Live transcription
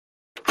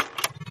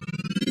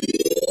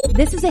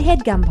This is a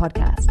HeadGum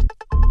podcast.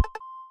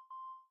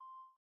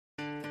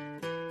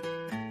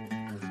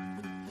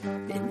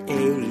 In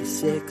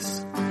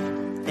 86,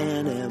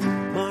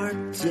 N.M.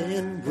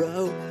 Martin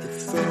wrote the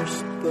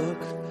first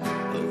book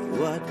of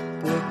what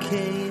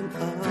became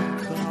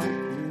a cult.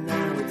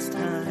 Now it's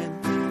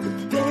time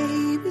for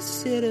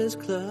Babysitter's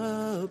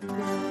Club.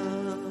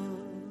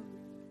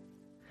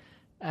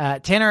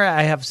 Tanner,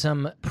 I have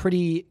some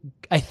pretty,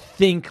 I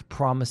think,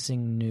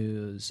 promising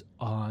news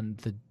on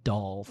the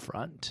doll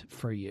front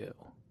for you.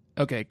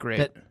 Okay, great.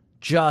 That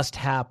just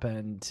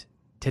happened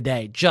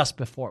today, just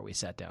before we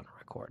sat down to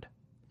record.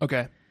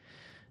 Okay.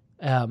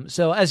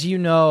 So as you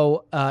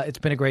know, it's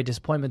been a great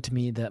disappointment to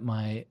me that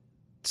my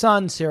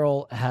son,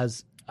 Cyril,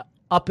 has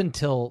up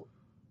until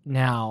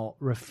now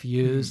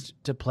refused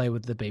to play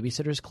with the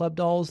Babysitter's Club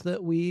dolls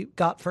that we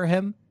got for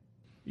him.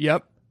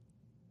 Yep.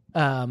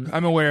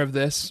 I'm aware of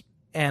this.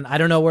 And I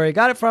don't know where he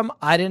got it from.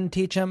 I didn't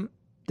teach him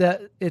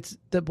that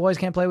boys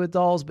can't play with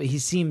dolls, but he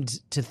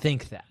seemed to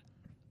think that.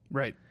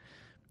 Right.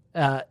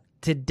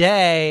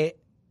 Today,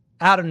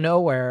 out of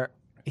nowhere,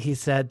 he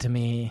said to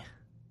me,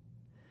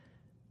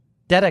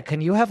 Dada,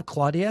 can you have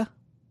Claudia?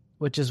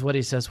 Which is what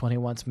he says when he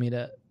wants me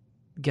to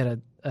get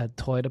a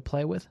toy to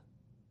play with.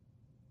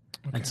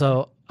 Okay. And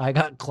so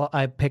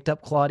I picked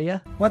up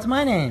Claudia. What's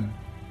my name?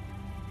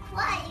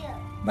 Claudia.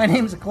 My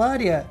name's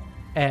Claudia.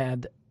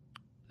 And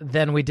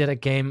then we did a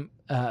game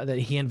that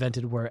he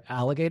invented where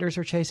alligators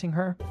are chasing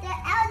her. The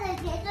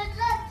alligators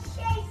are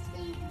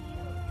chasing you.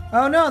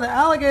 Oh no, the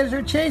alligators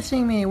are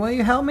chasing me. Will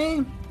you help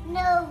me?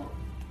 No,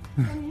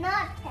 I'm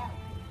not helping.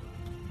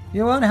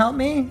 You won't help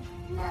me?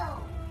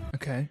 No.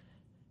 Okay.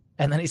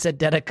 And then he said,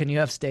 Dada, can you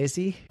have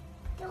Stacy?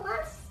 You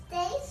want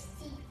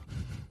Stacy?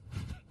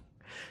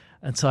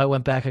 And so I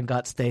went back and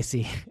got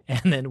Stacy,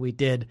 and then we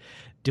did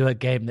do a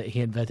game that he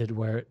invented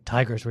where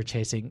tigers were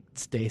chasing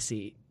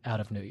Stacy out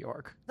of New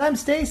York. I'm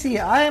Stacy.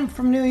 I am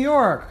from New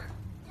York.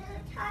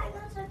 The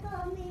tigers are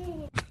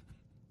coming.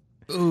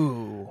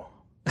 Ooh.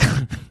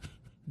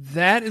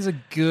 That is a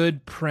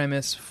good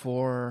premise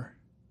for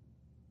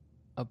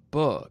a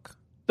book.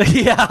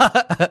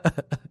 Yeah.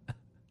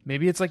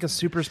 Maybe it's like a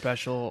super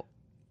special.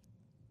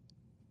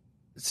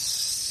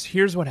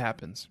 Here's what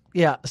happens.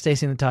 Yeah,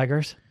 Stacy and the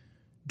Tigers.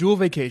 Dual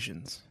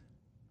vacations.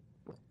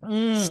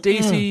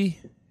 Stacy,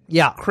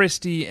 yeah,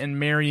 Kristy, and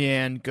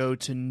Marianne go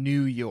to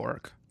New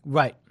York.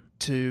 Right.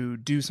 To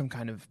do some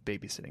kind of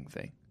babysitting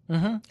thing.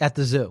 Mm-hmm. At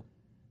the zoo.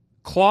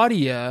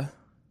 Claudia,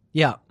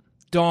 yeah,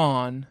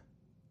 Dawn,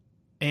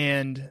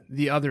 and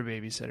the other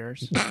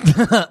babysitters.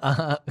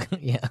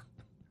 Yeah.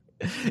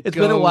 It's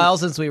been a while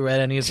since we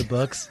read any of the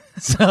books,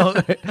 so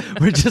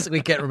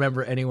we can't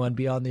remember anyone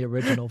beyond the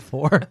original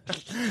four.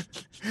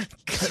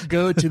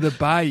 Go to the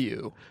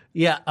bayou.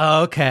 Yeah.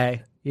 Oh,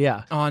 okay.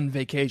 Yeah. On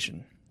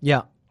vacation.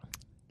 Yeah.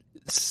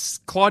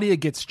 Claudia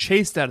gets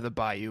chased out of the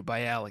bayou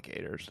by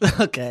alligators.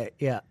 Okay.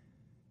 Yeah.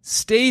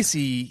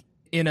 Stacy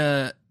in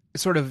a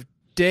sort of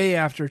day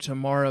after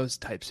tomorrow's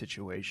type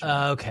situation.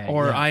 Okay.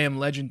 Or yeah. I Am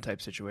Legend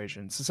type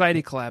situation.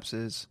 Society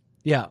collapses.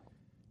 Yeah.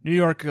 New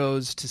York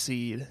goes to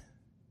seed.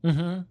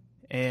 Mm-hmm.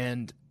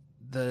 And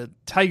the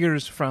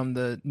tigers from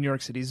the New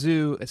York City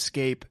Zoo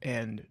escape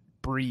and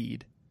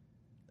breed.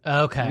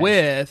 Okay.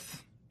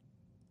 With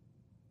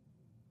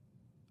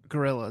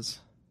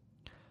gorillas.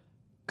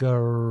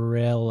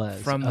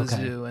 Gorillas. From the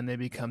zoo, and they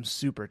become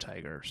super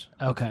tigers.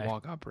 Okay. Who can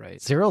walk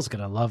upright. Cyril's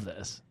going to love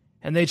this.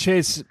 And they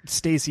chase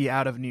Stacy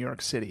out of New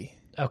York City.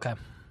 Okay.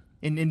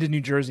 Into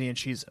New Jersey, and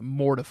she's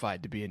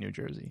mortified to be in New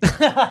Jersey.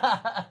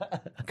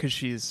 Because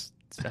she's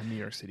a New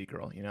York City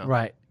girl, you know?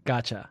 Right.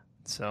 Gotcha.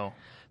 So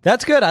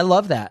that's good. I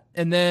love that.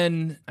 And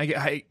then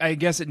I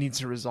guess it needs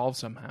to resolve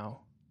somehow.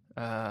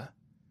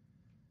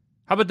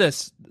 How about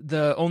this?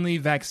 The only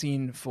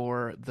vaccine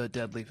for the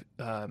deadly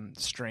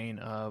strain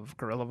of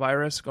gorilla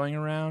virus going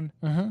around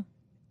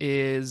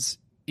is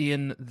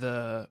in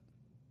the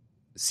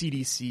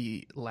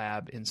CDC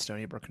lab in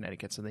Stony Brook,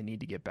 Connecticut. So they need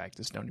to get back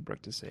to Stony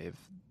Brook to save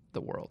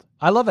the world.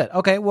 I love it.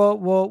 Okay, well,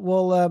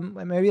 we'll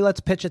maybe let's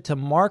pitch it to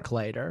Mark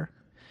later.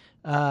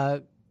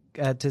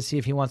 To see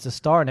if he wants to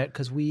star in it,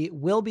 because we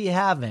will be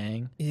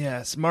having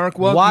Mark. Mark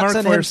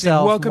Watson Feuerstein,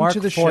 himself. Welcome Mark to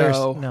the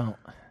show. No,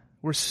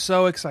 we're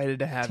so excited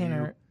to have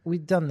Tanner, you.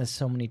 We've done this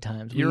so many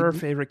times. You're our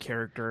favorite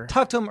character.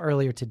 Talked to him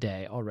earlier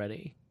today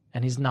already,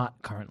 and he's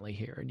not currently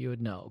here, and you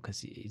would know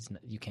because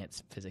you can't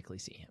physically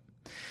see him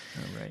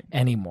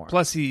anymore.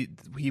 Plus, he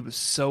was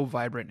so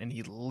vibrant, and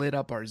he lit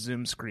up our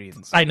Zoom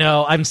screens. I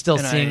know. I'm still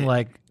seeing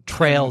like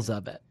trails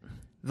of it.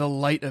 The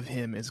light of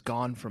him is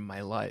gone from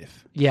my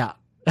life. Yeah.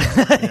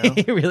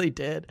 He really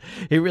did.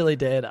 He really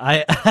did.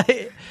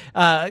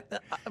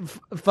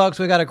 Folks,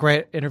 we got a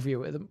great interview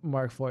with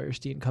Mark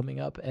Feuerstein coming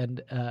up,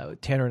 and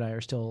Tanner and I are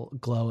still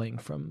glowing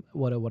from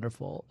what a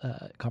wonderful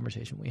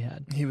conversation we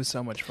had. He was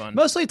so much fun.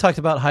 Mostly talked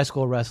about high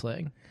school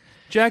wrestling.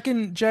 Jack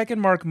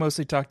and Mark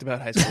mostly talked about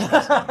high school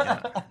wrestling.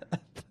 Yeah.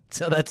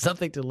 So that's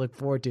something to look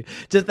forward to.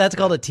 Just that's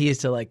called a tease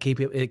to like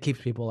it keeps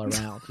people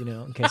around,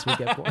 in case we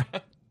get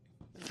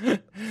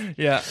bored.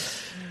 Yeah.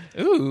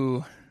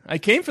 Ooh. I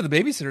came for the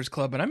Babysitters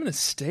Club, but I'm going to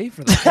stay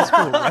for the high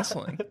school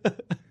wrestling.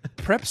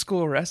 Prep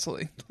school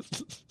wrestling.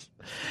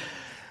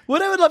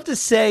 What I would love to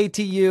say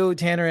to you,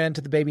 Tanner, and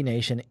to the Baby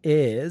Nation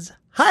is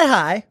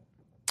hi.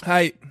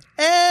 Hi.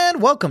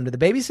 And welcome to the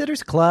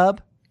Babysitters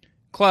Club.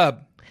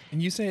 Club.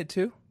 And you say it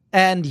too?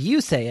 And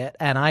you say it,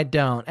 and I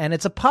don't. And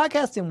it's a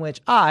podcast in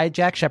which I,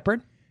 Jack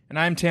Shepard, and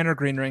I'm Tanner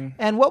Greenring.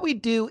 And what we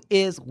do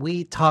is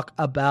we talk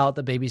about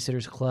the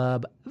Babysitters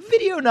Club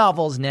video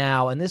novels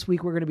now. And this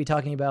week we're going to be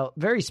talking about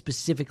very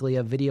specifically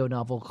a video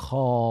novel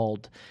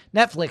called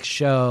Netflix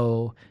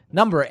show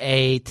number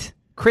 8,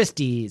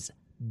 Kristy's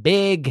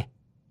Big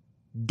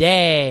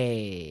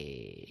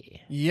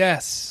Day.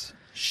 Yes.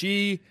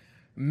 She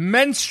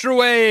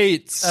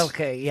menstruates.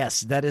 Okay,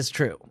 yes, that is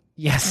true.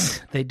 Yes,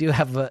 they do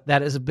have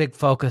that is a big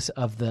focus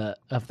of the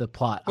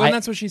plot. Well, and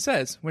that's what she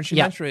says when she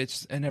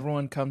menstruates and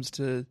everyone comes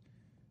to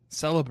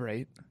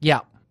celebrate.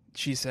 Yeah.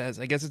 She says,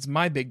 I guess it's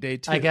my big day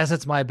too. I guess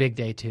it's my big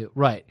day too.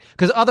 Right.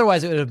 Because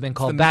otherwise it would have been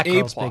called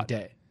Batgirl's Big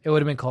Day. It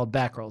would have been called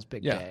Batgirl's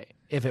Big Day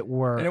if it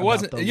were. And it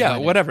wasn't. Yeah,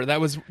 wedding. Whatever. That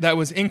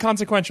was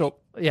inconsequential.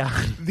 Yeah.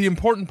 The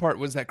important part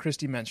was that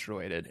Kristy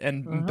menstruated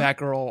and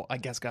Batgirl, I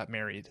guess, got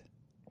married.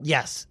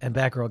 Yes, and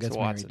Batgirl gets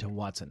married to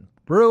Watson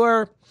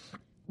Brewer.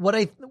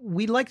 What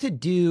we like to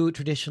do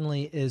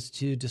traditionally is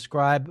to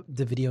describe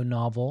the video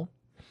novel.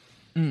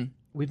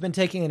 We've been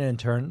taking it in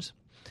turns.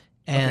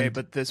 Okay,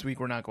 but this week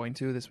we're not going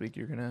to. This week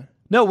you're going to...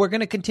 No, we're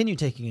going to continue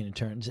taking it in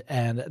turns.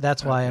 And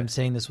that's why I'm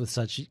saying this with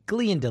such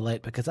glee and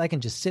delight, because I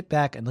can just sit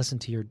back and listen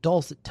to your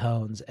dulcet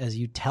tones as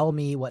you tell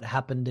me what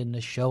happened in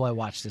the show I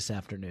watched this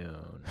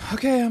afternoon.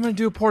 Okay, I'm going to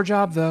do a poor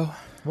job, though.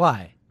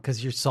 Why?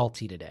 Because you're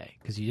salty today,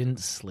 because you didn't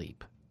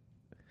sleep.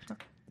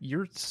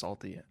 You're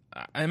salty.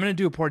 I'm going to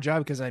do a poor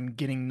job because I'm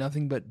getting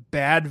nothing but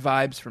bad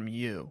vibes from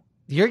you.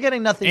 You're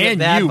getting nothing but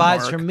bad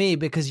vibes from me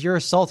because you're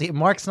salty.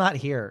 Mark's not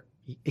here.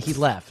 He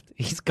left.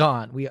 He's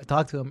gone. We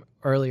talked to him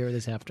earlier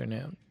this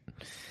afternoon.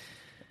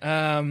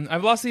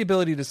 I've lost the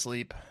ability to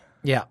sleep.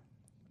 Yeah.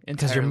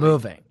 Because you're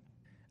moving.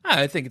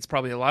 I think it's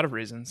probably a lot of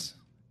reasons.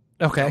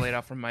 Okay. I laid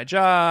off from my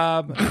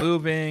job. I'm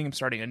moving. I'm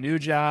starting a new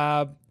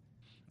job.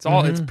 It's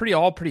all. It's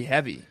pretty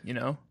heavy, you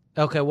know.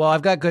 Okay, well,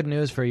 I've got good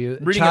news for you.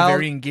 Reading a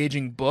very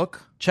engaging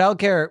book.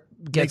 Childcare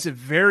makes it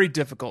very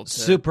difficult to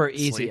super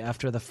easy sleep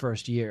after the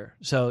first year.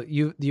 So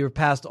you're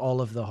past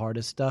all of the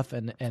hardest stuff,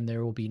 and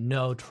there will be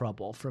no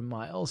trouble from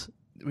Miles.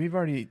 We've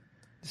already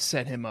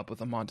set him up with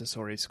a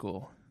Montessori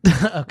school.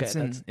 Okay.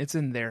 It's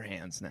in their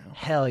hands now.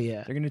 Hell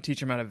yeah. They're going to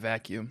teach him how to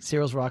vacuum.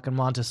 Cyril's rocking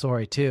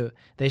Montessori, too.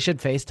 They should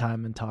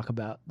FaceTime and talk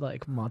about,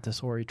 like,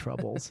 Montessori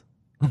troubles.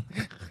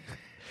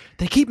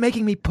 They keep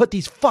making me put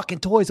these fucking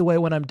toys away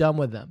when I'm done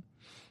with them.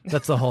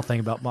 That's the whole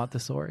thing about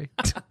Montessori.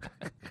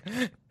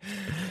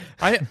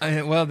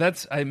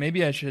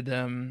 Maybe I should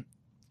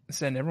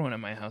send everyone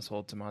in my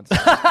household to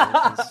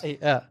Montessori.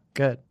 Yeah,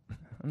 good.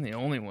 I'm the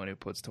only one who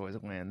puts toys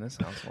away in this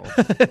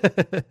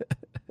household.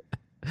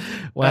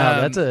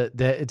 Wow,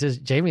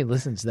 Jamie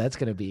listens. That's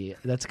gonna be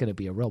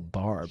a real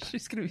barb.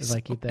 She's gonna be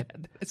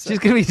She's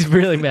gonna be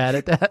really mad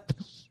at that.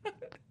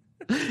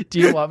 Do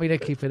you want me to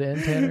keep it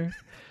in, Tanner?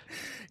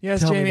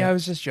 Yes, Jamie, I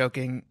was just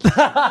joking.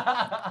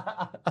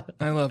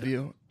 I love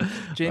you.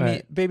 Jamie,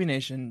 right. Baby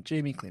Nation,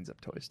 Jamie cleans up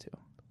toys too.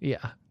 Yeah.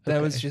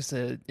 That was just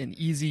an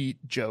easy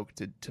joke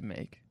to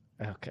make.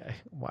 Okay.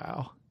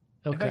 Wow.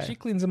 Okay. In fact, she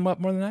cleans them up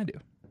more than I do.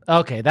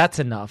 Okay, that's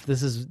enough.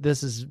 This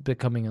is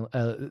becoming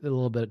a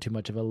little bit too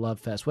much of a love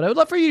fest. What I would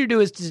love for you to do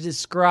is to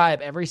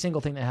describe every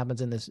single thing that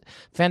happens in this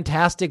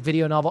fantastic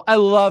video novel. I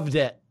loved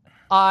it.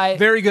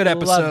 Very good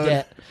episode. Loved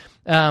it.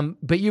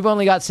 But you've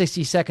only got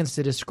 60 seconds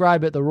to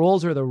describe it. The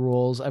rules are the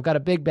rules. I've got a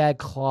big bad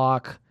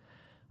clock.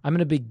 I'm going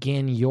to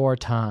begin your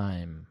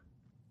time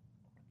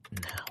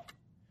now.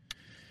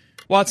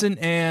 Watson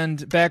and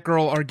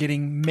Batgirl are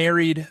getting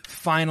married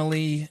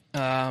finally.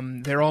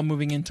 They're all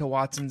moving into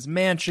Watson's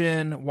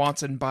mansion.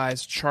 Watson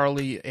buys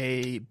Charlie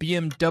a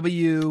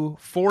BMW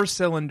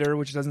 4-cylinder,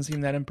 which doesn't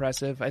seem that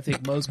impressive. I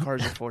think most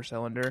cars are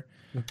 4-cylinder.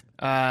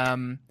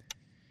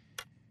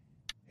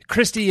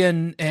 Kristy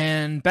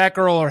and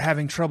Batgirl are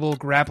having trouble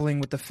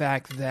grappling with the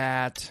fact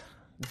that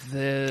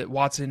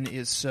Watson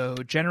is so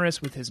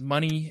generous with his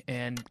money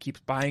and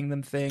keeps buying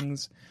them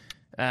things.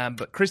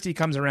 But Kristy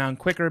comes around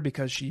quicker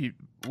because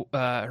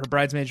her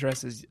bridesmaid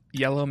dress is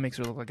yellow, makes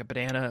her look like a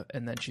banana,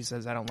 and then she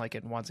says, I don't like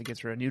it, and Watson gets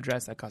her a new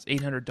dress that costs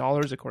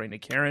 $800, according to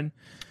Karen.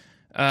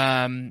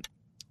 The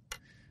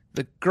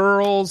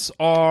girls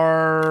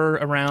are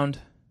around.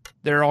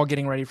 They're all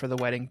getting ready for the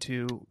wedding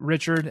too.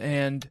 Richard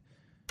and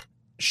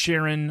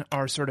Sharon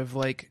are sort of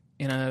like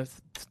in a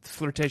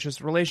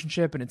flirtatious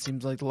relationship, and it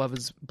seems like love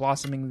is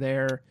blossoming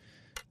there.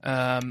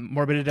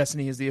 Morbid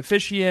Destiny is the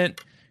officiant.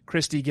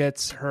 Kristy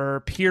gets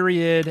her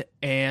period,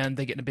 and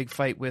they get in a big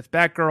fight with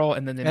Batgirl,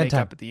 and then they make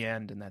up at the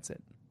end, and that's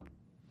it.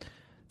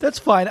 That's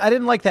fine. I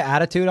didn't like the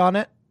attitude on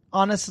it,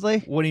 honestly.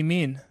 What do you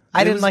mean?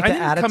 I didn't like the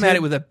attitude. I didn't come at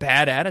it with a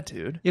bad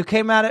attitude. You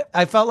came at it.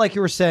 I felt like you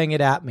were saying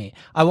it at me.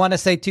 I want to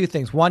say two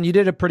things. One, you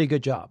did a pretty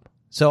good job,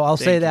 so I'll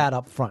say that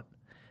up front.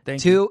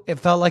 Thank you. Two, it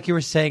felt like you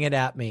were saying it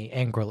at me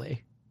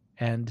angrily,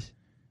 and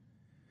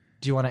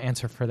do you want to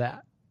answer for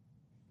that?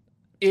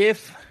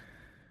 If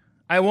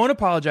I won't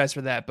apologize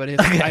for that, but if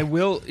I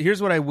will,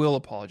 here's what I will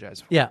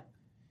apologize for. Yeah.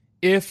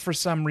 If for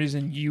some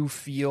reason you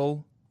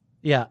feel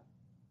Yeah.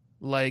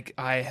 like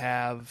I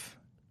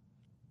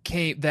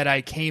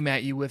came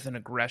at you with an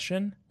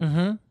aggression,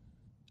 Mm-hmm.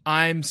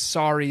 I'm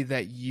sorry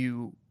that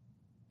you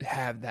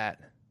had that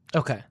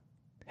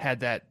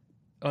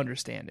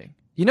understanding.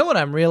 You know what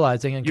I'm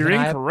realizing? And You're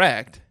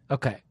incorrect.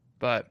 Okay.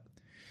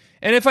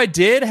 And if I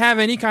did have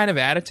any kind of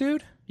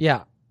attitude,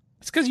 Yeah.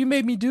 it's because you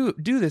made me do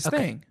this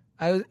thing.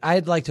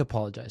 I'd like to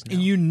apologize now.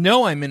 And you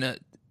know I'm in a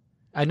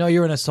I know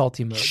you're in a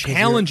salty mood. 'Cause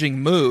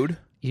challenging mood.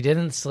 You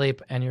didn't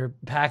sleep, and you're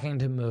packing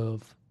to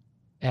move,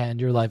 and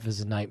your life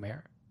is a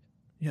nightmare.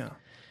 Yeah.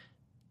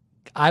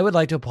 I would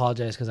like to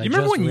apologize because I You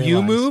remember just when realized,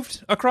 you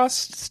moved across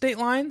state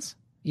lines?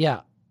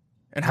 Yeah.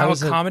 And How how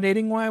was it?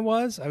 accommodating I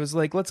was? I was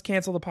like, let's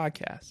cancel the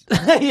podcast.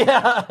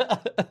 Yeah.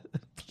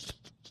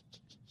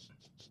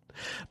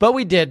 But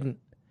we didn't.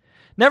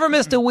 Never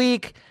missed a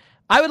week.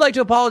 I would like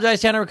to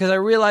apologize, Tanner, because I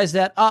realized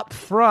that up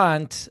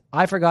front,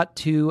 I forgot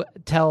to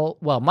tell,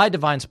 my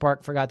Divine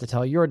Spark forgot to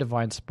tell your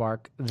Divine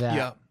Spark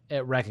that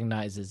it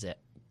recognizes it.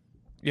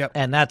 Yep.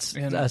 And that's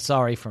a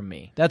sorry from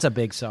me. That's a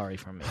big sorry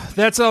from me.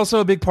 That's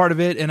also a big part of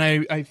it. And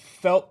I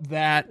felt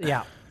that.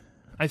 Yeah.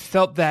 I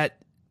felt that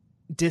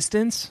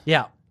distance.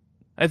 Yeah.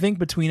 I think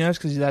between us,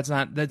 because that's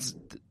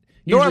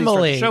Normally, usually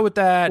start the show with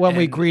that when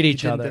we and greet you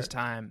each didn't other, this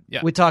time.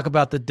 Yeah. we talk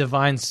about the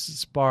Divine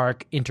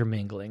Spark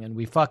intermingling, and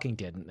we fucking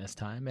didn't this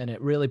time, and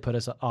it really put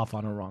us off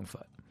on a wrong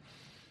foot.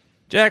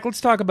 Jack, let's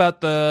talk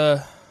about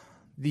the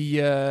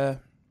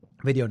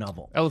Video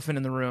novel. elephant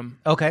in the room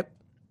Okay.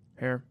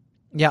 here.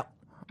 Yeah.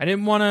 I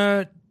didn't want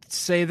to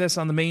say this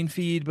on the main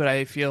feed, but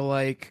I feel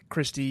like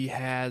Kristy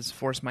has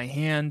forced my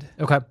hand,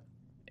 Okay.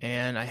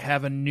 and I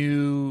have a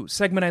new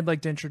segment I'd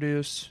like to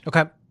introduce.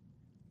 Okay.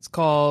 It's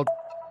called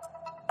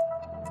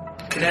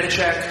Kinetic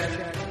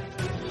Check.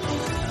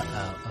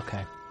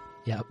 Okay.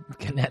 Yeah.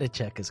 Kinetic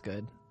check is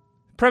good.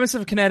 Premise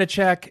of Kinetic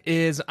Check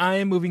is I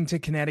am moving to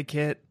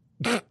Connecticut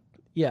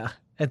Yeah.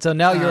 And so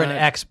now you're an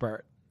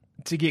expert.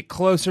 to get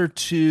closer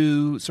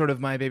to sort of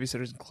my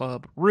Babysitters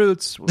Club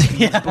roots.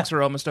 These books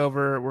are almost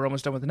over. We're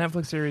almost done with the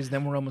Netflix series.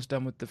 Then we're almost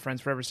done with the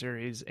Friends Forever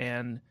series.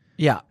 And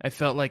Yeah. I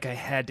felt like I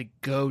had to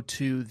go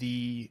to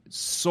the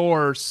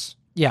source.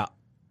 Yeah.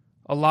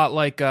 A lot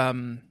like,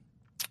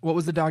 what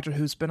was the Doctor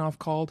Who spinoff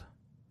called?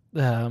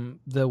 The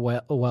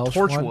Welsh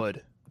one?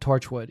 Torchwood.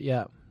 Torchwood,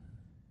 yeah.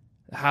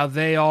 How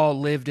they all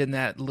lived in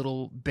that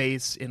little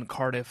base in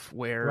Cardiff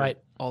where Right.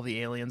 all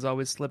the aliens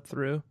always slip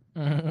through.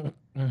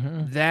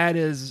 Mm-hmm. That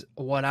is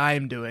what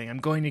I'm doing. I'm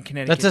going to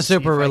Connecticut. That's a to see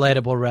super if I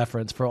can- relatable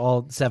reference for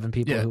all 7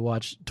 people Yeah. who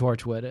watch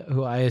Torchwood,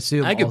 who I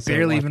assume I could also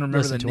barely even remember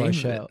listen the to name our of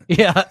show. it.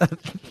 Yeah.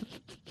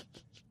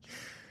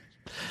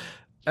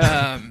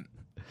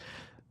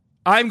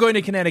 I'm going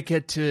to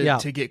Connecticut Yeah.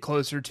 to get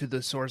closer to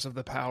the source of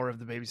the power of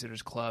the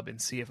Babysitters Club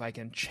and see if I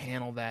can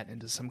channel that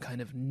into some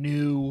kind of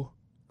new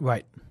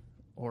Right.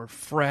 or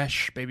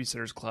fresh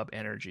Babysitters Club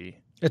energy.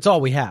 It's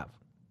all we have.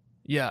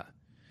 Yeah.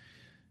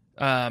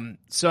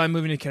 So I'm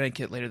moving to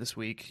Connecticut later this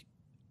week.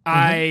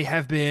 I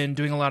have been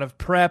doing a lot of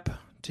prep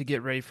to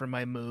get ready for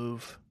my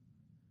move.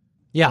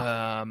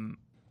 Yeah.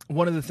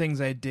 One of the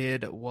things I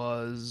did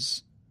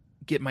was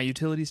get my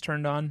utilities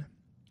turned on.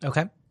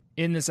 Okay.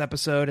 In this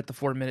episode, at the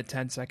 4-minute,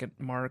 10-second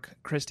mark,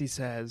 Kristy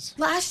says,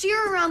 Last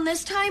year around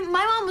this time,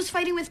 my mom was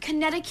fighting with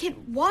Connecticut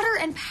Water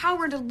and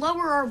Power to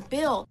lower our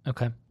bill.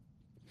 Okay.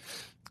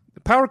 the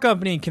power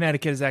company in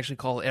Connecticut is actually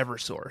called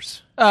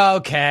Eversource.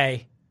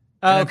 Okay.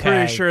 And I'm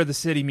pretty sure the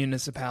city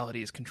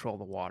municipalities control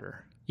the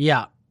water.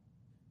 Yeah.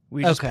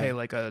 We just Okay. pay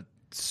like a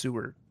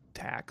sewer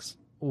tax.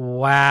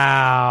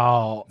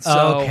 Wow.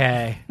 So-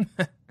 Okay.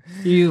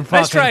 You Nice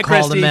fucking try,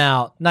 called him Kristy.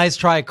 out. Nice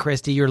try,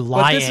 Kristy. You're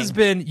lying.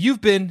 But you've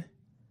been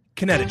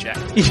Kinetic checked.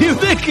 You've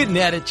been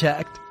kinetic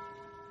checked.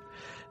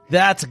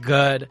 That's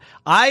good.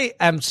 I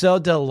am so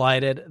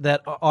delighted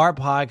that our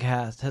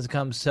podcast has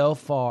come so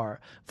far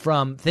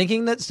from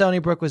thinking that Stony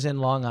Brook was in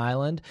Long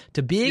Island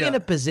to being in a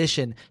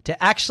position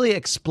to actually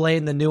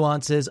explain the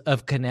nuances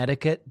of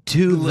Connecticut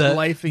to the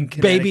Life in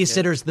Connecticut.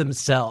 babysitters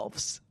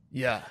themselves.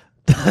 Yeah.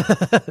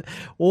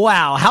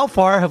 Wow. How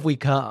far have we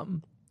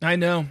come? I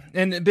know.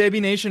 And Baby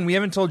Nation, we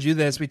haven't told you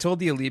this. We told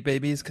the Elite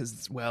Babies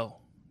because, well,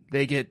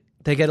 they get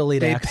elite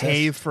they access.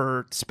 pay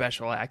for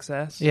special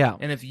access. Yeah.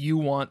 And if you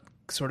want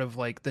sort of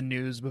like the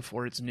news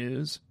before it's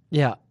news,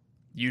 Yeah.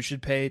 you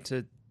should pay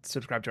to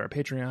subscribe to our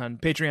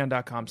Patreon,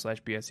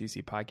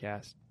 patreon.com/BSCC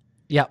podcast.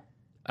 Yeah.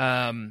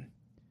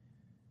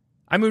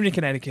 I'm moving to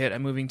Connecticut.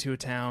 I'm moving to a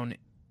town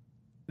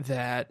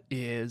that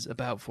is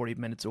about 40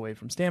 minutes away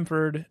from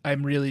Stamford.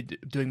 I'm really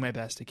doing my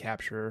best to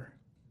capture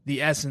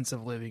the essence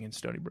of living in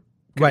Stony Brook,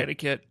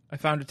 Connecticut. Right. I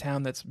found a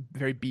town that's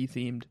very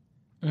bee-themed.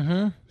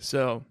 Mm-hmm.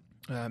 So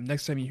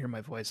next time you hear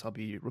my voice, I'll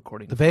be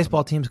recording. The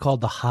baseball team's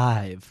called the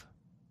Hive.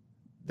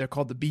 They're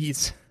called the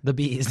Bees. The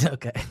Bees.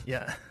 Okay.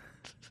 Yeah.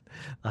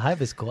 The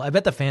Hive is cool. I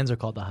bet the fans are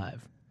called the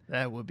Hive.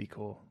 That would be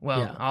cool. Well,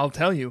 Yeah. I'll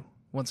tell you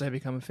once I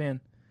become a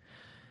fan.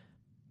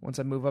 once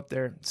I move up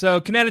there.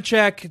 So Kinetic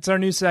Check, it's our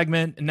new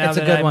segment. And now It's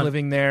a that good I'm one.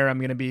 living there, I'm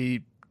going to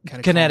be kind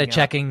of Kinetic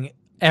checking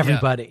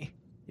everybody.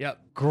 Yep.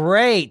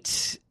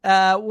 Great.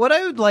 What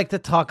I would like to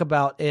talk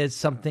about is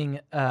something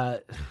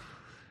that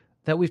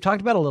we've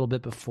talked about a little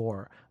bit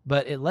before,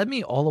 but it led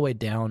me all the way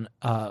down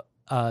a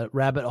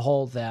rabbit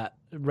hole that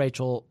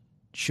Rachel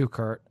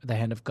Schukert, the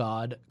Hand of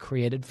God,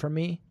 created for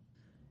me,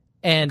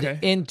 and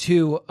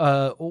into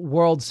a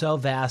world so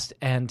vast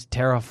and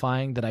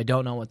terrifying that I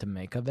don't know what to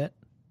make of it.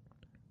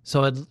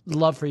 So I'd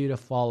love for you to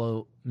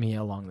follow me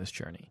along this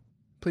journey.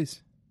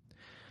 Please.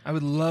 I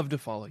would love to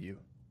follow you.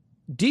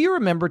 Do you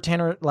remember,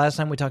 Tanner, last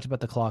time we talked about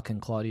the clock in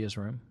Claudia's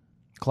room?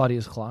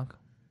 Claudia's clock?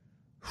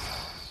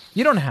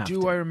 You don't have to.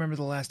 Do I remember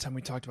the last time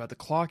we talked about the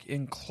clock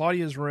in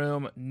Claudia's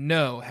room?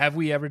 No. Have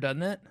we ever done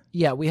that?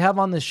 Yeah, we have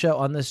on this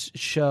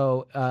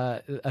show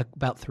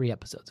about 3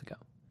 episodes ago.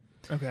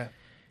 Okay.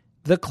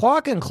 The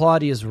clock in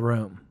Claudia's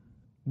room,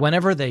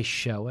 whenever they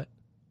show it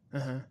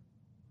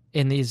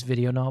in these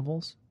video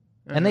novels,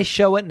 and they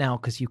show it now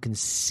because you can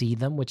see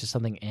them, which is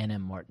something Ann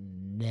M.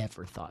 Martin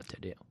never thought to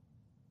do.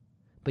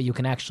 But you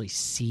can actually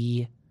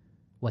see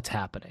what's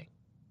happening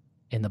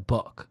in the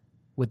book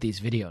with these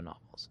video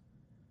novels.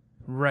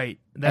 Right.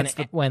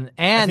 When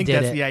Anne I think did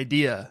that's it, the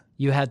idea.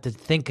 you had to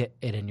think it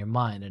in your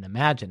mind and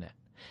imagine it.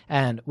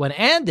 And when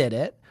Anne did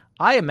it,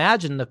 I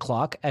imagined the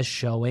clock as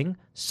showing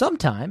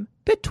sometime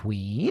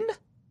between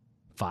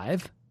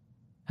 5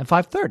 and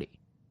 5:30.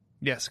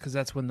 Yes, because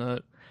that's when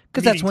the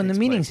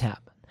meetings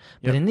happen.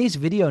 But Yep. in these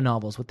video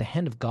novels, what the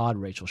Hand of God,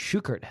 Rachel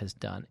Schukert, has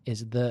done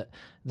is the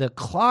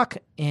clock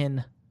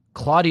in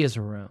Claudia's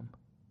room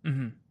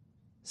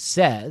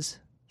says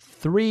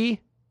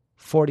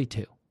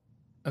 3:42.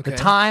 Okay. The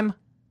time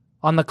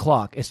on the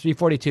clock is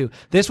 3:42.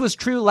 This was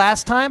true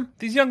last time.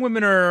 These young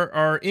women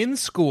are in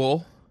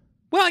school.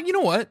 Well, you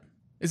know what?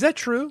 Is that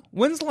true?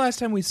 When's the last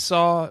time we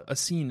saw a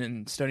scene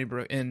in Stony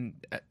Brook in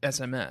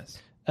SMS?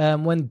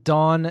 When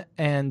Dawn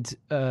and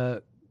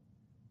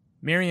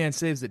Marianne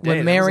saves the day. when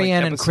That was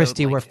Marianne like and episode,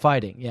 Kristy were like,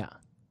 fighting, yeah.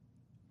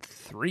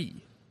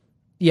 3.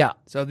 Yeah.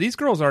 So these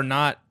girls are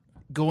not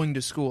going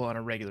to school on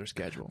a regular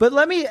schedule. But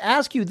let me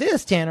ask you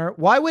this, Tanner.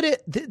 Why would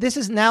it... this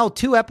is now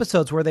 2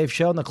 episodes where they've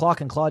shown the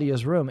clock in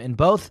Claudia's room. In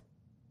both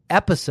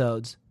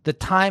episodes, the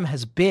time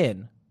has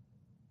been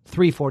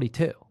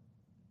 3:42.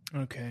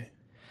 Okay.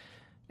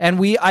 And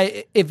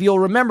if you'll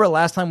remember,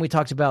 last time we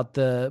talked about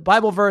the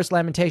Bible verse,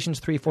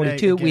 Lamentations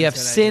 3:42, Yeah, we have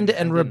again, sinned I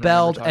and didn't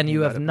rebelled, remember and you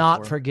talking have about it not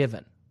before.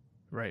 forgiven.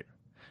 Right.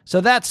 So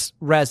that's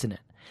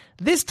resonant.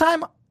 This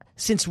time,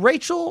 since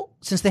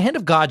the Hand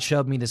of God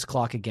showed me this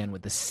clock again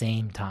with the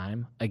same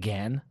time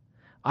again,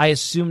 I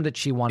assumed that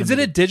she wanted Is it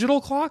a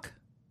digital clock?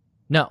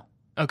 No,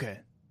 Okay.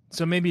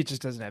 So maybe it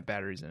just doesn't have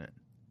batteries in it.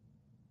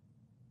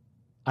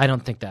 I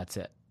don't think that's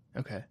it.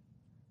 Okay.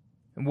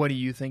 And what do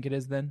you think it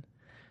is then?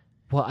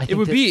 Well, I think It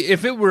would be,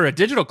 if it were a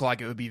digital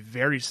clock, it would be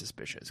very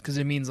suspicious because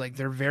it means like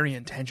they're very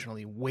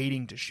intentionally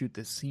waiting to shoot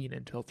this scene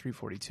until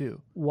 3:42.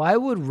 Why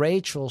would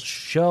Rachel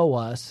show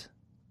us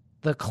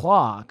the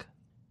clock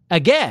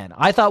again?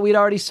 I thought we'd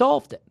already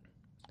solved it.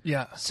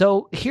 Yeah.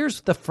 So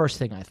here's the first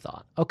thing I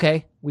thought.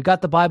 Okay, we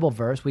got the Bible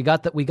verse. We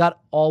got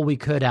all we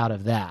could out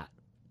of that.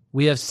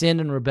 We have sinned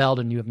and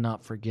rebelled, and you have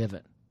not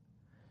forgiven.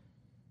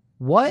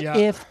 What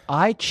if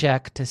I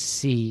check to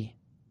see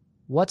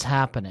what's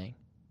happening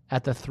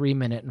at the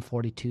 3-minute and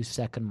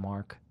 42-second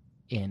mark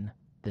in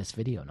this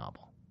video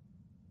novel?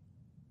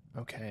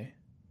 Okay.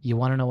 You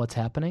want to know what's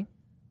happening?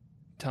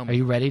 Tell Are me.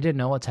 you ready to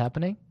know what's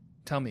happening?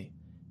 Tell me.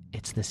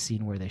 It's the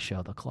scene where they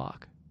show the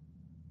clock.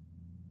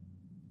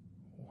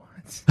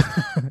 What?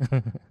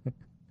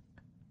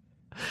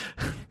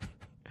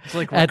 It's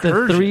like At the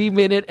recursion.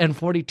 3-minute and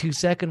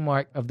 42-second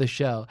mark of the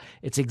show,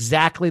 it's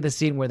exactly the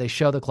scene where they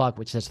show the clock,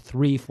 which says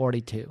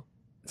 3:42.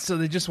 So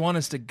they just want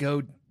us to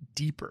go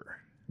deeper.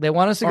 They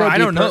want us to Or go I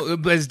don't deeper. know,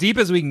 but as deep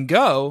as we can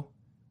go,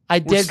 I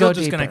we're did still go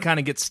just deeper. going to kind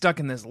of get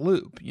stuck in this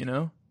loop, you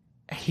know?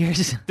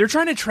 Here's They're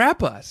trying to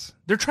trap us.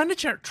 They're trying to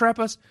trap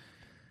us.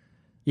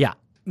 yeah,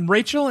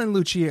 Rachel and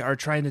Lucia are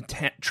trying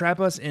to trap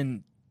us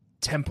in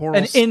temporal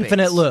an space.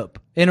 infinite loop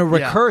in a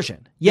recursion.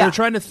 Yeah, They're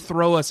trying to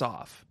throw us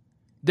off.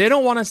 They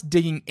don't want us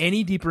digging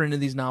any deeper into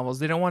these novels.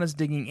 They don't want us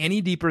digging any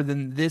deeper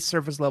than this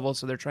surface level,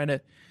 so they're trying to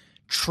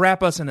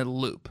trap us in a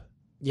loop.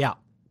 yeah.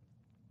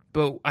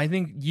 But I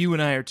think you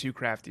and I are too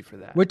crafty for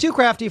that. We're too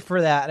crafty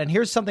for that. And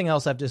here's something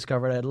else I've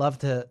discovered. I'd love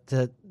to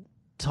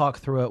talk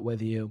through it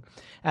with you.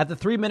 At the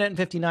 3-minute and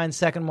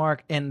 59-second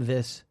mark in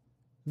this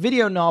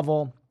video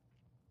novel,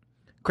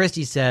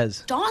 Kristy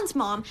says, Dawn's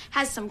mom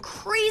has some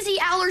crazy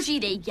allergy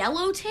to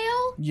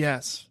yellowtail.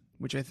 Yes,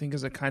 which I think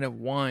is a kind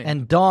of wine.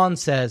 and Dawn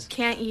says,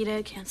 Can't eat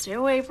it, can't stay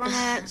away from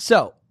it.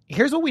 so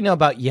here's what we know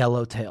about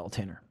yellowtail,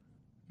 Tanner.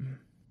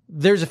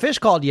 There's a fish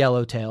called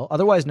yellowtail,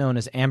 otherwise known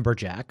as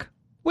amberjack,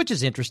 which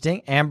is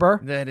interesting.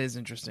 That is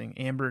interesting.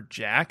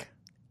 Amberjack?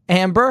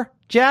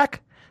 Amberjack.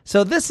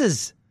 So this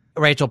is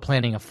Rachel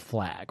planting a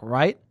flag,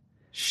 right?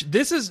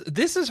 This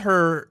is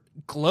her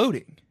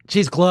gloating.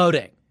 She's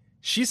gloating.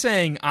 She's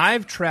saying,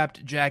 I've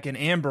trapped Jack and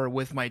Amber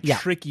with my Yeah.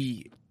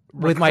 tricky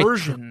with my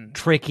recursion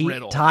tricky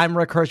riddle. time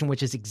recursion,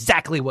 which is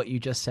exactly what you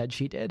just said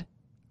she did.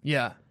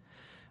 Yeah.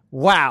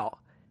 Wow.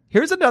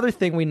 Here's another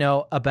thing we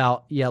know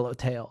about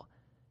yellowtail.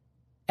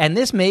 And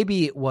this may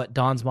be what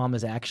Dawn's mom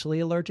is actually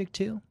allergic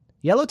to.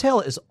 Yellowtail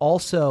is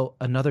also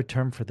another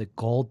term for the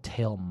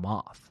gold-tail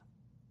moth.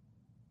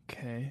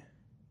 Okay.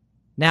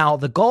 Now,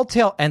 the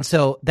gold-tail, and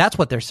so that's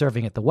what they're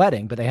serving at the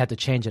wedding, but they had to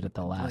change it at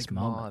the last Like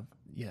moment. moth.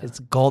 Yeah. It's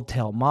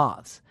gold-tail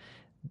moths.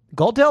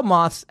 Gold-tail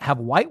moths have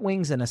white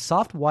wings and a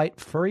soft white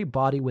furry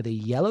body with a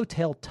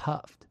yellowtail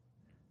tuft.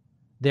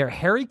 They're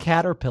hairy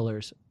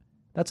caterpillars.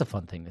 That's a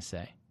fun thing to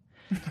say.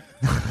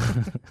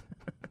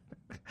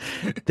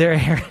 They're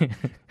hairy.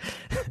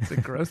 It's a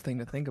gross thing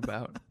to think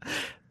about.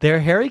 Their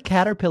hairy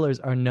caterpillars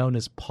are known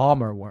as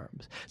palmer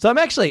worms. So I'm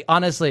actually,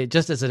 honestly,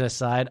 just as an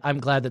aside, I'm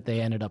glad that they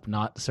ended up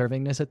not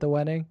serving this at the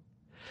wedding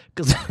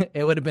because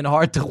it would have been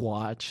hard to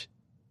watch.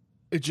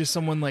 It's just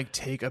someone like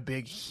take a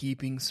big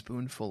heaping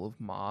spoonful of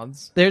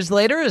moths. There's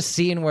later a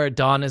scene where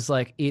Dawn is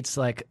like eats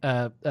like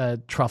a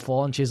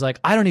truffle and she's like,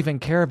 I don't even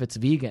care if it's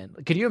vegan.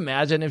 Could you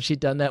imagine if she'd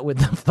done that with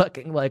the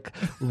fucking like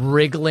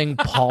wriggling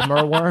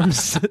palmer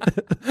worms?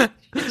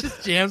 She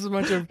just jams a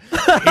bunch of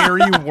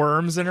hairy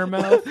worms in her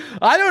mouth.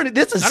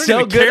 This is I don't so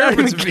even good. care I if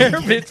don't it's even care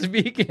if vegan. it's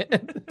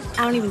vegan.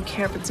 I don't even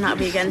care if it's not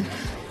vegan.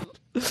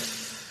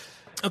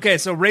 Okay,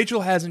 so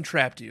Rachel hasn't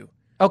trapped you.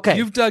 Okay.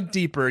 You've dug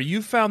deeper.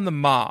 You found the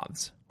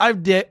moths.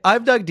 I've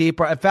dug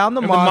deeper. I found the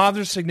Are the moth. moths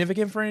are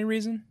significant for any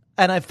reason?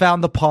 And I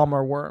found the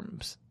palmer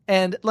worms.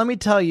 And let me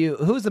tell you,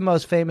 who's the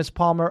most famous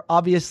Palmer?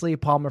 Obviously,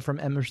 Palmer from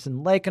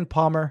Emerson, Lake and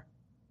Palmer.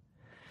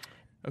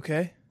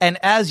 Okay. And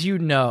as you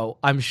know,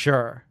 I'm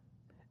sure,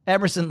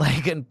 Emerson,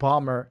 Lake and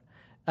Palmer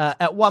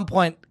at one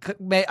point,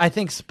 I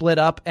think, split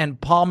up, and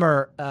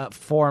Palmer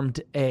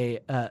formed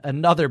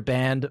another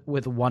band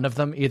with one of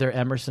them, either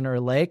Emerson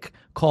or Lake,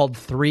 called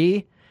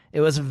Three.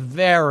 It was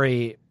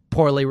very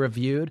poorly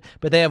reviewed,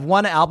 but they have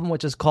one album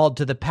which is called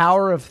To the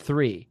Power of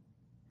Three.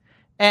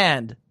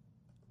 And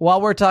while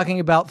we're talking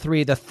about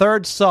Three, the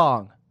third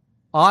song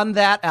on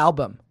that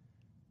album,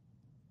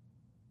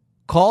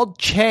 called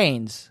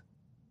Chains,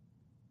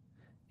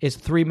 is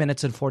 3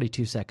 minutes and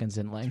 42 seconds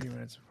in length. 3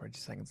 minutes and 40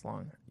 seconds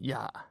long.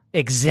 Yeah.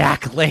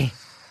 Exactly.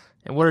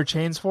 And what are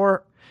chains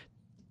for?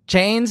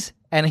 Chains,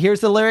 and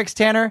here's the lyrics,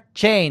 Tanner.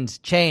 Chains,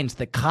 chains,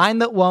 the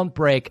kind that won't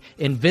break.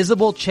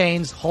 Invisible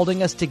chains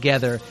holding us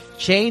together.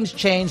 Chains,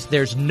 chains,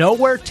 there's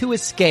nowhere to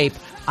escape.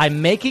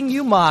 I'm making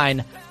you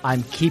mine.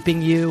 I'm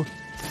keeping you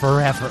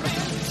forever.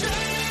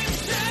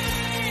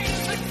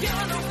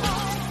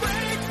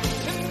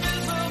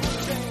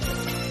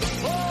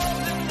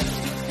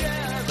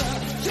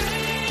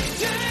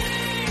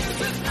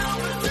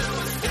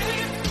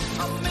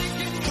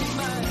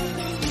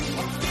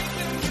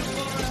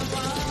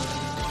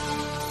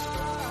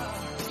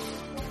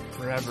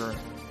 Forever.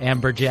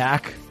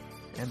 Amberjack.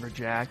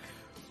 Amberjack.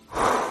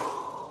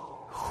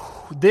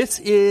 This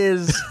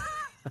is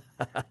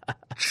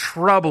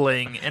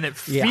troubling, and it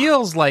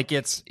feels like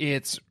it's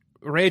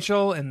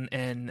Rachel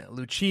and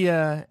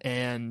Lucia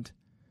and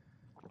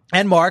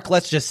Mark,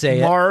 let's just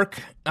say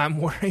Mark. I'm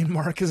worried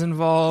Mark is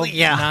involved.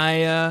 Yeah.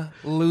 Naya,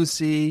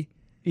 Lucy.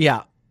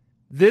 Yeah.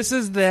 This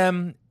is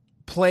them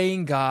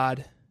playing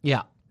God.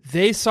 Yeah.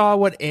 They saw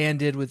what Anne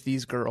did with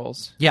these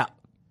girls. Yeah.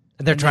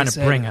 They're And trying they to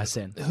said, bring us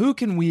in. Who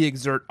can we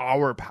exert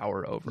our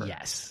power over?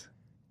 Yes.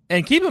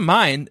 And keep in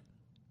mind,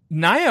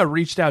 Naya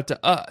reached out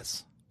to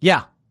us.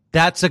 Yeah.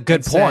 That's a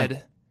good and point.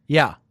 said,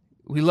 Yeah.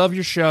 we love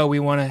your show. We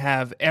want to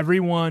have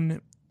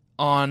everyone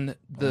on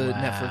the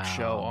Netflix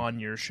show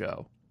on your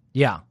show.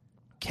 Yeah.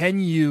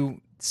 Can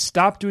you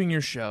stop doing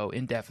your show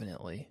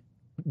indefinitely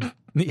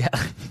Yeah.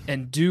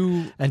 and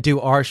do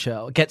our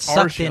show. Get our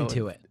sucked show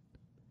into it.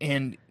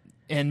 And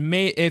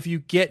if you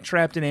get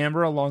trapped in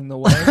Amber along the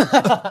way,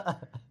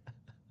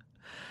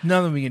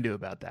 nothing we can do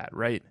about that,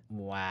 right?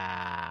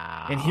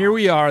 Wow. And here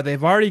we are.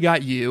 They've already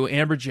got you,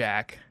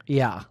 Amberjack.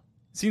 Yeah.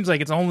 Seems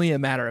like it's only a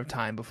matter of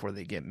time before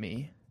they get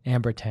me.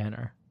 Amber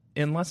Tanner.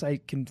 Unless I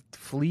can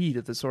flee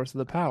to the source of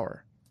the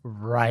power.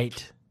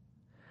 Right.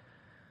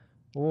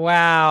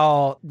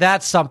 Wow.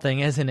 That's something,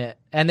 isn't it?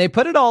 And they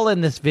put it all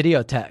in this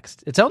video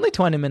text. It's only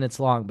 20 minutes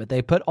long, but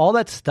they put all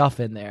that stuff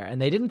in there. And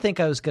they didn't think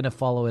I was going to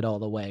follow it all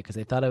the way because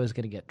they thought I was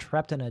going to get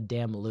trapped in a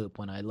damn loop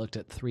when I looked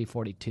at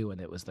 3:42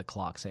 and it was the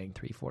clock saying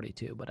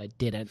 3:42. But I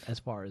didn't, as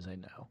far as I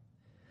know.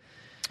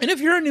 And if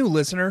you're a new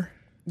listener,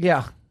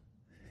 yeah.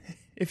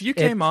 If you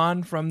came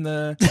on from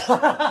the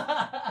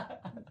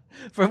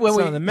from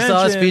when we saw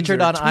us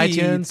featured on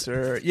iTunes,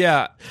 or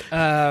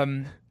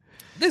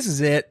this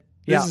is it.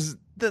 This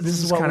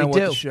is what kind of we what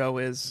do. the show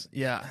is.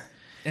 Yeah,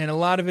 and a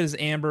lot of it is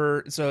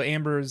Amber. So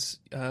Amber's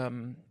What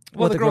the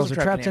the girls girls are are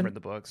trapped trapped in Amber in. the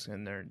books,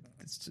 and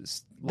it's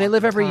just they lots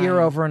live of every year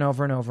time. over and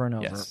over and over and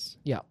over. Yes.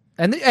 Yeah.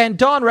 And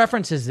Dawn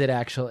references it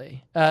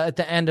actually at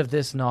the end of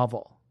this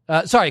novel.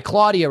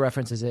 Claudia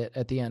references it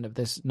at the end of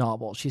this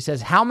novel. She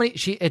says how many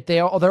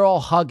they're all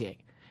hugging,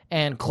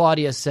 and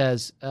Claudia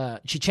says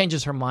she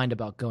changes her mind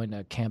about going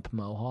to Camp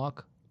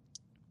Mohawk,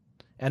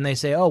 and they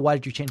say, "Oh, why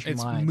did you change your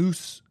It's mind?"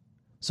 Moose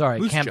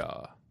Sorry,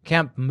 Jaw.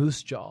 Camp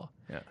Moose Jaw.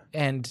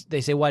 And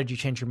they say, why did you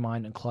change your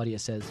mind? And Claudia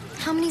says,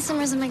 How many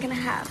summers am I going to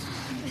have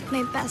with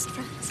my best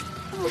friends?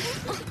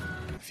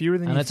 Fewer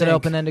than you think. and it's an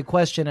open-ended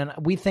question, and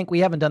we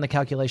haven't done the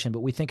calculation, but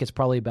we think it's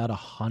probably about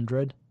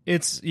 100.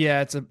 It's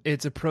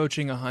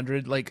approaching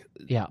 100. Like,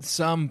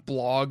 some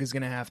blog is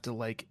gonna have to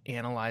like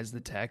analyze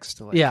the text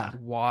to like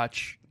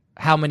watch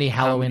how many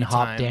Halloween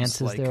hop times,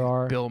 dances like, there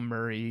are. Bill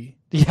Murray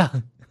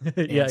answers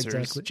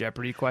answers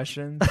Jeopardy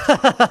questions.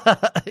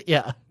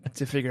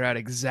 To figure out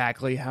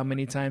exactly how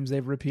many times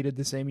they've repeated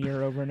the same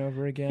year over and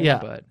over again.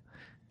 But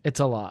it's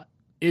a lot.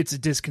 It's a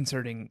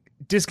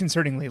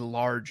disconcertingly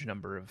large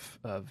number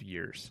of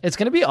years. It's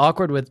going to be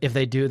awkward if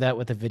they do that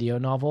with the video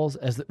novels,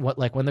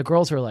 when the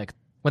girls are like,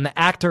 when the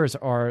actors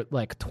are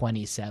like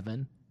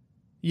 27.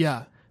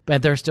 Yeah.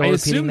 But they're still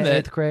repeating the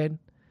 8th grade.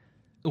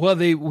 Well,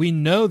 we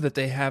know that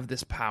they have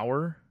this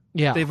power.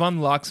 Yeah. They've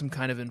unlocked some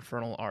kind of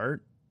infernal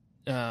art.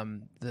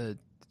 The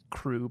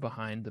crew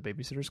behind the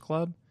Babysitters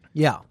Club.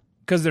 Yeah.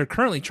 Because they're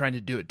currently trying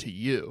to do it to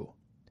you.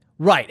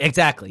 Right,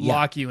 exactly.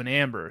 Lock you in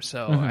amber.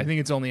 So I think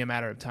it's only a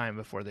matter of time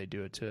before they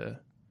do it to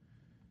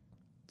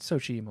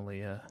Sochi,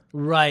 Malia.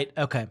 Right,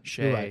 okay.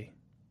 Shay. Right.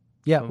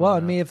 Yeah, well,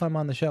 and me if I'm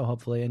on the show,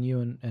 hopefully, and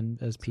you and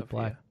as Pete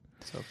Black.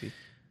 Sophie.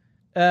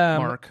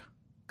 Mark.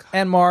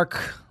 And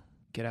Mark.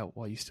 Get out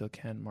while you still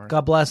can, Mark.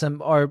 God bless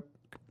him. Or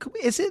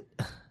is it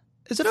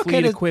okay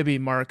Flee to Quibi,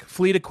 Mark.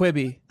 Flee to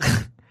Quibi.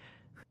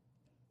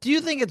 Do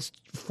you think it's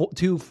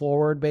too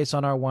forward based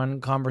on our one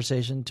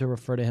conversation to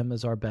refer to him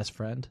as our best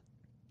friend?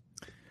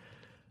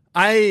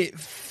 I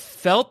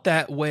felt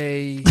that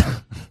way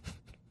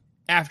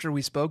after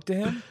we spoke to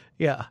him.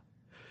 Yeah.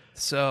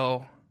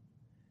 So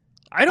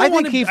I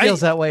think he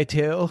feels that way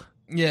too.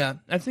 Yeah,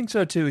 I think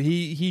so too.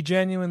 He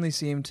genuinely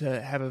seemed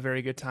to have a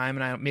very good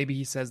time, and maybe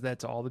he says that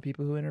to all the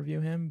people who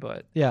interview him,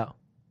 but yeah,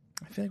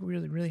 I feel like we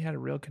really had a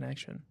real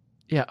connection.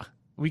 Yeah.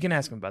 We can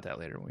ask him about that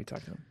later when we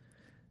talk to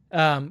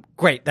him.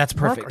 Great, that's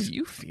perfect. Mark, are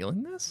you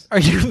feeling this? Are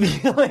you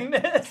feeling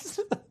this?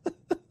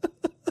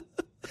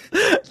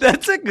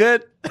 That's a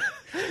good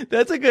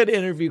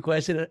interview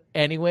question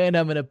anyway, and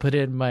I'm going to put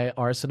it in my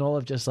arsenal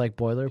of just like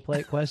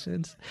boilerplate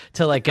questions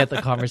to like get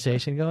the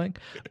conversation going.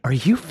 Are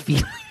you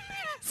feeling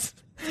this?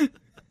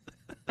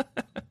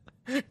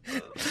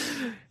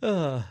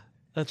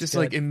 That's just good.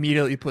 Like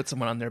immediately put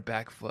someone on their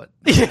back foot.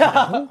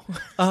 Yeah.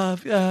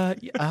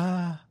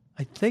 I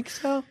think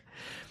so.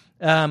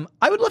 I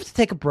would love to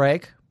take a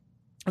break.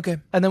 Okay.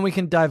 And then we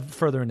can dive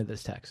further into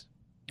this text.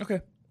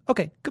 Okay.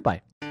 Okay,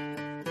 goodbye.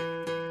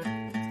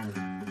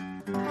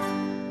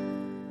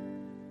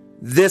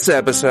 This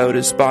episode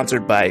is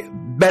sponsored by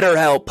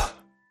BetterHelp.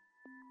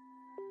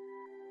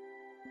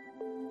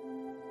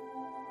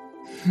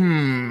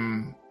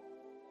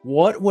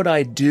 What would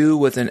I do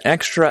with an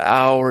extra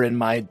hour in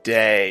my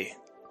day?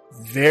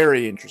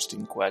 Very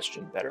interesting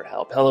question,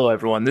 BetterHelp. Hello,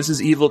 everyone. This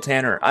is Evil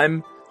Tanner.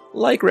 I'm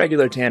like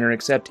regular Tanner,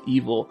 except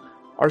evil.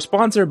 Our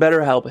sponsor,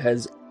 BetterHelp,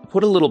 has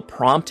put a little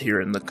prompt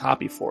here in the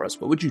copy for us.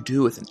 What would you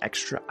do with an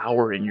extra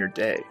hour in your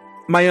day?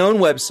 My own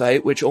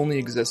website, which only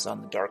exists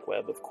on the dark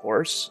web, of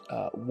course,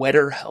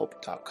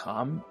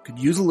 wetterhelp.com, could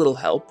use a little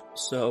help.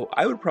 So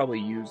I would probably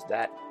use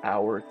that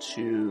hour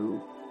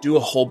to do a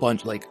whole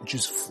bunch, like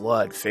just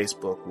flood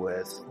Facebook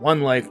with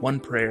one like, one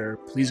prayer.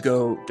 Please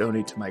go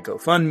donate to my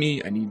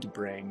GoFundMe. I need to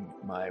bring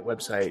my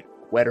website,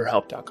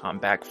 wetterhelp.com,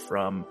 back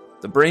from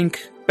the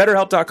brink.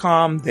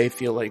 BetterHelp.com, they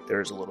feel like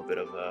there's a little bit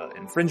of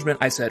infringement.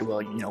 I said,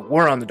 well,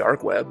 we're on the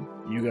dark web.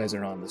 You guys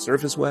are on the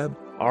surface web.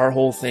 Our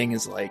whole thing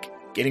is like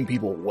getting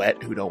people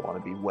wet who don't want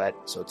to be wet.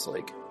 So it's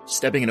like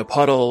stepping in a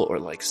puddle or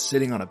like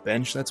sitting on a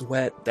bench that's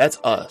wet. That's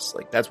us.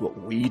 Like that's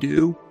what we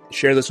do.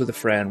 Share this with a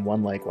friend.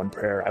 One like, one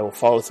prayer. I will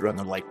follow through on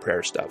the like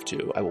prayer stuff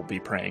too. I will be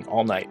praying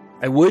all night.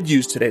 I would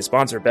use today's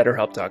sponsor,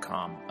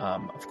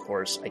 BetterHelp.com. Of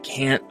course, I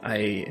can't. I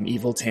am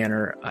Evil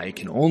Tanner. I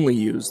can only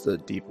use the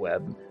deep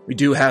web. We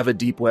do have a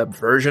deep web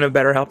version of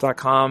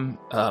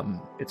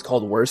BetterHelp.com. It's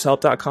called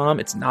WorseHelp.com.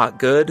 It's not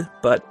good,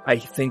 but I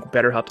think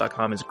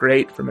BetterHelp.com is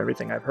great from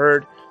everything I've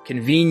heard.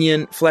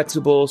 Convenient,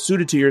 flexible,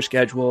 suited to your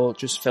schedule.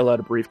 Just fill out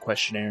a brief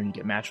questionnaire and you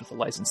get matched with a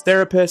licensed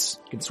therapist.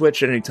 You can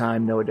switch at any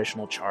time, no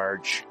additional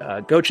charge.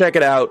 Go check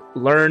it out.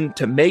 Learn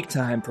to make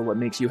time for what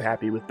makes you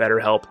happy with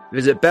BetterHelp.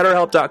 Visit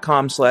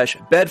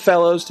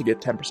BetterHelp.com/bedfellows to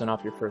get 10%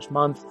 off your first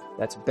month.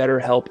 That's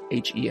BetterHelp,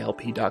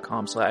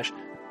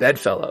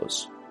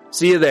 HELP.com/bedfellows.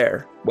 See you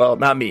there. Well,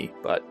 not me,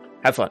 but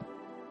have fun.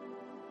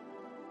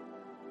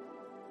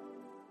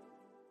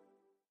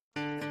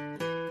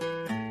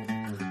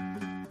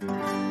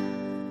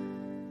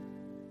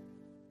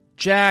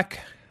 Jack.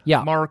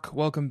 Yeah. Mark,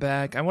 welcome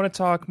back. I want to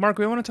talk. Mark,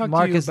 we want to talk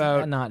Mark to you is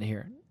about. not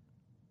here.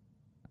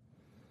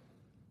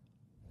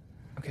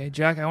 Okay,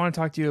 Jack, I want to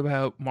talk to you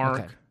about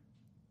Mark.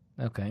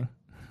 Okay.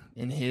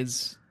 In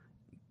his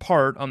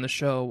part on the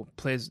show,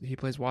 he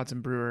plays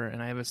Watson Brewer,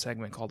 and I have a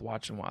segment called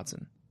Watchin'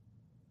 Watson.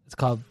 It's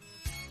called.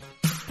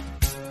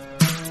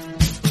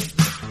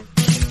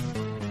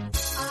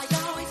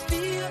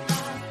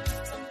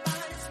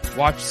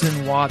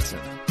 Watson Watson.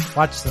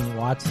 Watson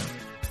Watson.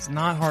 It's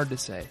not hard to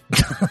say.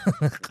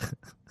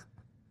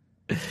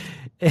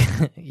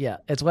 Yeah,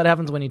 it's what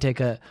happens when you take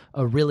a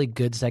really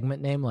good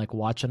segment name like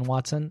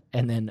Watson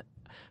and then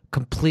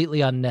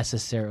completely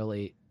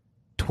unnecessarily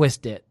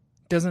twist it.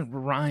 Doesn't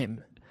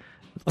rhyme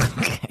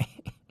Okay.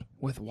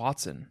 with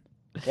Watson.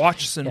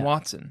 Watson Yeah.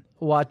 Watson.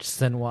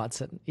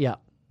 Watson. Yeah.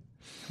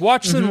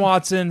 Watson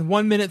Watson,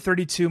 1 minute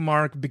 32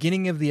 mark,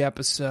 beginning of the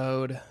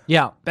episode.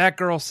 Yeah.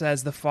 Batgirl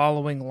says the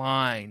following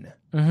line.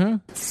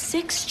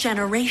 6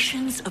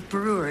 generations of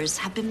brewers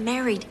have been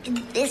married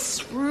in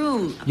this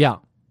room. Yeah.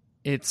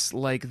 It's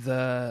like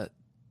the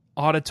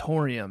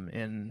auditorium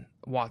in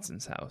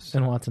Watson's house.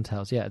 In Watson's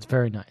house. Yeah, it's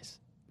very nice.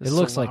 The It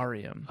looks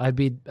solarium.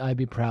 like I'd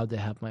be proud to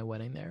have my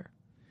wedding there.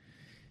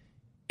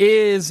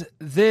 Is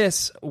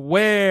this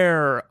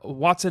where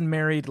Watson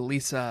married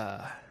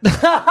Lisa?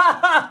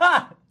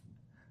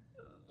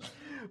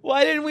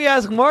 Why didn't we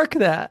ask Mark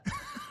that?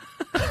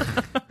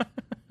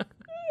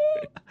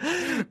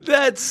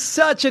 That's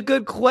such a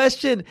good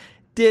question.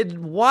 Did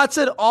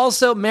Watson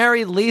also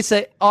marry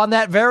Lisa on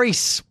that very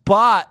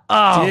spot?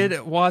 Oh, Did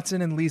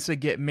Watson and Lisa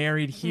get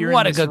married here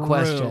what in a this good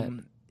question.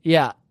 room?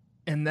 Yeah.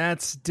 And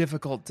that's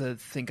difficult to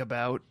think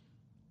about,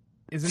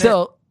 isn't it?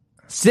 So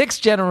 6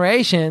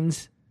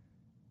 generations,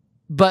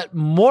 but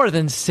more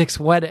than 6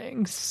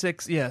 weddings.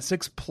 6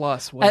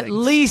 plus weddings. At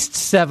least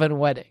 7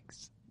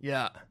 weddings.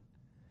 Yeah.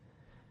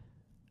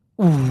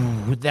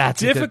 Ooh,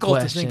 that's a good Difficult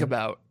to question. think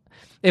about.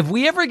 If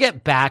we ever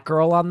get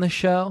Batgirl on the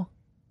show,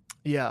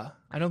 Yeah.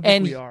 I don't think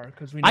and we are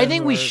because we. I know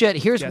think who we our should.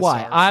 Here's guests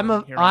why. are I'm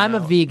from a here on I'm a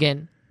out.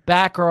 vegan.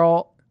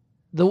 Batgirl,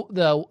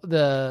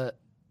 the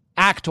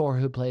actor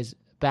who plays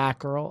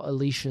Batgirl,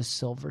 Alicia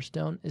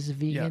Silverstone, is a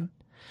vegan.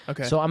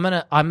 Okay. So I'm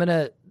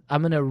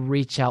gonna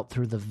reach out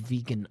through the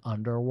vegan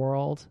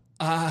underworld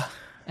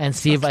and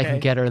see if I can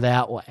okay. get her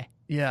that way.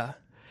 Yeah.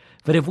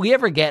 But if we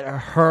ever get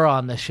her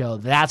on the show,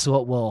 that's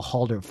what we'll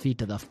hold her feet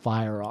to the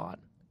fire on.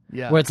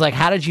 Yeah. Where it's like,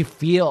 how did you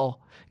feel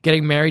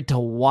getting married to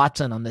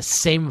Watson on the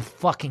same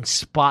fucking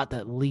spot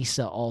that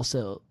Lisa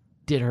also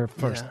did her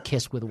first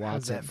kiss with Watson? How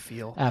does that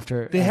feel?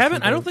 After They after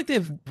haven't. I don't think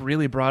they've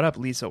really brought up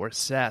Lisa or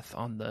Seth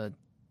on the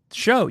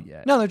show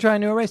yet. No, they're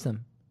trying to erase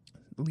them.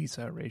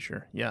 Lisa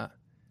erasure. Yeah.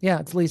 Yeah,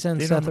 it's Lisa and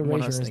They Seth don't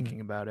want erasure. us isn't it?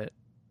 thinking about it.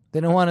 They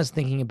don't want us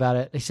thinking about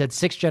it. They said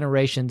 6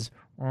 generations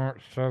aren't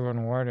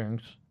 7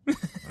 weddings.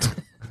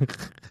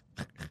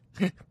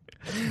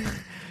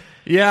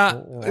 Yeah.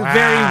 Wow.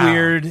 Very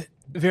weird.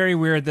 Very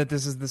weird that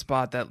this is the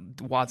spot that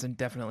Watson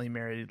definitely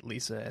married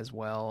Lisa as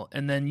well.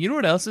 And then you know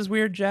what else is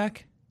weird,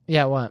 Jack?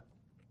 Yeah, what?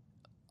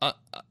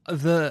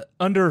 The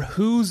under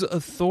whose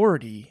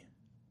authority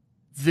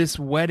this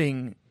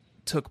wedding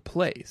took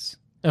place.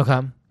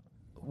 Okay.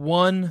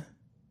 One,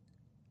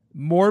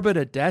 Morbid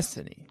of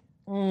Destiny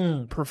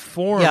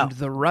performed Yeah.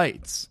 the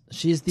rites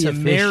She's the to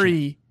officiant.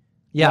 marry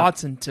Yeah.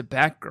 Watson to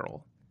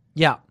Batgirl.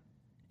 Yeah.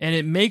 And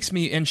it makes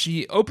me, and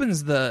she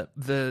opens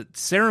the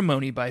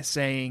ceremony by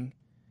saying,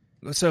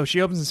 so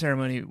she opens the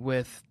ceremony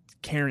with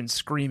Karen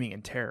screaming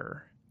in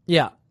terror.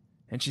 Yeah.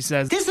 And she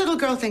says, This little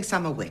girl thinks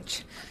I'm a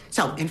witch.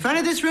 So, in front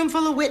of this room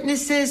full of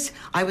witnesses,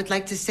 I would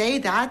like to say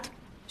that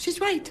she's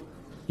right.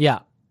 Yeah.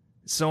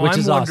 so Which I'm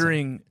is awesome.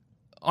 wondering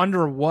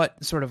under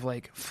what sort of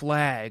like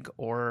flag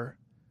or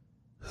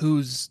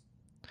whose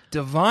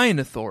divine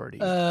authority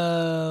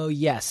Oh,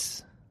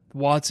 yes.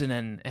 Watson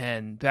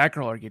and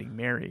Batgirl are getting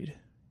married.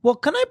 Well,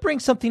 can I bring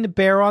something to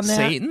bear on that?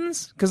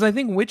 Satan's? Because I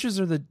think witches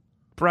are the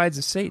brides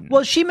of Satan.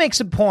 Well, she makes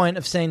a point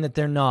of saying that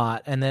they're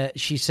not, and that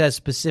she says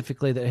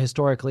specifically that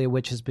historically a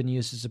witch has been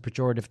used as a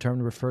pejorative term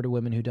to refer to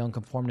women who don't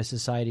conform to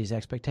society's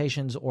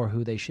expectations or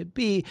who they should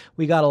be.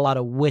 We got a lot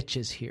of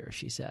witches here,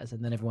 she says,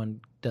 and then everyone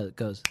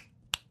goes,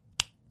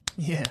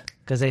 yeah.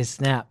 because they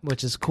snap,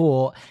 which is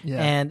cool.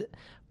 Yeah.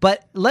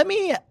 But let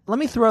me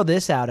throw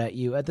this out at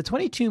you. At the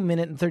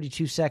 22-minute and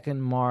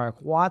 32-second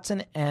mark,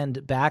 Watson and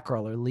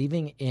Batgirl are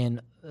leaving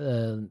in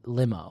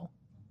limo.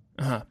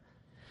 Uh-huh.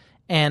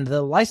 And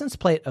the license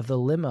plate of the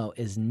limo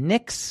is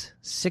NYX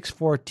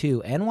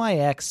 642,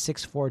 NYX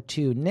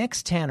 642.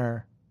 Nyx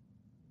Tanner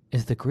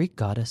is the Greek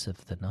goddess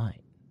of the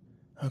night.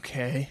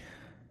 Okay.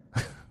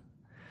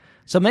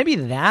 So maybe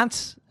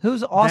that's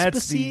whose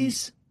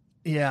auspices.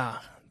 Yeah.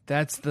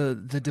 That's the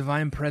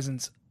divine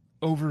presence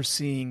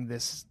overseeing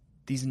these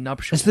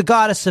nuptials. It's the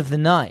goddess of the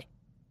night.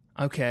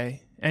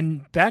 Okay.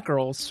 And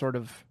Batgirl's sort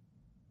of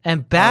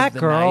And of the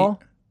Batgirl,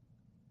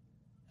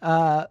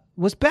 night.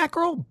 was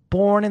Batgirl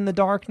born in the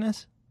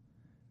darkness?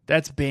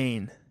 That's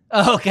Bane.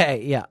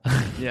 Okay, yeah.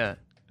 Yeah.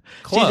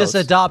 She just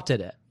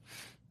adopted it.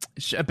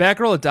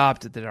 Batgirl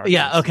adopted the darkness.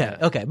 Yeah,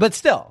 okay. But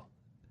still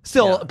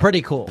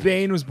pretty cool.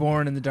 Bane was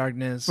born in the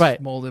darkness,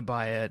 Right. molded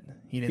by it.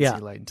 He didn't Yeah.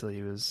 see light until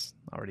he was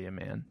already a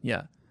man.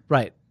 Yeah.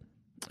 Right.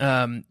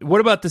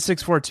 What about the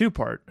 642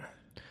 part?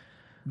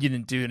 You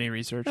didn't do any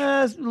research?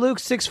 Luke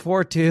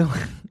 642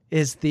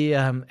 is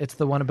it's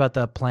the one about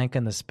the plank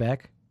and the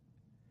speck.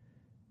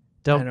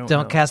 Don't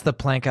know. cast the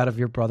plank out of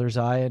your brother's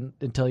eye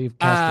until you've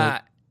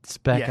cast the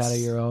speck yes. out of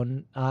your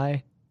own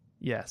eye.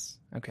 Yes.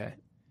 Okay.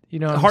 You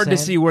know what Hard I'm to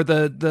saying? see where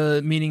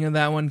the meaning of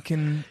that one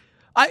can...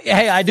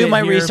 I do fit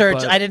my here, research.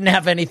 but- I didn't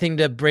have anything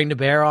to bring to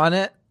bear on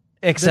it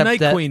The except Night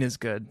that Queen is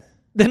good.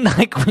 The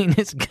Night Queen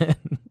is good.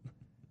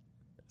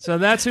 So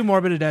that's who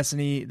Morbid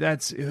Destiny.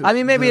 That's. Who, I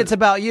mean, maybe it's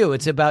about you.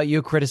 It's about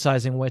you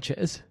criticizing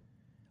witches.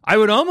 I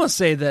would almost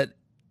say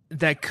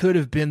that could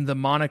have been the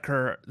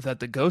moniker that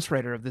the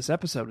ghostwriter of this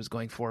episode was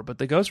going for, but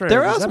the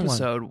ghostwriter of this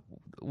episode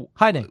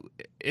hiding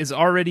is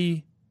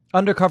already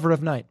under cover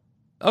of night.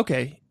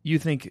 Okay, you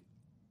think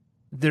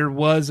there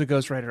was a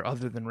ghostwriter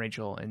other than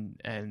Rachel,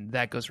 and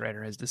that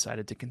ghostwriter has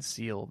decided to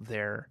conceal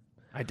their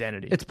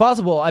identity. It's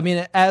possible. I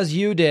mean, as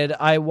you did,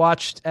 I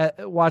watched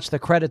the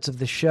credits of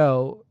the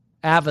show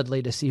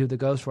avidly to see who the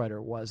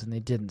ghostwriter was, and they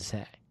didn't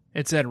say.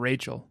 It said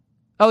Rachel.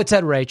 Oh, it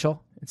said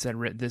Rachel. It said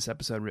this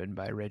episode written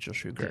by Rachel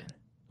Schuchert. Okay.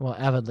 Well,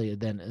 avidly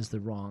then is the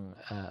wrong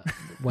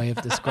way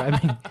of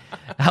describing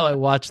how I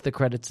watched the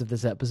credits of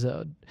this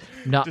episode.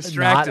 Not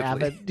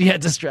avid. Yeah,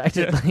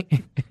 distractedly. Yeah.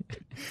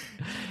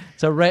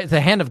 So the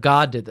hand of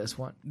God did this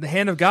one. The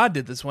hand of God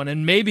did this one,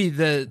 and maybe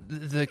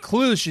the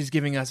clue she's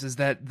giving us is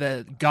that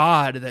the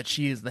God that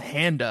she is the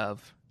hand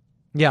of,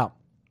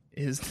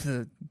 is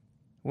the,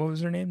 what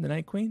was her name? The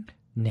Night Queen?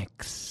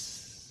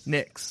 Nyx.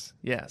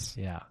 Yes.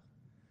 Yeah.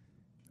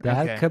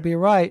 That could be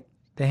right.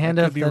 The hand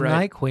of the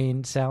Night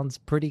Queen sounds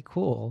pretty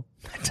cool.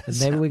 And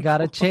maybe we got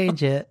to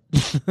change it.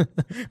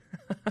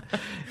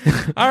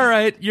 All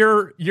right,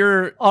 you're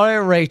all right,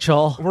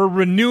 Rachel. We're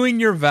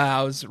renewing your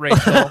vows,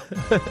 Rachel.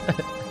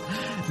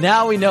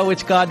 Now we know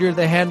which god you're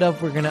the hand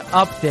of. We're going to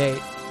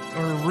update.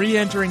 We're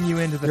re-entering you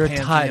into the your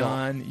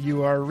pantheon. Title.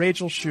 You are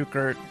Rachel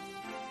Schuchert,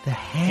 the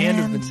hand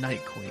of the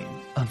Night Queen.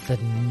 Of the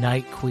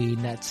Night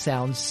Queen. That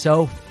sounds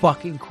so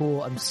fucking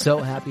cool. I'm so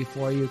happy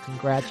for you.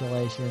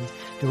 Congratulations.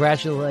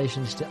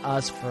 Congratulations to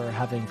us for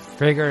having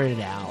figured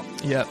it out.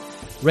 Yep.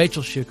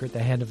 Rachel Schuchert,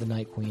 the hand of the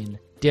Night Queen,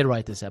 did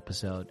write this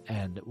episode,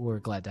 and we're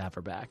glad to have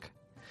her back.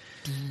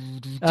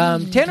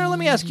 Tanner, let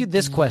me ask you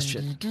this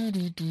question.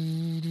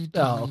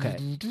 Oh, okay.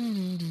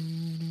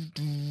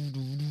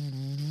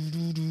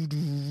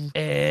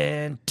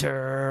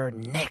 Enter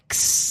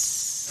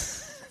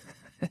Nyx.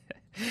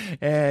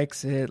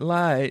 Exit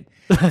light.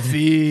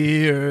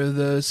 Fear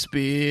the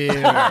spear.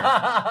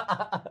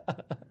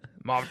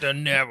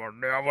 Mountain never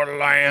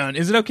land.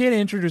 Is it okay to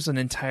introduce an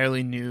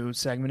entirely new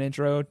segment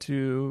intro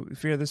to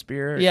Fear the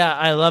Spear? Yeah,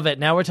 I love it.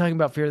 Now we're talking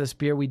about Fear the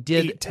Spear. We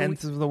did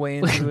 8/10 of the way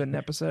into an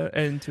episode,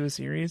 into a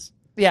series.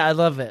 Yeah, I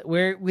love it.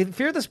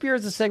 Fear the Spear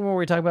is a segment where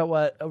we talk about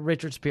what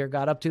Richard Spear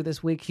got up to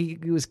this week. He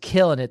was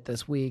killing it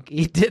this week.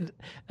 He did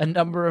a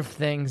number of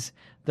things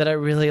that I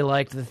really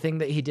liked. The thing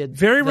that he did...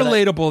 Very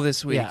relatable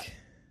this week.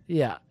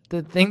 Yeah.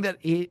 The thing that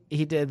he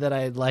did that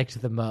I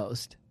liked the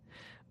most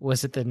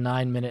was at the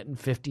 9-minute and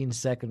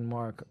 15-second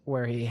mark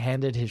where he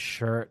handed his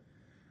shirt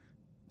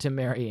to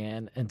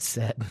Marianne and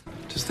said,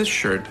 "Does this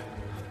shirt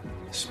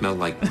smell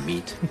like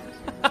meat?"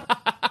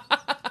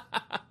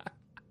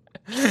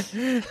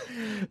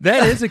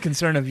 That is a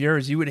concern of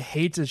yours. You would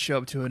hate to show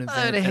up to an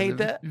event as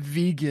a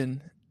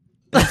vegan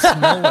and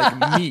smell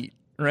like meat,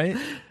 right?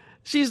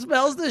 She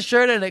smells the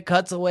shirt and it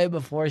cuts away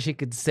before she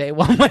could say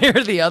one way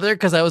or the other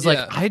because I was like,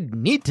 I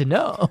need to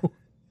know.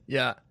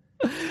 Yeah.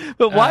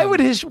 But why would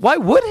his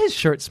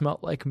shirt smell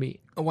like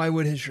meat? Why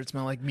would his shirt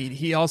smell like meat?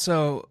 He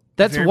also...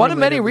 That's one of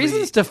many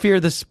reasons to fear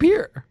the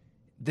spear.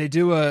 They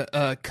do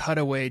a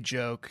cutaway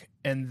joke,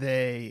 and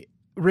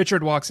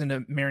Richard walks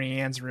into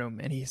Marianne's room,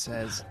 and he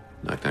says...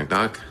 Knock, knock,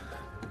 knock.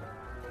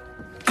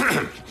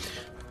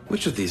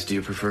 Which of these do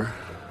you prefer?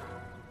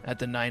 At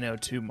the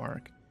 9:02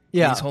 mark.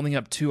 Yeah. He's holding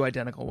up 2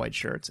 identical white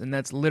shirts, and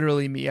that's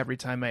literally me every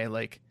time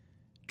I,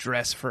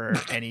 dress for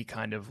any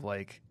kind of,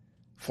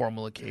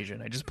 formal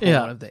occasion. I just pull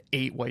one of the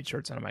 8 white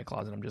shirts out of my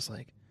closet. I'm just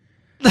like,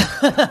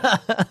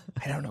 I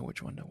don't know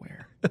which one to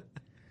wear.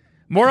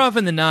 More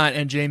often than not,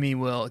 and Jamie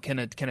can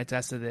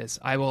attest to this,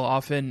 I will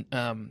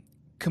often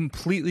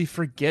completely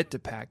forget to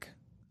pack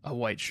a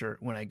white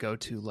shirt when I go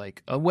to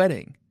a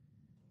wedding,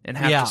 and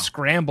have to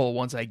scramble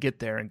once I get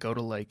there and go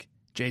to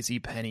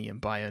JCPenney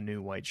and buy a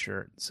new white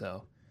shirt.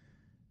 So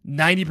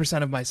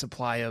 90% of my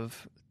supply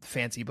of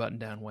fancy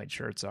button-down white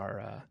shirts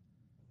are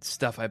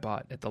stuff I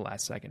bought at the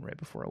last second right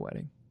before a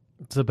wedding.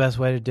 It's the best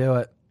way to do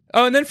it.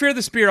 Oh, and then Fear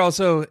the Spear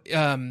also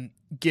has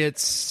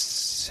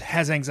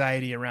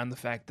anxiety around the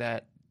fact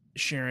that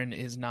Sharon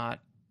is not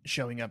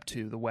showing up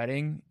to the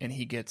wedding, and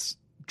he gets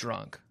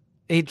drunk.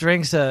 He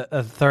drinks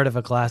a third of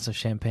a glass of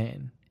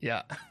champagne.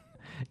 Yeah.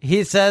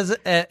 He says,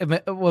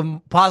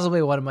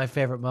 possibly one of my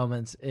favorite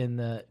moments in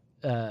the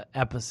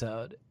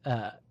episode,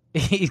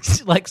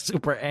 he's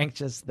super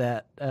anxious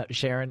that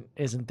Sharon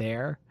isn't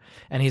there,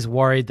 and he's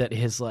worried that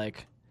his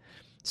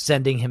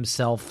sending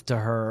himself to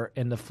her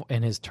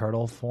in his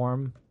turtle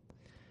form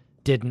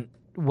didn't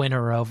win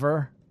her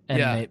over,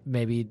 and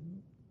maybe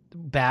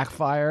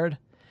backfired.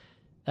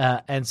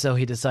 And so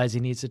he decides he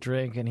needs a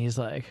drink, and he's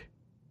like,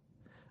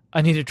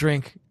 "I need a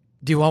drink.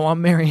 Do you want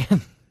one,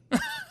 Marianne?"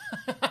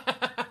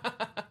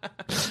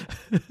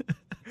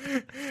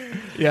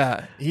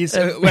 Yeah, he's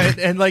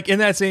and in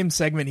that same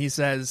segment, he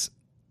says,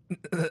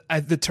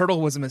 "The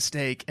turtle was a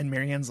mistake," and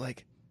Marianne's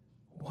like,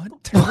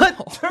 "What turtle?"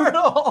 What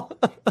turtle?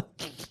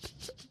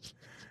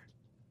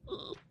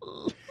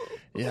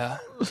 Yeah,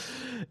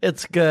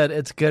 It's good.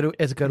 It's good.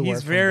 It's good work.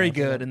 He's from very both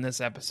of good them. in this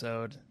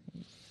episode.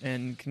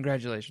 And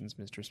congratulations,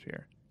 Mr.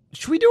 Spear.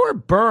 Should we do our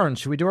burns?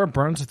 Should we do our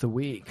burns of the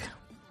week?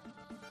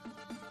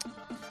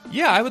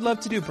 Yeah, I would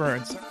love to do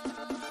burns.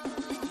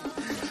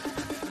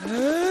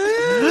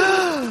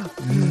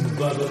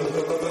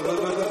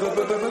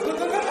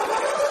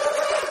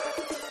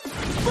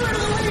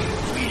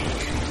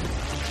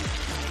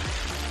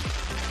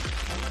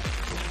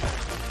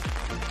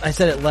 I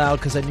said it loud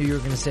because I knew you were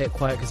going to say it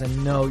quiet because I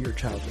know your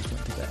child just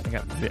went to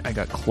bed. I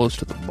got close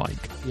to the mic.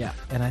 Yeah,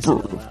 and I said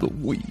it Burn loud. of the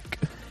week.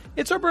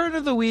 It's our burn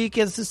of the week.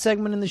 It's the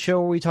segment in the show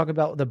where we talk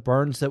about the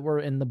burns that were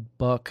in the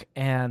book,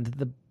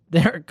 and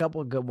there are a couple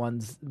of good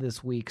ones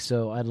this week,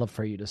 so I'd love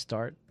for you to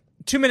start.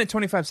 2-minute,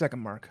 25-second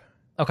mark.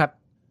 Okay.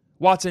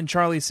 Watson,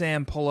 Charlie,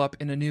 Sam pull up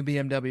in a new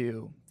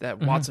BMW that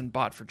Watson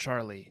bought for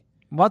Charlie.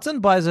 Watson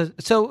buys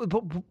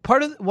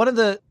one of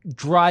the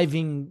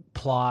driving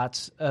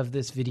plots of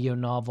this video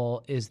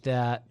novel is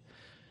that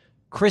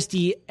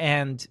Kristy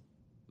and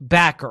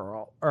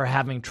Batgirl are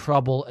having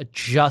trouble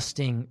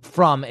adjusting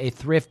from a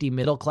thrifty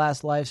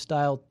middle-class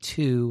lifestyle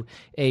to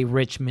a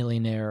rich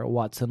millionaire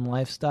Watson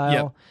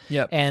lifestyle.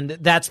 Yep. And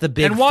that's the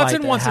big And Watson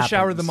fight that wants to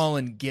shower happens. them all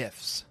in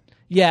gifts.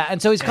 Yeah,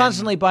 and so he's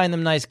constantly buying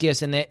them nice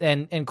gifts, and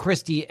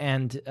Kristy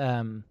and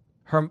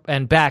her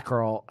and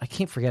Batgirl, I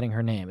keep forgetting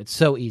her name. It's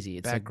so easy.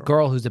 It's a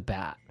girl who's a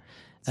bat.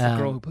 It's the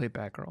girl who played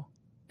Batgirl.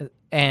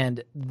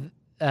 And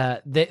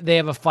they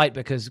have a fight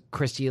because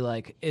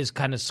Kristy is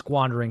kind of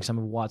squandering some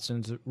of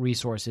Watson's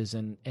resources,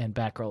 and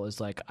Batgirl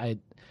is like, I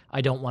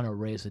don't want to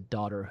raise a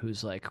daughter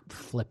who's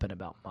flippant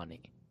about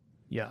money.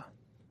 Yeah.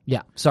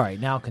 Yeah. Sorry.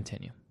 Now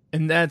continue.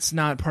 And that's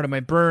not part of my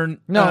burn.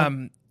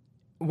 No.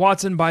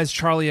 Watson buys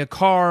Charlie a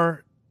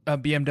car, a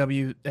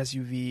BMW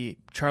SUV.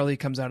 Charlie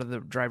comes out of the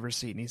driver's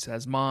seat and he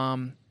says,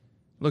 "Mom,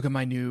 look at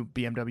my new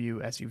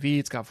BMW SUV.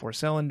 It's got 4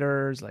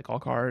 cylinders, like all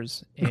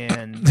cars.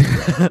 And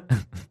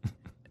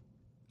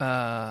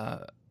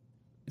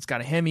it's got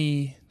a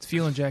Hemi. It's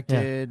fuel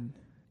injected."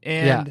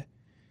 Yeah. And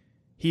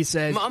he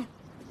says, "Mom,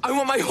 I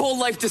want my whole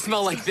life to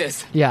smell like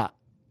this." Yeah.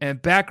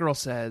 And Batgirl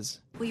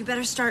says, Well, you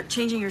better start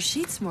changing your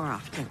sheets more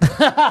often.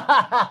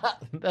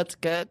 That's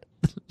good.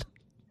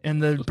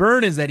 and the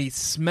burn is that he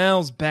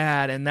smells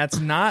bad, and that's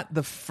not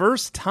the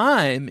first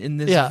time in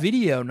this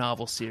video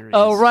novel series.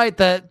 Oh, right,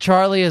 that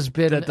Charlie has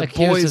been that the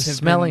accused boys of have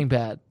smelling been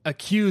bad.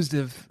 Accused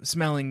of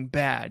smelling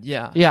bad,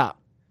 yeah. Yeah.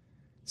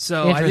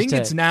 So I think Interesting.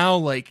 it's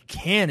now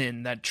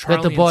canon that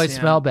Charlie the boys and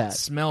Sam smell bad.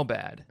 Smell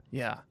bad,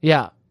 yeah.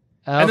 Yeah.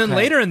 And then Okay.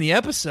 later in the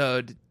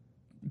episode,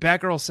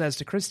 Batgirl says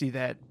to Kristy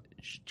that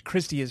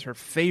Kristy is her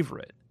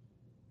favorite.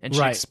 And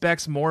she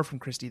expects more from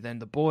Kristy than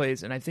the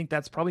boys, and I think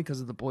that's probably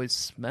because of the boys'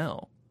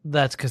 smell.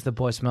 That's because the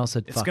boy smells so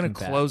It's fucking going to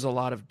bad. close a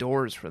lot of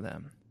doors for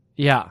them.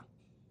 Yeah.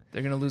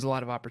 They're going to lose a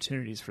lot of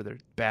opportunities for their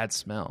bad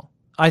smell.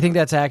 I think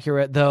that's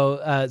accurate,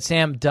 though.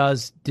 Sam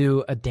does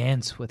do a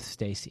dance with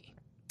Stacy.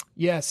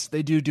 Yes,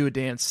 they do a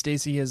dance.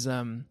 Stacy is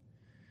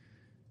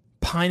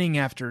pining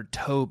after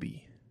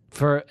Toby.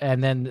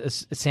 And then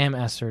Sam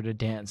asks her to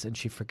dance, and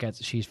she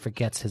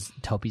forgets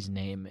Toby's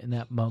name in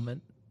that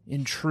moment.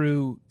 In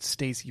true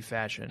Stacy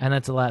fashion. And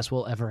that's the last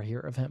we'll ever hear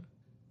of him.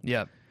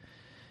 Yep.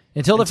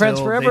 Until the Friends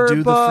Forever they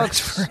do books.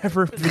 the Friends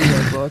Forever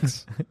video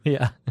books.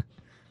 Yeah.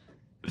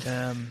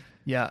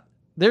 Yeah.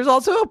 There's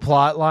also a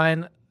plot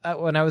line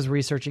when I was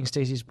researching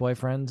Stacy's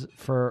boyfriend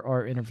for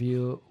our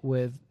interview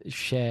with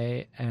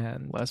Shay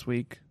and last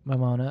week,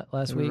 Mamona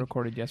last week. We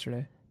recorded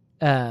yesterday.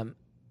 That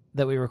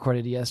we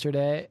recorded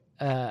yesterday.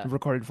 We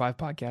recorded 5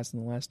 podcasts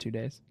in the last 2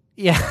 days.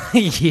 Yeah,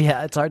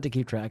 yeah. It's hard to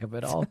keep track of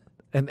it all,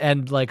 and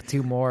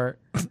 2 more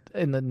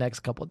in the next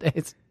couple of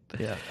days.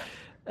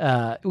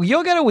 Yeah.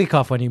 You'll get a week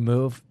off when you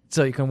move,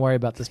 so you can worry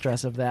about the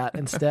stress of that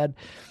instead.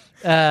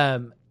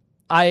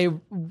 I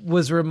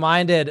was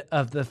reminded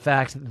of the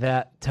fact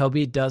that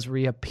Toby does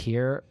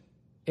reappear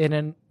in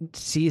a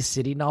Sea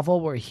City novel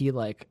where he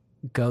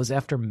goes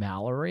after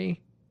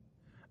Mallory.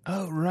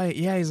 Oh, right.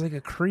 Yeah, he's like a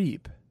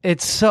creep.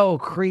 It's so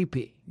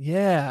creepy.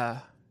 Yeah.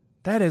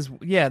 That's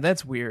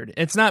weird.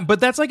 It's not, but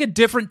that's like a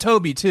different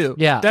Toby too.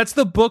 Yeah. That's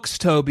the books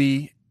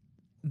Toby.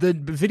 The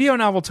video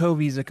novel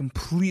Toby is a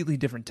completely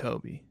different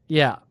Toby.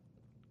 Yeah.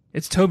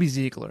 It's Toby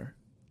Ziegler.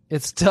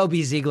 It's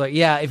Toby Ziegler.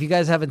 Yeah, if you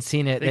guys haven't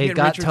seen it, they get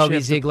got Richard Toby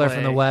Schiff to Ziegler from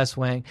play. The West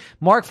Wing.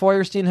 Mark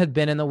Feuerstein had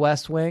been in The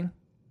West Wing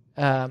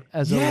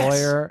as a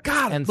lawyer.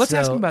 God, and let's so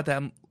ask him about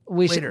that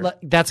later.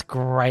 That's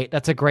great.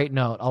 That's a great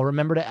note. I'll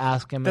remember to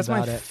ask him That's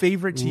about my it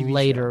favorite TV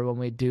later show. when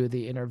we do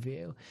the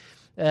interview.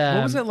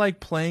 What was it like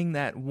playing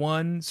that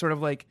one sort of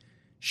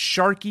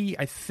sharky,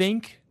 I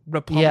think,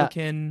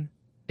 Republican?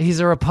 Yeah.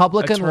 He's a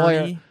Republican attorney.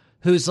 lawyer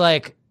who's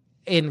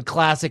in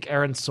classic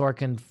Aaron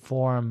Sorkin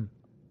form,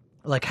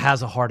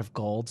 has a heart of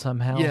gold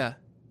somehow.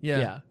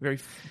 Yeah. Very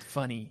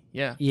funny.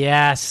 Yeah.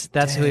 Yes,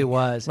 that's who he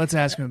was. Let's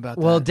ask him about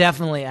that. We'll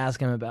definitely ask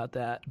him about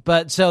that.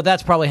 But so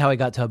that's probably how he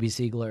got Toby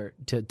Ziegler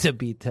to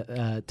be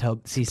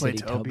Sea City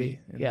Toby.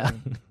 Yeah.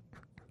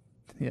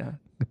 Yeah.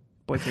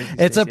 Boy Crazy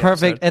It's a Stacey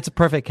perfect episode. it's a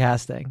perfect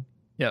casting.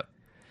 Yep.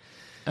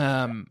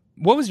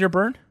 What was your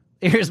burn?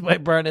 Here's my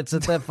burn. It's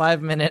at the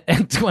 5-minute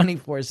and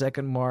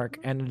 24-second mark,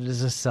 and it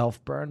is a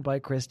self-burn by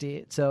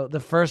Kristy. So the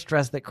first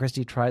dress that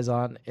Kristy tries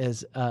on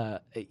is a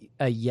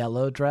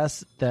yellow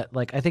dress that,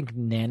 like, I think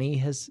Nanny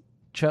has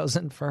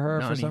chosen for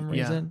her for some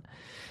reason.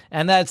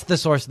 And that's the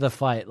source of the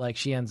fight. Like,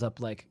 she ends up,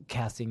 like,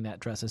 casting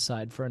that dress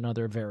aside for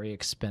another very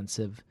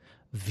expensive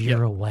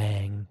Vera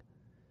Wang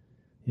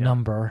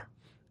number.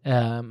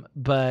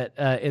 But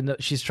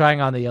she's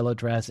trying on the yellow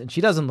dress, and she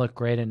doesn't look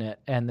great in it.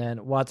 And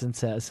then Watson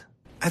says,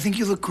 I think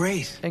you look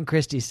great. And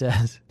Kristy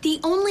says,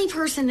 the only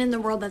person in the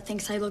world that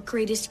thinks I look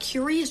great is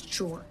Curious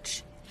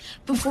George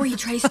before he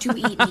tries to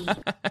eat me.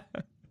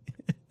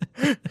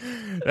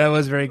 That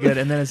was very good.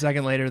 And then a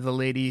second later, the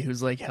lady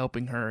who's like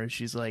helping her,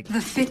 she's like, the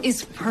fit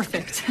is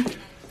perfect.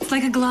 It's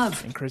like a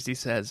glove. And Kristy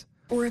says,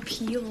 or a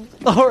peel.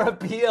 Or a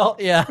peel,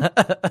 yeah.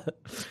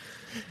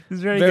 It's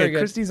very good.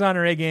 Kristy's on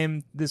her A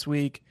game this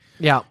week.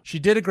 Yeah. She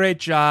did a great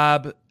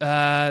job.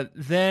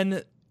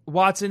 Then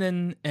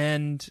Watson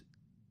and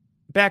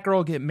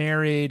Batgirl get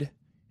married.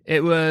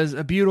 It was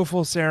a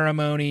beautiful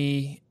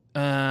ceremony.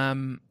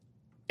 Everyone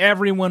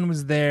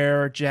was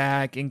there,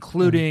 Jack,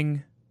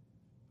 including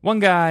one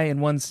guy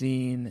in one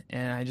scene.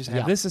 And I just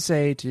have this to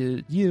say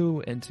to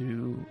you and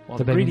to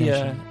the Baby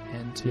Walderia Nation.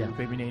 and to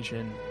Baby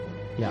Nation.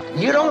 Yeah.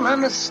 You don't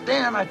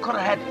understand. I could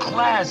have had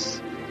class.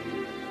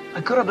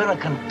 I could have been a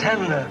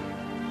contender.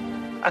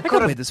 I could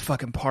have played this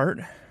fucking part.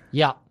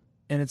 Yeah.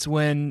 And it's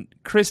when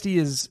Kristy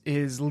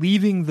is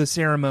leaving the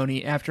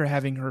ceremony after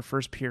having her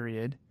first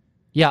period.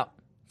 Yeah.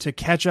 To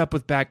catch up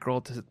with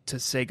Batgirl to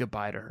say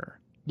goodbye to her.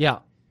 Yeah.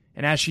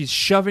 And as she's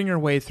shoving her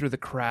way through the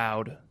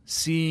crowd,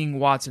 seeing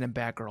Watson and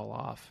Batgirl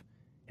off,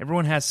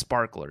 everyone has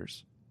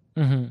sparklers.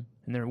 Mm-hmm.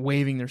 And they're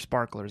waving their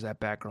sparklers at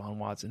Batgirl and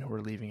Watson, who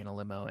are leaving in a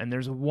limo. And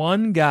there's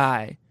one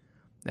guy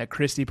that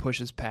Kristy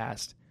pushes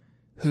past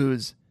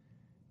who's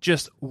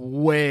just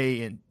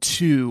way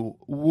too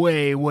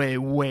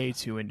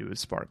into his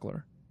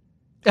sparkler.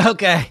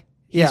 Okay.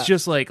 Yeah. He's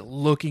just like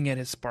looking at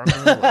his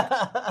sparkler like,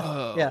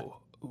 oh,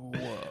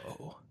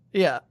 whoa.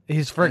 Yeah.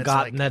 He's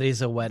forgotten that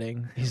he's a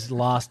wedding. He's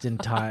lost in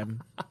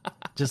time.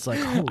 Just like,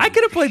 I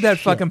could have played that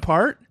fucking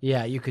part.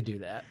 Yeah, you could do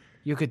that.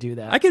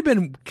 I could have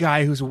been a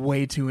guy who's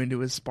way too into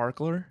his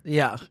sparkler.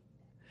 Yeah.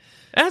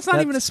 That's not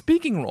even a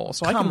speaking role,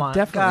 so I can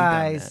definitely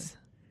guys.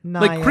 bend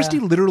that. Like,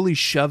 Kristy literally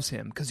shoves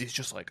him because he's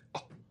just like,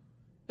 oh.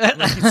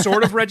 Like, he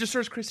sort of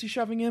registers Kristy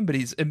shoving him, but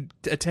his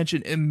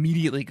attention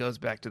immediately goes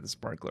back to the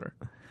sparkler.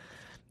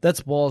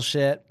 That's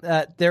bullshit.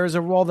 There's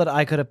a role that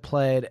I could have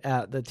played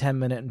at the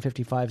 10-minute and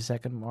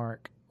 55-second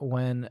mark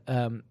when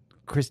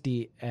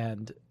Kristy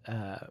and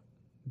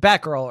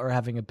Batgirl are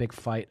having a big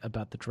fight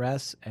about the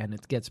dress, and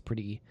it gets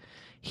pretty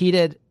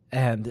heated.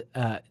 And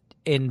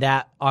in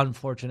that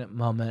unfortunate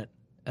moment,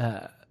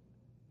 a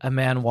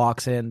man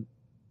walks in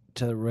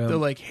to the room. The,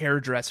 like,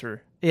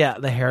 hairdresser. Yeah,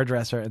 the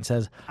hairdresser, and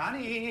says,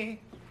 honey,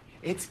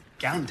 it's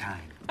gown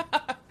time.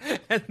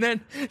 And then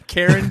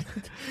Karen,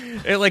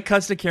 it like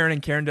cuts to Karen,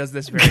 and Karen does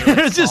this very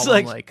like, just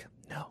solemn, like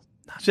no,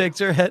 shakes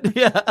her head.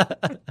 Yeah,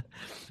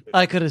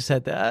 I could have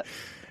said that.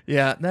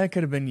 Yeah, that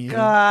could have been you.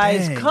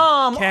 Guys,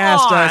 come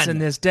cast on. us in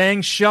this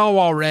dang show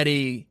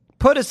already.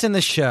 Put us in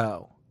the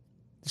show.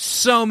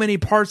 So many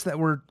parts that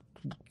we're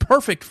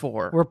perfect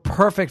for.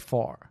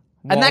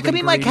 And that could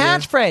be my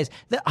catchphrase.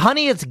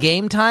 Honey, it's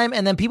game time.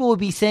 And then people would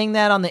be saying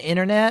that on the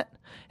internet.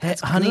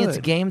 That's Honey, good. it's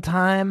game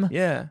time.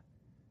 Yeah.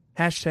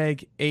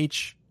 Hashtag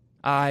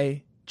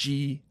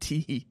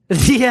HIGT.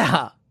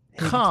 Yeah.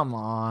 Come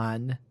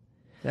on.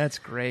 That's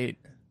great.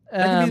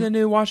 That could be the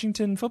new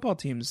Washington football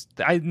teams.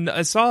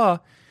 I saw.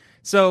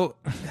 So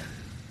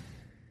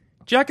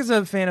Jack is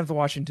a fan of the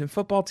Washington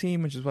football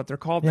team, which is what they're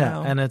called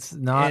now. And it's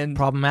not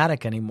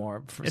problematic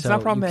anymore. It's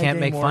not problematic. You can't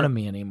make anymore, fun of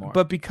me anymore.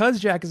 But because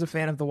Jack is a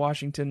fan of the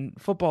Washington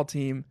football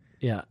team,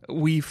 yeah,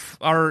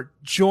 our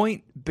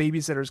joint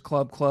Babysitters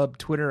Club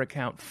Twitter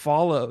account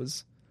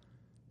follows.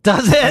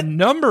 Does it? A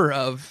number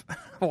of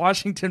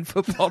Washington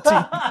football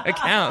team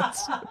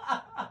accounts.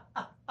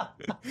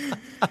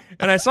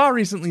 And I saw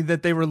recently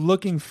that they were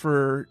looking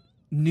for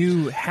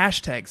new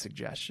hashtag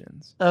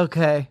suggestions.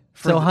 Okay.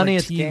 So Honey, like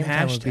it's game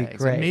time would be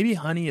great. And maybe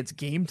Honey, it's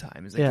game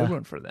time is a good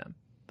one for them.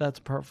 That's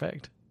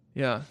perfect.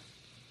 Yeah.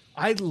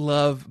 I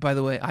love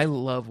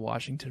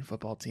Washington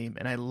football team,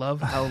 and I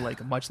love how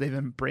like much they've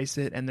embraced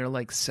it, and they're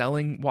like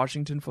selling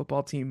Washington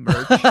football team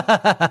merch.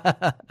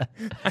 I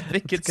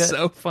think it's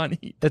so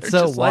funny. It's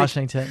so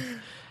Washington. Like,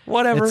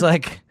 whatever. It's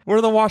like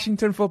we're the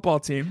Washington football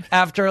team.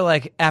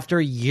 After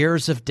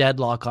years of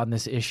deadlock on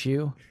this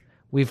issue,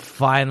 we've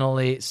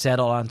finally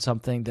settled on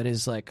something that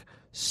is like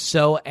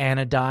so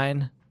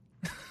anodyne,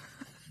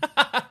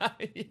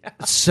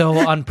 so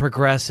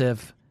unprogressive,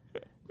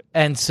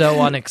 and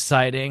so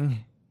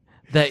unexciting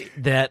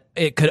that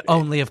it could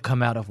only have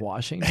come out of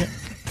Washington.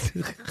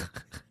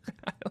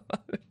 I love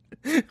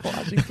it.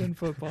 Washington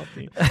football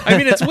team. I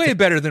mean, it's way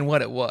better than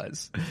what it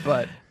was,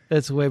 but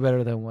it's way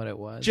better than what it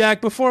was. Jack,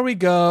 before we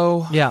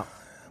go, yeah,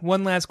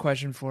 one last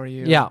question for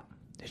you. Yeah,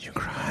 did you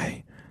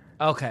cry?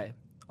 Okay,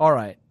 all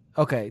right.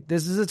 Okay,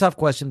 this is a tough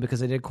question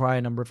because I did cry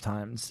a number of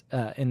times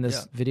in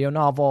this video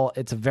novel.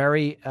 It's a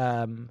very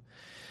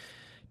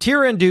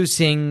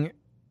tear-inducing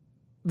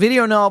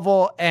video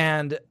novel,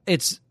 and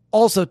it's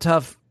also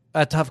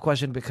a tough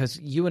question because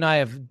you and I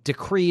have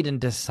decreed and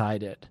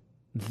decided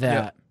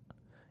that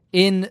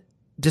in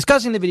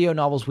discussing the video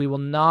novels, we will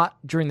not,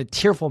 during the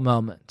tearful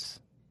moments,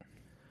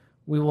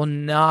 we will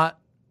not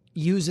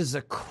use as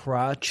a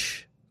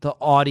crutch the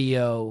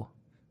audio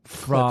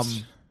from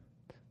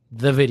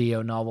the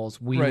video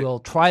novels. We will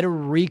try to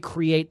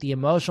recreate the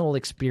emotional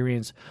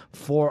experience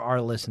for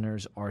our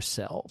listeners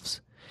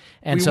ourselves.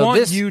 And we so want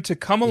this, you to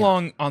come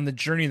along on the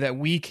journey that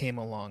we came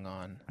along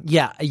on.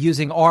 Yeah,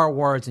 using our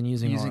words and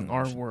using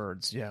our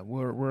words. Yeah,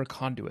 we're a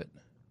conduit.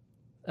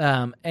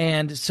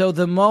 And so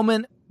the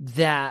moment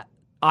that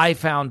I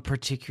found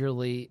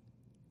particularly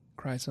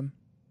crisome,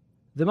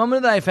 and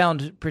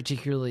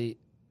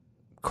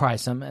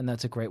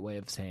that's a great way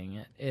of saying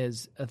it,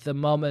 is the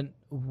moment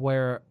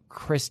where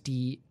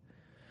Kristy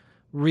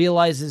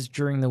realizes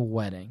during the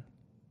wedding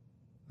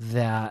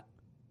that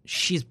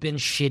she's been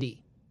shitty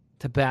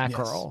to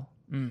Batgirl.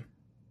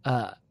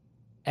 Yes.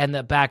 And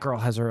that Batgirl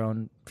has her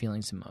own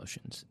feelings and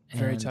emotions.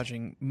 Very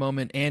touching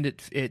moment, and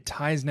it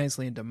ties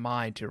nicely into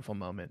my tearful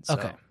moment. So.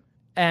 Okay.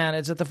 And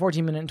it's at the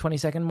 14-minute and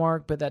 20-second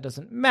mark, but that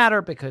doesn't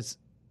matter because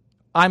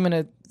I'm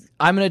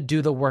gonna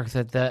do the work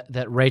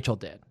that Rachel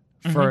did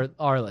for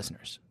our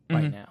listeners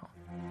right now.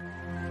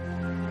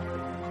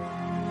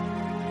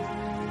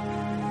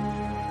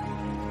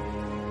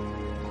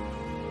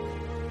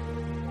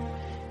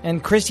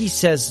 And Kristy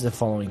says the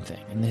following thing,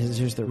 and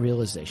here's the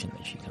realization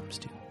that she comes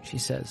to. She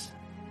says,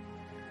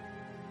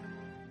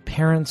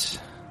 parents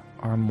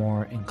are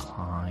more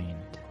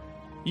inclined.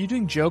 You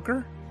doing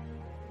Joker?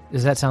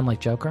 Does that sound like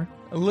Joker?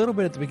 A little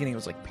bit at the beginning. It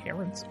was like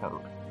parents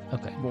are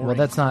okay. more Well,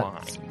 that's inclined.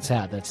 Not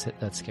sad.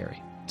 That's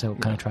scary. So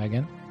can I try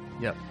again?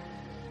 Yep.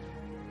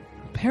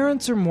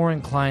 Parents are more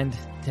inclined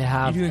to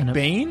have... You doing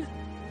Bane?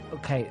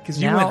 Okay.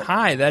 Because you went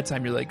high that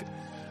time. You're like,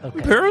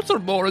 parents are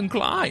more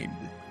inclined.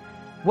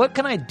 What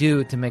can I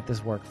do to make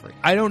this work for you?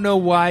 I don't know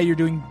why you're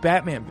doing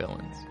Batman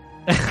villains.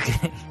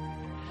 Okay.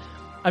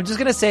 I'm just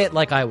going to say it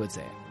like I would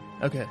say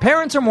it. Okay.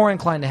 Parents are more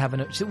inclined to have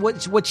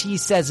what she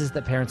says is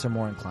that parents are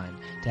more inclined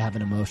to have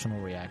an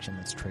emotional reaction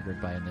that's triggered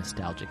by a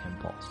nostalgic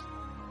impulse.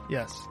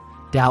 Yes.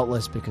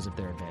 Doubtless because of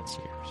their advanced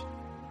years.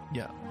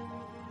 Yeah.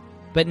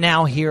 But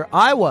now here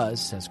I was,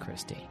 says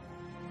Kristy,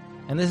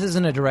 and this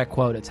isn't a direct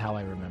quote, it's how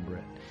I remember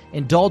it,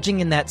 indulging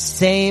in that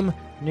same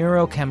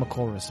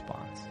neurochemical response.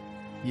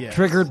 Yes.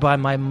 Triggered by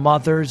my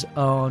mother's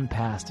own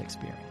past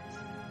experience.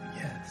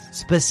 Yes.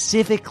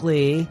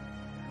 Specifically,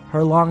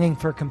 her longing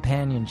for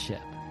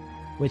companionship,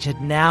 which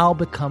had now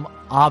become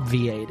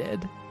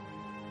obviated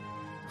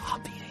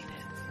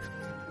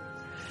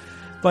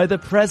by the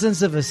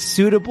presence of a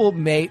suitable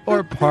mate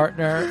or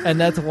partner, and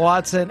that's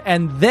Watson.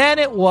 And then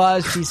it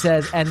was, she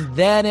says, and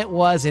then it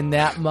was in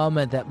that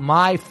moment that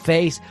my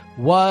face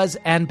was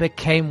and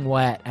became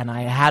wet. And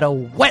I had a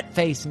wet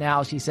face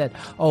now, she said.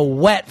 A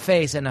wet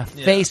face and a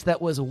face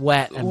that was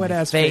wet. And wet my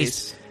ass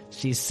face,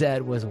 she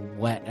said, was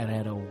wet, and I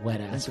had a wet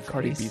ass face. That's a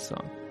Cardi B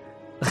song.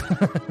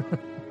 Yeah.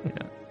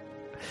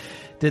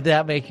 Did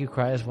that make you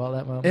cry as well,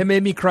 that moment? It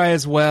made me cry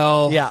as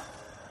well. Yeah.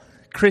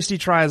 Kristy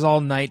tries all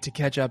night to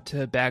catch up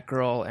to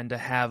Batgirl and to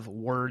have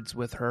words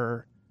with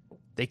her.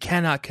 They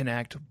cannot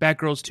connect.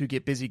 Batgirl's two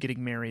get busy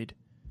getting married.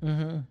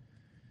 Mm-hmm.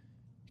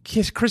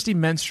 Kristy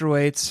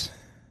menstruates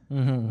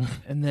and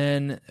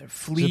then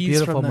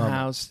flees from the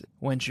house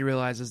when she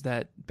realizes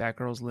that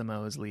Batgirl's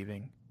limo is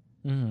leaving.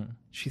 Mm-hmm.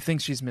 She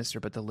thinks she's missed her,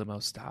 but the limo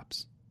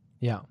stops.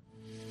 Yeah.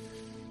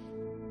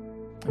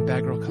 And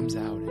Batgirl comes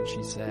out and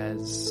she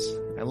says,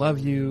 I love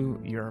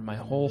you. You're my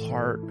whole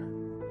heart.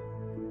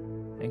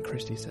 And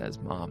Kristy says,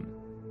 Mom,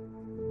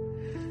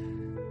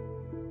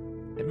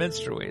 I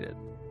menstruated.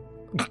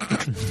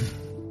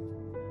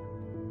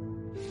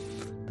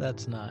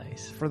 That's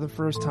nice. For the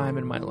first time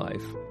in my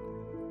life.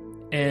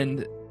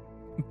 And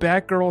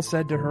Batgirl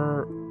said to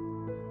her,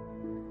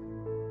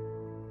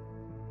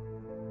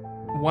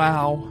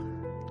 Wow.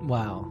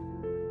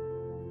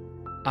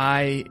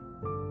 I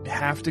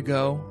have to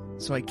go,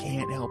 so I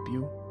can't help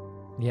you.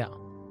 Yeah.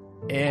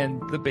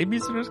 And the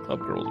Babysitters Club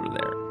girls were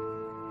there.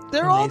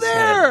 They're all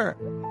there!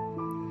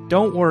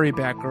 Don't worry,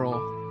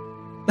 Batgirl.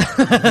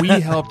 We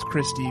helped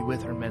Kristy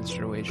with her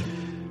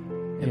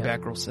menstruation. And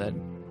Batgirl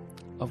said,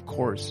 of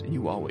course,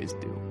 you always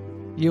do.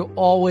 You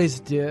always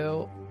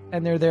do.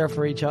 And they're there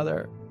for each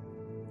other.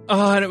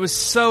 Oh, and it was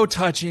so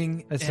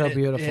touching. It's so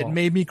beautiful. It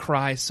made me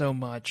cry so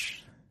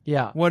much.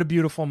 Yeah. What a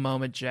beautiful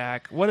moment,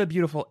 Jack. What a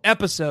beautiful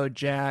episode,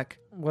 Jack.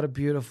 What a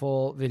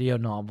beautiful video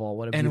novel.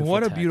 What a beautiful And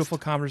what text. a beautiful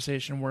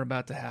conversation we're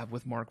about to have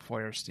with Mark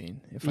Feuerstein,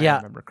 if I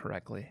remember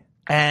correctly.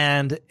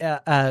 And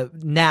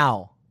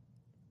now,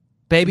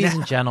 babies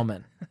and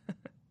gentlemen.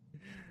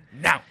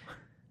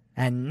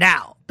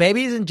 Now,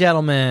 babies and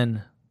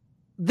gentlemen,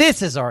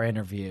 this is our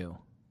interview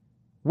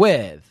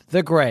with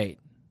the great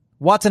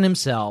Watson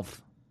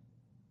himself,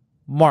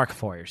 Mark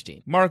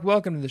Feuerstein. Mark,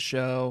 welcome to the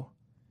show.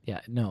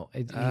 Yeah, no.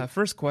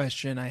 First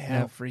question I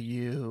have for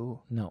you.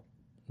 No.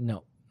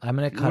 I'm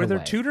going to cut Were there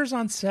away. tutors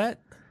on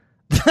set?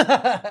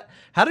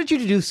 How did you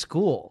do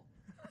school?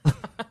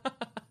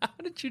 How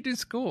did you do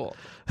school?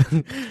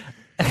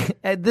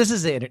 This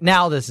is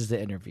now this is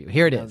the interview.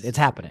 Here it is. It's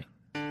happening.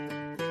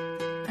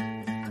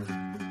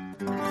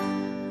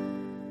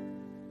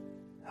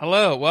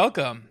 Hello,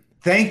 welcome.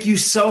 Thank you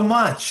so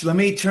much. Let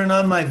me turn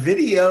on my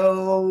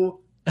video.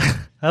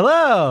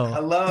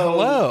 Hello.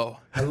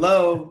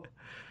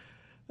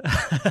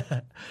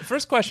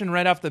 First question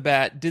right off the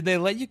bat. Did they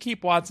let you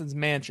keep Watson's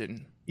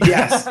mansion?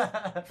 Yes.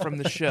 From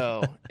the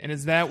show. And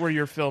is that where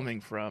you're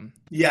filming from?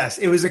 Yes.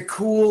 It was a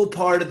cool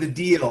part of the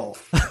deal.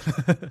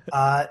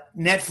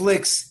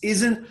 Netflix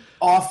isn't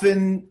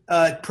often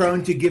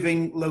prone to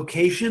giving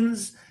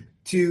locations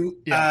to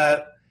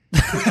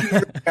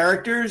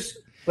characters.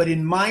 But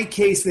in my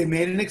case, they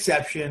made an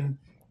exception,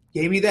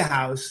 gave me the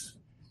house,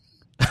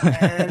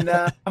 and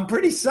I'm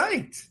pretty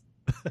psyched.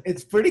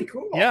 It's pretty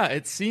cool. Yeah,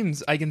 it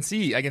seems. I can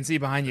see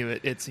behind you.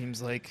 It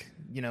seems like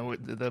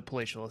the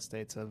palatial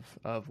estates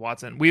of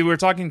Watson. We were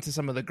talking to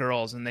some of the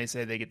girls, and they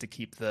say they get to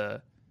keep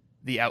the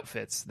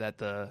outfits that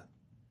the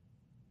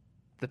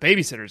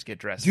babysitters get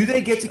dressed. Do they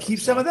get to keep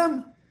some of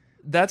them?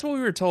 That's what we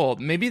were told.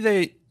 Maybe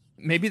they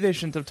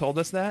shouldn't have told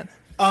us that.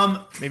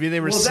 Maybe they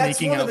were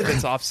sneaking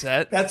outfits off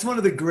set. That's one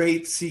of the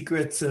great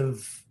secrets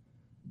of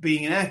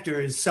being an actor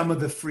is some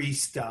of the free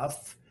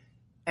stuff.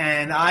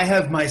 And I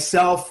have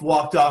myself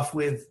walked off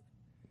with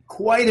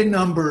quite a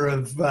number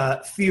of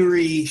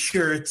Theory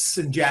shirts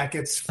and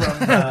jackets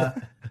from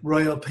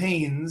Royal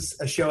Pains,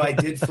 a show I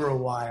did for a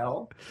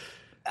while.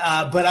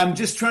 But I'm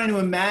just trying to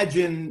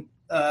imagine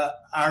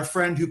our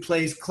friend who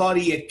plays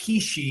Claudia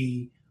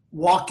Kishi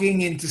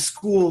walking into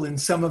school in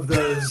some of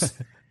those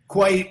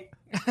quite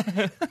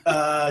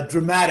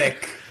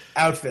dramatic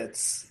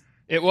outfits.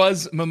 It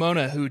was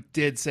Momona who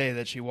did say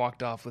that she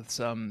walked off with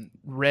some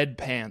red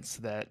pants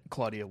that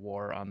Claudia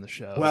wore on the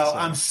show. Well,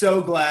 I'm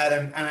so glad,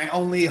 and I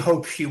only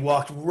hope she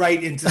walked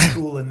right into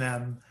school in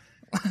them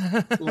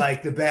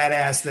like the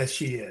badass that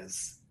she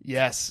is.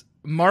 Yes.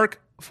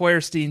 Mark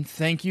Feuerstein,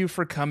 thank you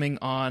for coming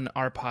on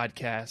our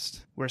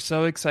podcast. We're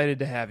so excited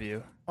to have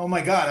you. Oh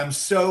my God, I'm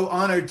so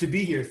honored to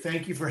be here.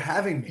 Thank you for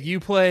having me. You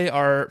play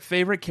our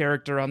favorite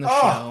character on the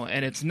show,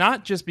 and it's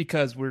not just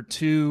because we're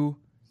two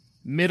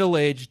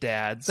middle-aged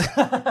dads.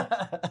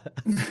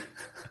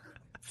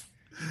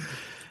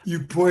 You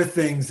poor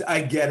things.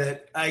 I get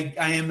it. I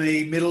am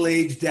a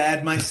middle-aged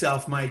dad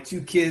myself. My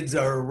two kids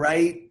are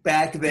right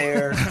back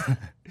there,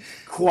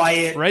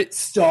 quiet,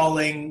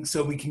 stalling,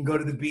 so we can go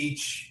to the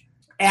beach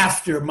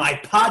after my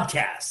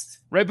podcast.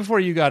 Right before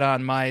you got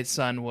on, my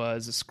son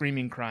was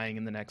screaming, crying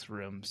in the next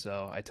room,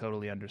 so I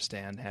totally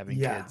understand having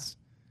kids.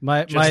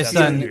 My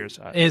son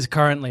is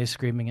currently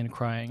screaming and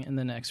crying in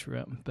the next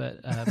room,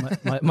 but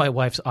my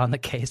wife's on the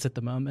case at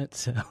the moment.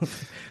 So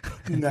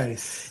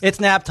nice. It's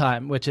nap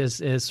time, which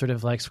is sort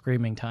of like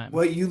screaming time.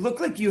 Well, you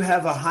look like you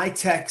have a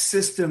high-tech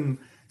system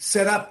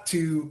set up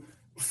to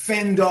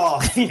fend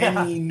off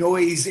any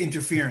noise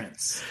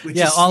interference, which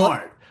is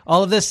smart.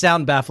 All of this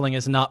sound baffling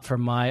is not for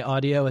my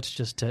audio. It's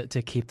just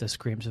to keep the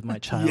screams of my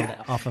child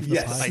off of the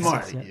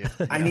podcast. Smart. Yeah.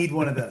 I need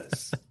one of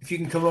those. If you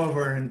can come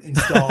over and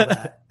install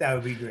that, that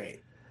would be great.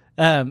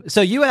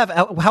 So you have,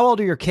 how old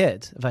are your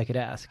kids, if I could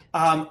ask?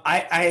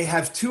 I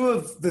have two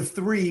of the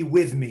three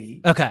with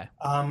me. Okay.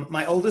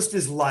 My oldest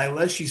is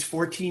Lila. She's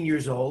 14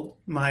 years old.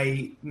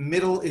 My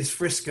middle is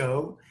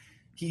Frisco.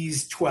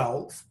 He's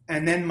 12.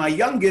 And then my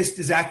youngest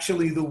is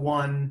actually the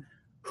one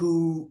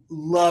who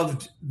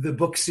loved the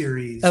book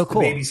series, The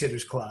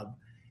Babysitter's Club,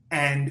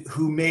 and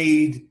who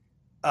made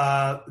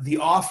the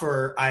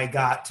offer I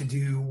got to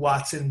do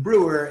Watson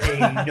Brewer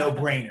a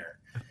no-brainer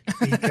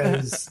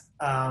because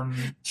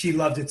she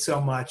loved it so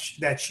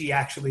much that she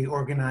actually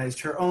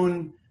organized her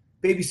own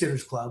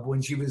Babysitter's Club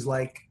when she was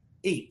like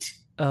 8.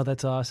 Oh,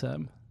 that's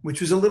awesome. Which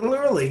was a little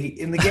early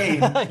in the game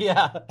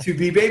to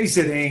be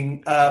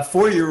babysitting a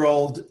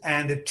 4-year-old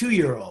and a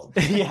 2-year-old.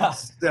 Yeah.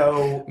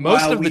 So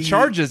most of the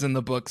charges in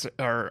the books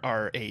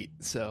are 8.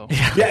 So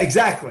yeah,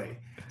 exactly.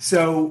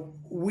 So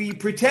we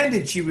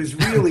pretended she was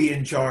really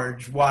in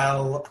charge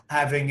while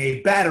having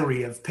a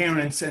battery of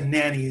parents and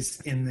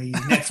nannies in the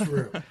next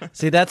room.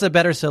 See, that's a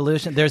better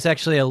solution. There's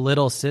actually a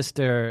little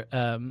sister,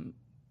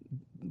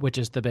 which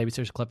is the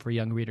Babysitter's Club for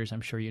young readers.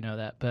 I'm sure you know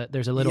that. But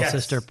there's a little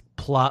sister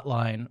plot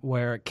line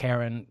where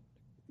Karen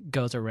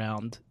goes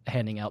around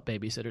handing out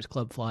Babysitter's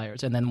Club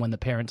flyers. And then when the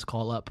parents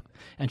call up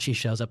and she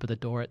shows up at the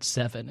door at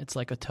 7, it's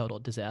like a total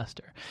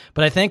disaster.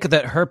 But I think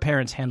that her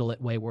parents handle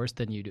it way worse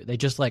than you do. They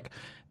just like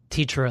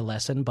teach her a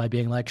lesson by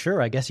being like,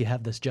 sure, I guess you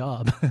have this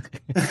job.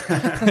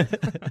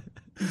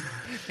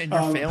 And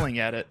you're failing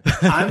at it.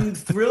 I'm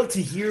thrilled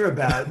to hear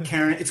about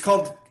Karen. It's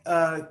called...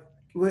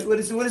 What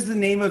is the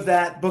name of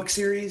that book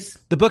series?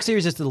 The book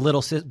series is the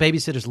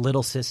Babysitter's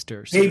Little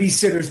Sister.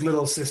 Babysitter's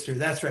Little Sister.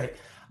 That's right.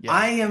 Yeah.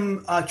 I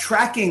am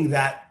tracking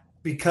that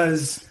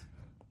because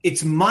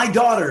it's my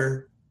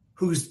daughter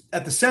who's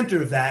at the center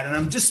of that. And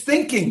I'm just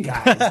thinking,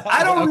 guys,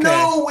 I don't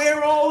know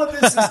where all of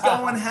this is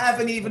going.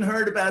 Haven't even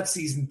heard about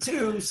season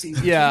 2,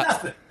 season 2,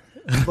 nothing.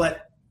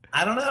 But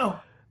I don't know.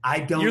 I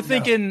don't know.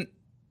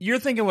 You're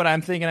thinking what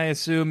I'm thinking, I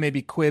assume,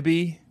 maybe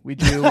Quibi. We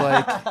do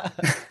like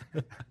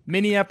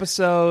mini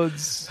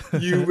episodes.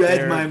 You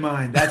read my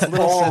mind. That's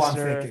all I'm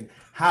thinking.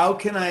 How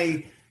can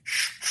I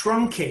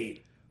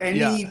truncate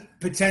any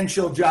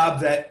potential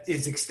job that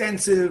is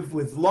extensive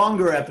with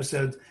longer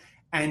episodes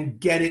and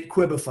get it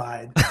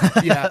Quibified?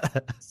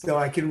 So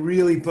I can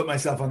really put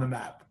myself on the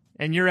map.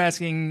 And you're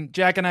asking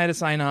Jack and I to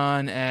sign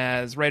on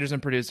as writers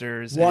and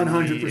producers.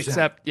 100%.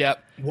 Accept.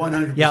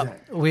 100%.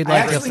 Yep. We'd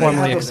like to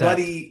formally accept. I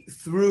actually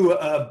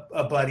have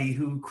a buddy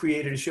who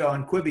created a show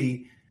on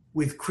Quibi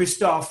with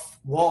Christoph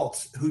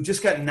Waltz, who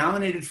just got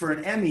nominated for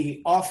an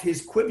Emmy off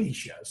his Quibi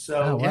show.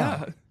 So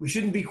we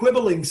shouldn't be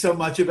quibbling so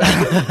much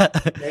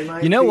about it. They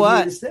might you know be what?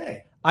 Here to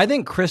stay. I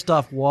think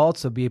Christoph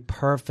Waltz would be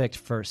perfect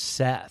for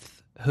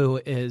Seth, who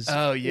is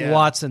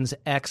Watson's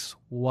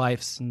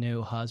ex-wife's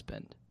new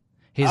husband.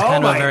 He's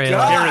kind of a very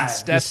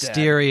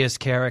mysterious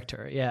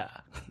character. Yeah.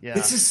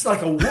 This is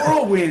like a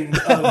whirlwind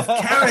of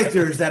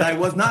characters that I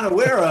was not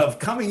aware of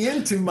coming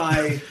into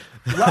my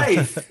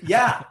life.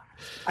 Yeah.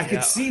 I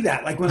could see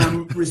that. Like when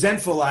I'm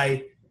resentful,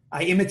 I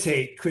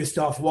imitate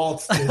Christoph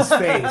Waltz's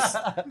face.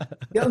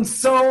 And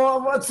so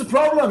what's the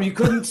problem? You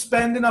couldn't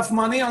spend enough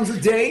money on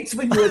the dates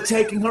when you were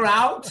taking her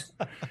out?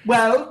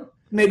 Well,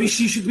 maybe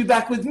she should be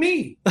back with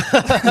me.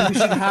 We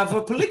should have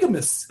a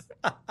polygamous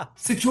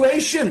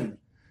situation.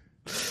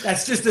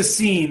 That's just a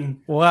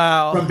scene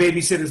from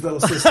Babysitter's Little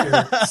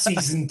Sister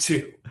season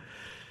 2.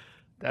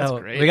 That's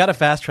great. We got to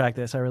fast track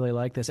this. I really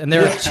like this. And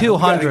there are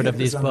 200 of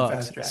these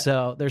books.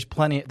 So there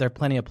are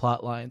plenty of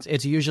plot lines.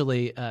 It's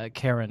usually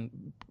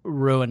Karen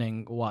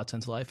ruining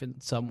Watson's life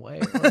in some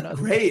way or another.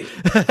 Great.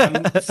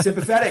 I'm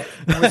sympathetic.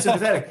 More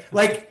sympathetic.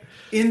 Like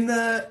in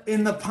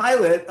the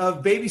pilot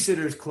of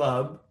Babysitter's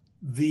Club,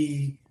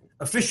 the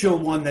official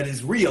one that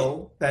is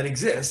real, that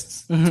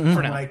exists, for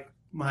now.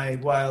 My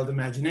wild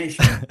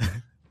imagination.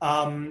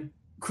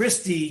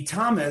 Kristy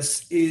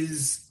Thomas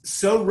is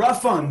so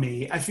rough on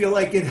me. I feel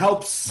like it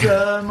helps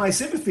my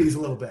sympathies a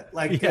little bit.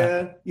 Like, you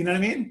know what I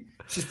mean?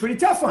 She's pretty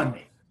tough on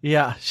me.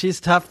 Yeah, she's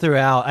tough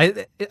throughout.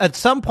 At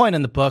some point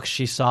in the book,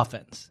 she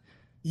softens.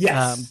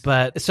 Yes.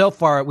 But so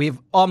far, we've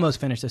almost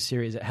finished a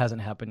series. It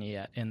hasn't happened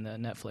yet in the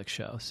Netflix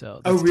show.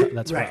 So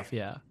that's rough.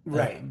 Yeah.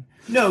 Right.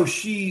 No,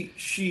 she,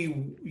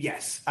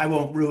 yes, I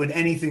won't ruin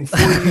anything for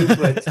you,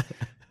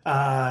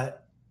 but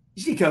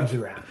she comes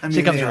around. I mean,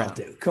 she comes around.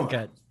 Do. Come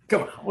on.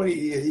 Come on. What are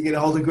you going to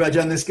hold a grudge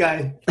on this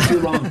guy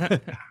too long?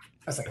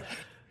 That's like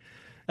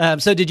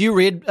so did you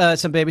read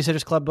some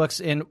Babysitter's Club books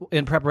in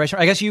preparation?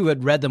 I guess you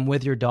had read them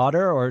with your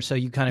daughter, or so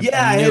you kind of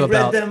knew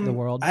about the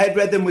world? I had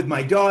read them with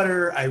my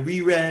daughter. I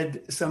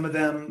reread some of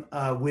them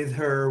with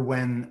her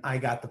when I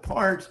got the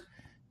part.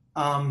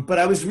 But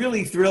I was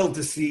really thrilled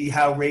to see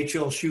how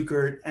Rachel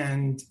Schukert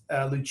and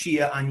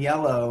Lucia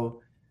Agnello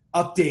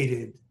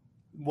updated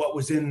what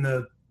was in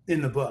the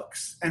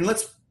books. And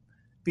let's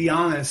be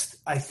honest,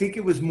 I think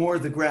it was more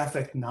the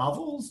graphic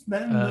novels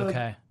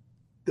than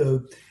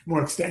the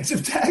more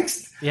extensive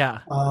text. Yeah.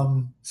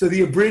 So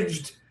the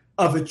abridged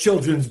of a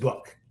children's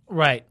book.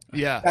 Right.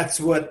 Yeah. That's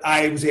what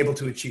I was able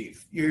to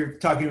achieve. You're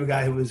talking to a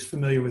guy who was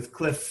familiar with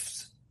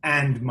Cliffs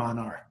and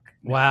Monarch.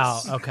 Wow.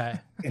 Okay.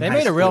 They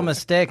made a real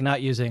mistake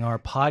not using our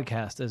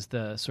podcast as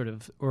the sort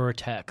of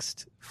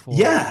urtext.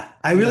 Yeah.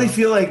 I really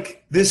feel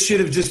like this should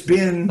have just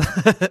been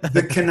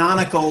the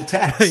canonical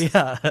text.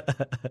 Yeah.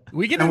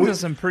 We get into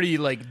some pretty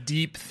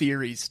deep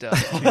theory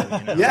stuff too, you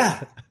know?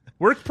 Yeah.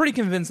 We're pretty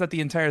convinced that the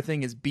entire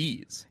thing is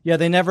bees. Yeah,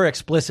 they never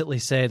explicitly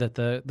say that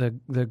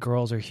the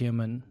girls are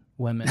human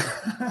women.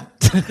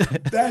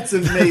 That's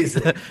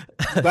amazing.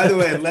 By the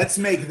way, let's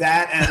make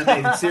that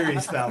animated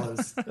series,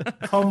 fellas.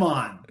 Come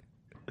on.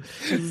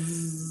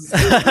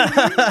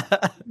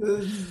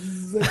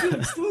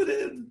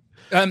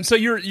 So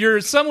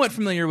you're somewhat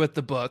familiar with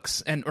the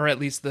books or at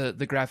least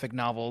the graphic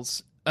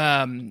novels.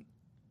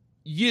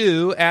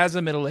 You, as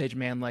a middle-aged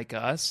man like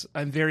us,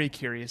 I'm very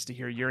curious to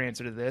hear your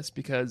answer to this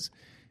because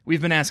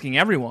we've been asking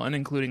everyone,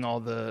 including all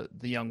the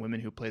young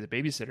women who play the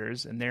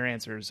babysitters, and their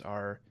answers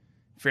are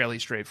fairly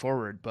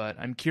straightforward. But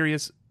I'm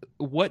curious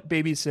what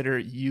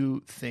babysitter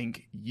you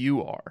think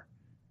you are.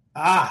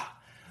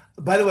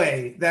 By the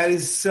way, that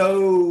is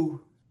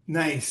so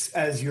nice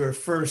as your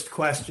first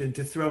question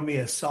to throw me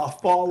a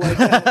softball like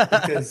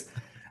that, because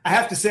I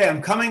have to say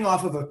I'm coming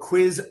off of a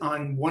quiz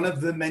on one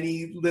of the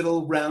many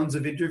little rounds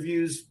of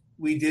interviews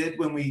we did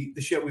when we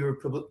were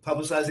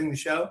publicizing the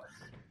show,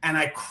 and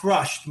I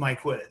crushed my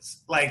quiz.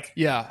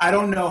 I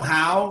don't know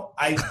how.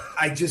 I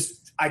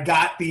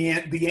got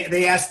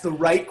they asked the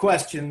right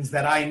questions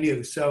that I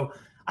knew, so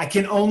I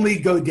can only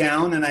go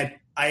down, and I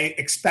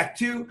expect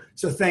to.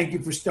 So thank you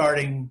for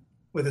starting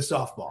with a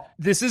softball.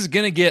 This is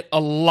going to get a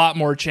lot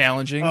more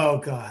challenging. Oh,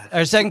 God.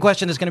 Our second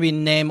question is going to be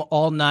name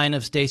all 9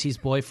 of Stacy's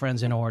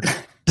boyfriends in order.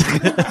 By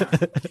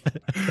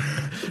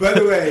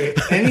the way,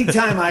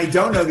 anytime I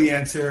don't know the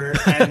answer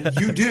and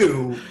you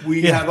do,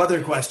 we have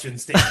other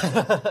questions to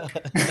answer.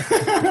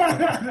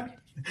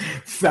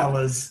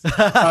 Fellas.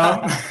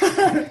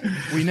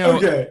 We know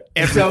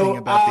everything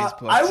about these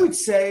books. I would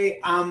say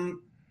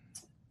I'm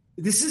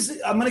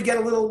going to get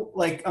a little,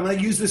 I'm going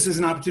to use this as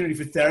an opportunity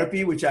for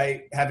therapy, which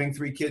having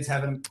 3 kids,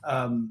 haven't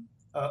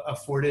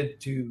afforded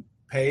to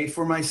pay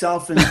for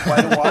myself in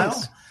quite a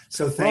while.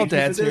 So thank you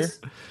for this.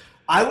 Here.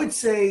 I would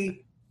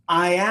say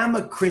I am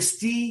a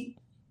Kristy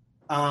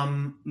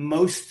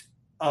most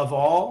of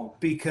all,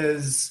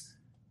 because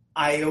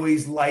I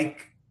always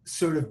like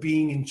sort of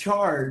being in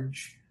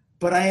charge,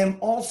 but I am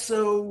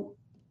also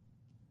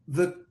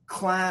the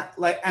class,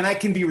 and I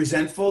can be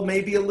resentful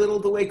maybe a little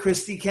the way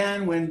Kristy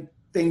can when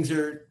things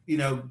are,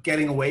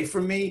 getting away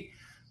from me.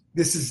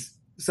 This is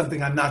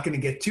something I'm not going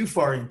to get too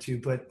far into,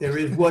 but there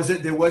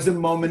was a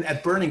moment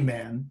at Burning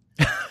Man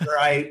where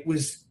I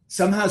was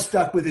somehow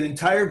stuck with an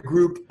entire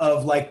group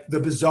of the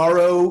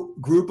bizarro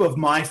group of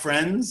my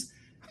friends,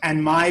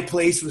 and my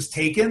place was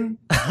taken.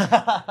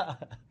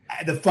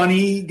 The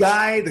funny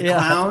guy, the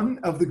clown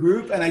of the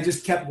group, and I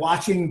just kept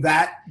watching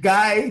that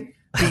guy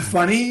be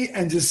funny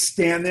and just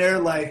stand there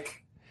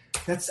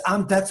that's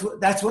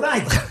what I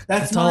do.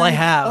 That's all I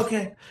have.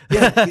 Okay.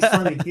 Yeah, he's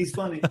funny. He's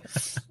funny.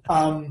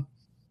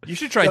 You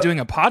should try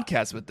doing a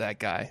podcast with that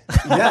guy.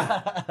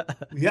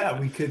 Yeah,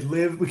 we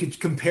could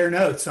compare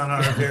notes on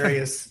our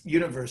various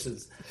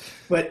universes.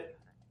 But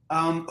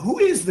who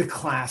is the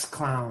class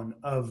clown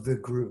of the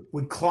group?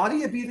 Would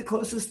Claudia be the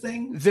closest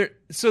thing?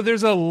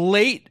 There's a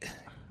late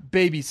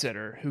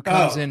babysitter who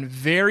comes in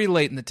very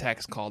late in the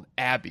text called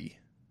Abby.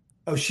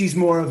 Oh, she's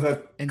more of a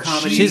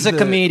comedy. She's a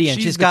comedian.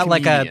 She's got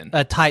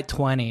a tight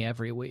 20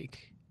 every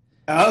week.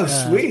 Oh,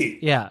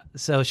 sweet. Yeah.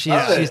 So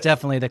she's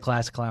definitely the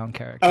class clown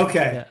character.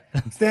 Okay.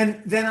 Yeah.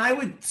 Then I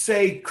would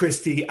say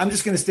Kristy. I'm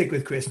just going to stick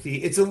with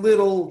Kristy. It's a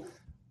little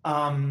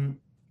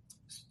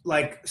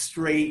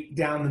straight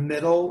down the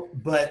middle,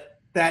 but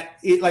I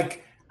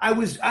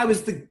was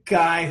the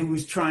guy who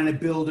was trying to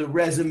build a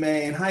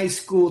resume in high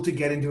school to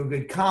get into a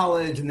good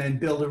college, and then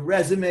build a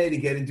resume to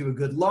get into a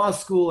good law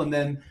school, and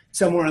then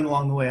somewhere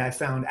along the way I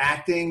found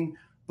acting.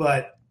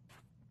 But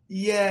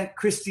yeah,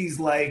 Kristy's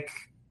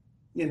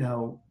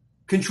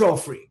control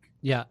freak.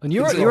 Yeah, and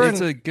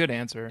it's a good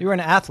answer. You were an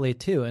athlete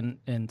too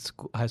in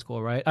high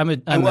school, right? I'm a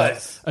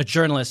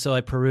journalist, so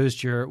I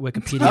perused your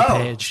Wikipedia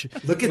page.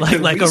 Look at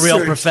like a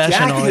real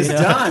professional. Jack has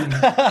done.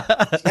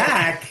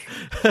 Jack.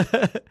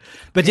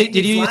 But did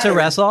you used to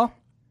wrestle?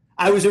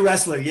 I was a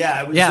wrestler.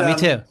 Yeah, me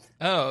too.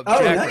 Oh,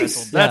 Jack nice.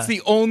 wrestled. That's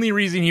the only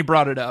reason he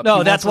brought it up.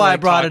 No, that's why I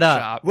brought it up.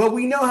 Shop. Well,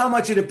 we know how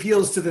much it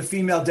appeals to the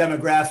female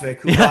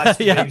demographic who watch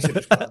the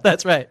Babysitters Club.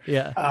 That's right.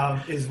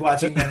 Yeah, is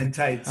watching Men in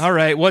Tights. All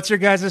right, what's your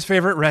guys'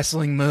 favorite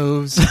wrestling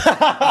moves?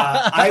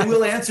 I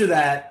will answer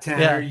that,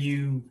 Tanner.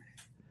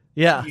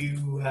 Yeah.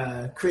 You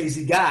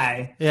crazy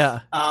guy.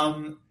 Yeah.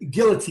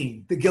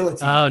 Guillotine. The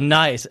guillotine. Oh,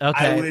 nice.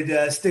 Okay. I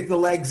would stick the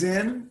legs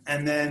in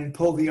and then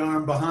pull the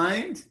arm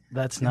behind.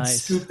 That's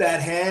nice. Scoop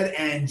that head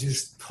and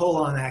just pull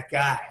on that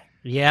guy.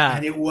 Yeah.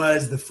 And it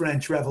was the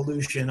French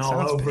Revolution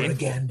all over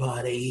again,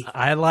 buddy.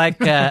 I like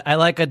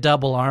a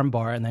double arm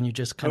bar, and then you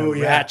just kind of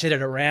ratchet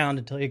it around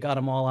until you got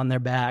them all on their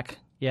back.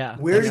 Yeah.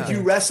 Where did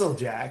you wrestle,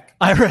 Jack?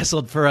 I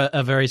wrestled for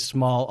a very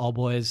small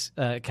all-boys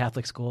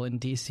Catholic school in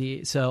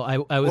D.C. So I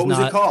was What was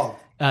it called?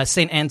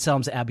 St.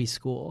 Anselm's Abbey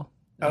School.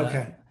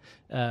 Okay.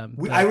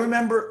 I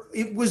remember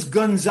it was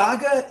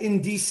Gonzaga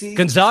in D.C.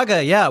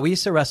 Gonzaga, yeah. We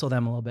used to wrestle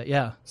them a little bit,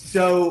 yeah.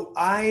 So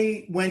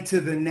I went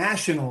to the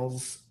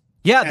Nationals.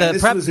 Yeah, the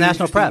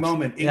national prep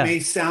moment. It may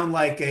sound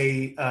like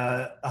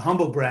a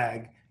humble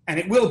brag, and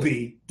it will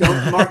be.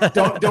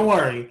 Don't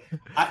worry,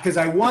 because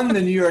I won the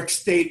New York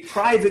State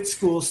private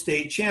school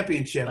state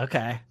championship.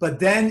 Okay, but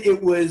then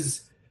it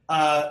was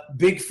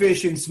big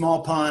fish in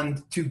small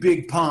pond to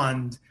big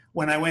pond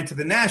when I went to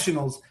the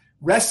Nationals.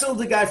 Wrestled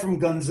a guy from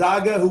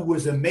Gonzaga who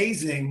was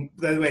amazing.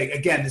 By the way,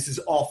 again, this is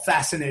all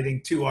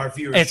fascinating to our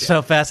viewership. It's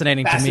so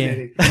fascinating to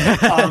me.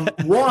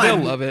 Won, they'll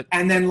love it,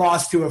 and then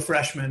lost to a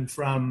freshman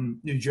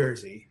from New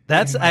Jersey.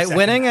 That's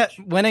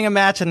winning a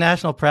match in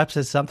national preps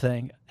is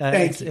something.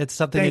 It's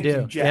something you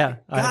do.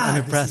 Jack. Yeah,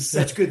 I'm impressed. This is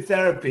such good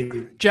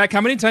therapy. Jack,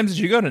 how many times did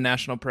you go to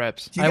national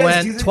preps? I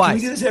went twice. Can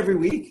we do this every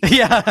week?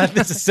 Yeah,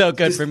 this is so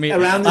good for me.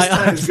 Around this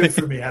time is good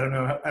for me. I don't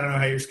know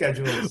how your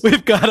schedule is.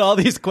 We've got all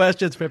these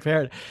questions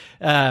prepared.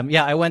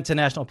 Yeah, I went to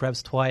national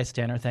preps twice,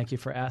 Tanner. Thank you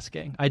for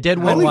asking. I did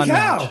win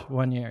match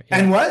 1 year. Yeah.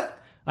 And what?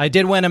 I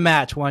did win a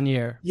match 1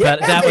 year. Yeah,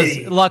 but that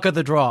was luck of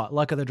the draw.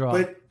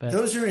 But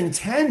those are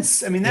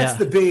intense. I mean, that's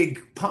the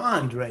big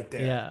pond right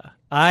there.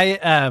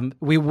 Yeah.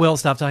 We will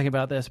stop talking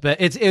about this,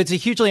 but it's a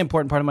hugely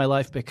important part of my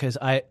life because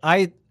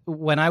I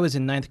when I was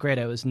in 9th grade,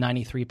 I was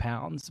 93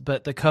 pounds,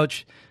 but the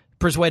coach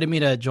persuaded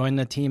me to join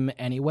the team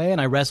anyway, and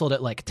I wrestled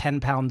at like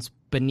 10 pounds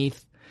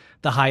beneath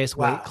the highest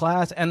weight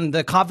class, and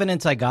the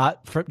confidence I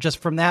got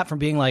from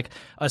being like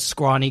a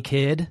scrawny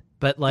kid.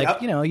 But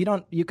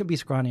you can be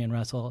scrawny and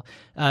wrestle.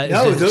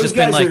 No, those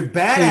guys are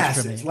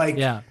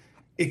badasses.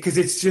 because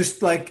it's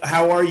just like,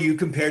 how are you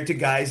compared to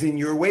guys in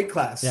your weight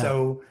class? Yeah.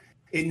 So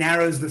it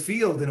narrows the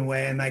field in a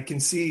way. And I can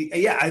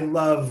see, I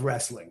love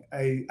wrestling.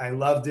 I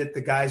loved it.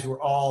 The guys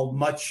were all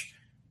much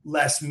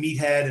less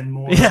meathead and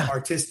more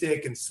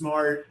artistic and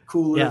smart,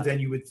 cooler than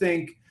you would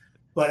think.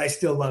 But I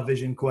still love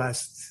Vision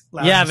Quest.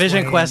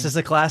 Vision Quest is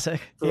a classic.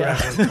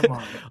 Forever. Come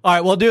on. All right,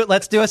 we'll do it.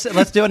 Let's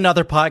do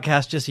another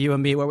podcast, just you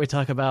and me, where we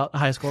talk about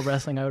high school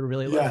wrestling. I would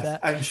really love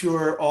that. I'm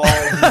sure all the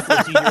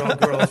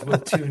 14-year-old girls will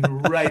tune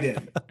right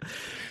in.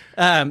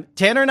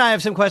 Tanner and I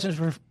have some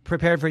questions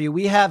prepared for you.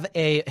 We have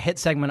a hit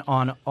segment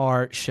on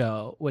our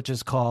show, which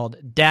is called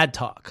Dad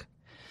Talk.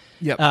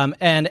 Yep.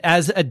 And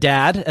as a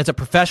dad, as a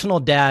professional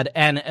dad,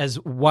 and as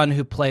one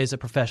who plays a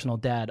professional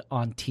dad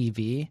on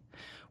TV,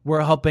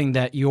 we're hoping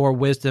that your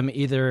wisdom,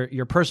 either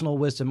your personal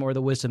wisdom or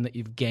the wisdom that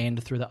you've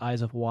gained through the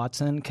eyes of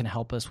Watson, can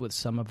help us with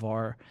some of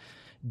our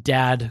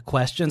dad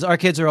questions. Our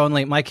kids are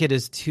my kid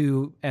is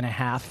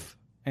 2.5,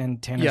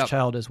 and Tanner's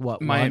child is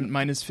what?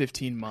 Mine is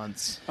 15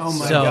 months. Oh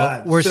my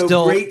God. We're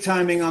still great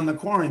timing on the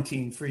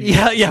quarantine for you.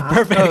 Yeah,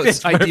 perfect. Oh,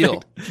 it's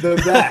ideal.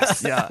 The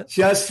best.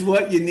 Just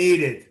what you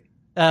needed.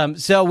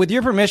 So with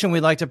your permission, we'd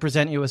like to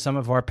present you with some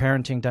of our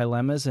parenting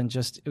dilemmas, and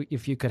just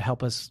if you could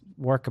help us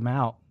work them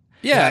out.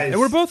 Yeah, and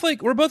we're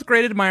both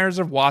great admirers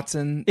of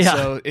Watson. Yeah.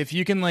 So if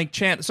you can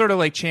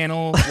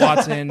channel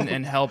Watson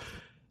and help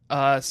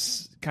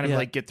us kind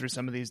of get through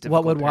some of these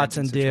difficult what would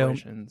Watson do?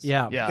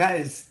 Yeah.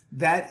 Guys,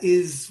 that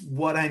is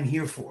what I'm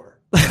here for.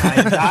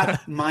 I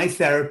got my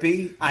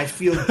therapy. I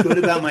feel good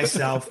about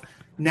myself.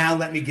 Now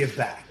let me give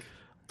back.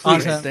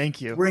 Please, awesome.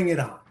 Thank you. Bring it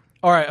on.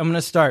 All right, I'm going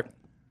to start.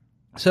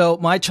 So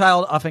my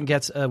child often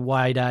gets a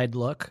wide-eyed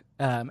look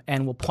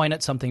and will point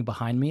at something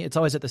behind me. It's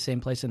always at the same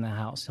place in the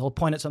house. He'll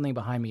point at something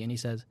behind me and he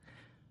says,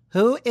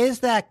 "Who is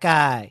that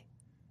guy?"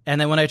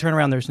 And then when I turn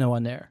around, there's no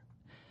one there.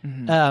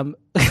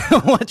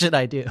 Mm-hmm. What should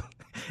I do?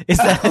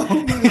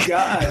 Oh my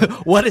God.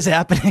 What is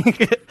happening?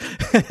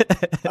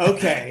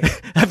 Okay.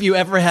 Have you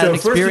ever had an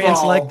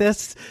experience like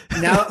this?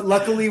 Now,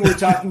 luckily, we're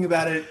talking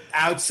about it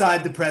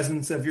outside the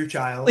presence of your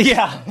child.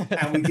 Yeah.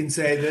 And we can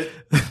say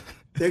that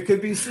there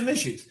could be some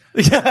issues.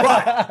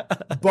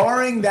 But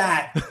barring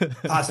that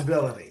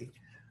possibility,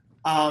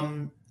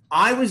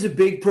 I was a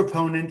big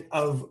proponent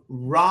of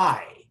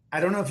rye. I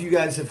don't know if you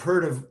guys have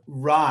heard of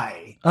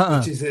rye,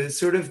 which is a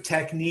sort of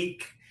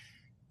technique.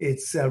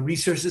 It's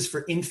resources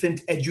for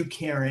infant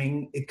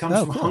educaring. It comes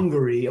from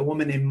Hungary. A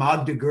woman named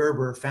Magda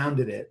Gerber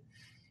founded it.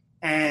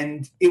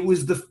 And it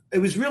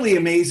was really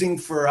amazing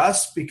for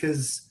us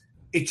because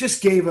it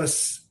just gave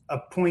us a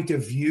point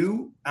of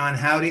view on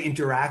how to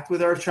interact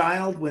with our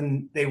child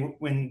when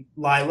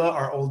Lila,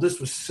 our oldest,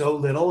 was so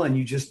little, and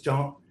you just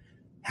don't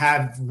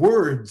have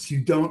words.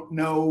 You don't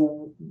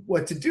know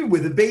what to do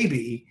with a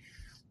baby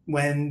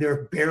when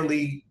they're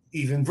barely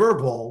even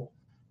verbal.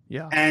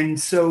 Yeah. And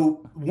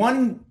so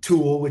one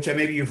tool, which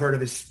maybe you've heard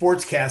of, is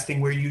sportscasting,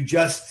 where you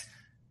just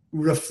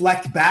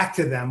reflect back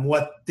to them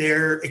what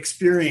they're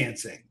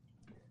experiencing.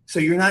 So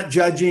you're not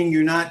judging,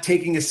 you're not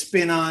taking a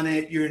spin on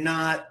it, you're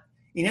not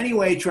in any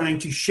way trying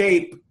to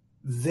shape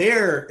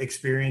their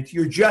experience.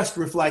 You're just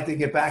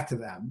reflecting it back to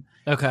them.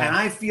 Okay. And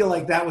I feel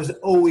like that was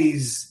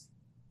always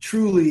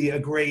truly a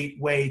great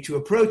way to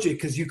approach it,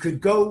 because you could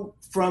go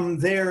from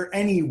there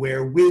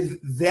anywhere with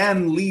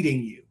them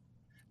leading you,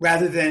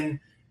 rather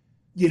than,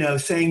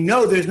 saying,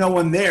 no, there's no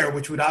one there,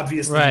 which would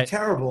obviously be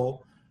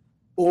terrible.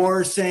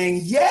 Or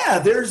saying, yeah,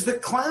 there's the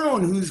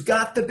clown who's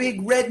got the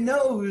big red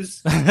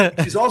nose,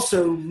 which is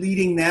also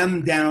leading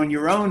them down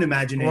your own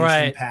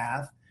imagination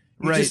path.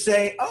 You just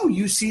say, oh,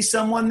 you see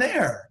someone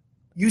there.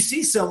 You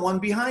see someone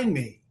behind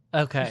me.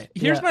 Okay.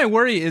 Here's my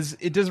worry is,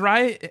 does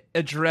Rye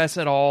address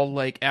at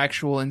all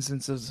actual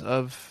instances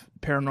of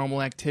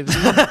paranormal activity?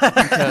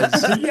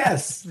 Because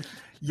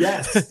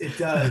yes, it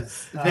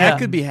does. That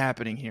could be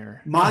happening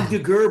here. Magda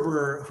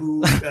Gerber,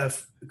 who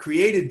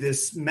created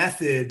this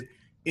method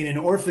in an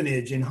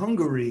orphanage in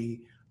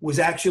Hungary, was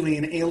actually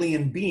an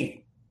alien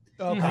being.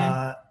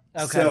 Okay.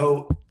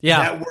 So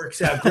that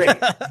works out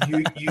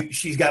great.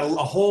 She's got a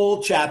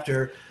whole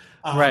chapter.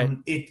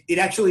 It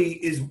actually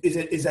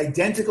is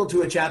identical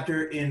to a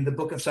chapter in the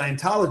Book of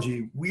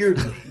Scientology,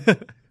 weirdly.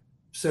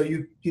 So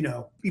you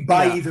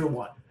buy either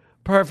one.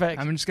 Perfect.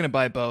 I'm just going to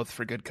buy both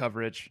for good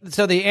coverage.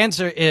 So the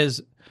answer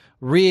is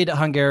read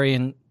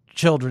Hungarian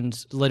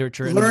children's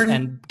literature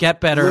and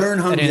get better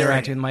at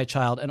interacting with my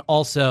child. And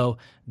also,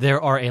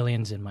 there are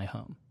aliens in my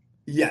home.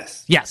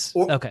 Yes.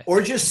 Okay.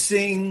 Or just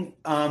sing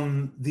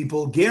the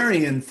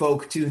Bulgarian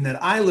folk tune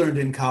that I learned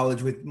in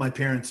college with my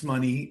parents'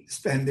 money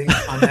spending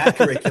on that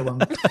curriculum.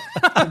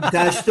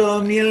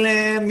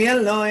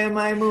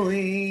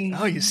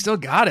 Oh, you still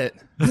got it.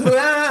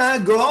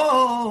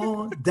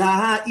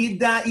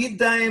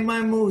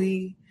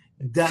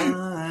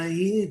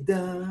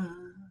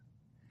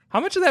 How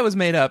much of that was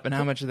made up, and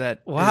how much of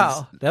that?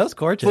 Wow, that was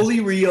gorgeous. Fully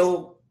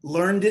real.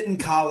 Learned it in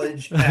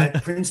college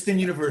at Princeton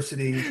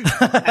University,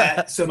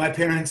 so my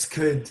parents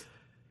could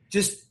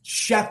just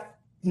shep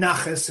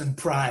nachas and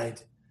pride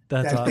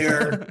That's that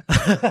their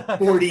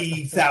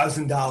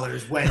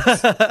 $40,000 went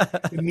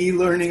to me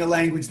learning a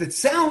language that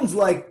sounds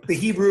like the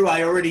Hebrew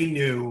I already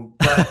knew,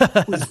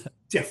 but was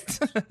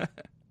different.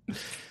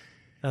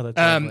 Oh,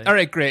 that's all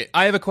right, great.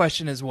 I have a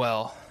question as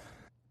well.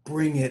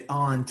 Bring it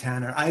on,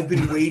 Tanner. I've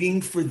been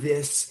waiting for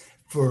this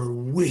for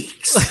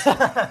weeks.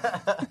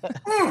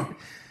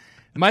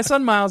 My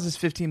son Miles is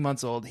 15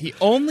 months old. He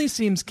only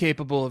seems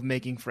capable of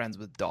making friends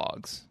with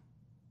dogs.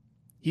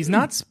 He's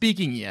not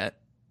speaking yet,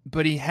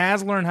 but he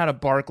has learned how to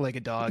bark like a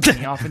dog, and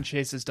he often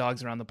chases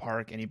dogs around the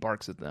park, and he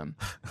barks at them.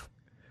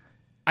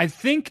 I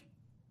think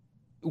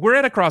we're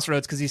at a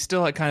crossroads because he's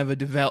still at kind of a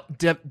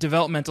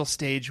developmental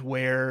stage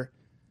where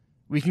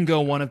we can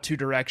go one of two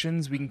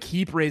directions. We can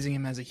keep raising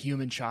him as a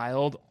human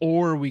child,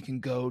 or we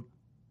can go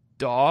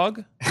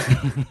dog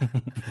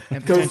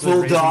and go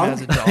full raise dog him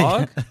as a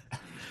dog.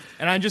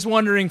 And I'm just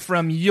wondering,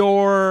 from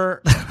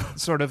your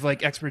sort of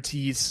like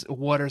expertise,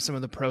 what are some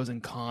of the pros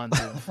and cons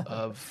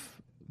of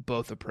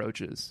both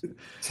approaches?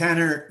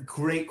 Tanner,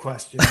 great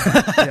question.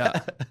 Yeah.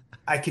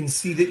 I can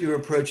see that you're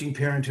approaching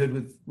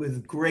parenthood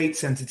with great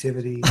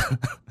sensitivity.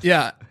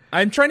 Yeah.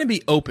 I'm trying to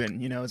be open,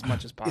 as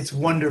much as possible. It's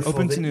wonderful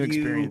Open that to new you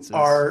experiences.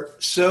 are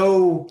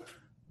so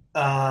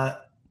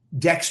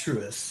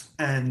dexterous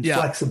and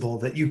flexible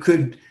that you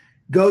could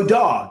go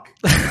dog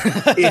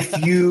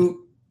if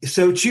you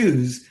so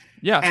choose.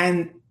 Yeah.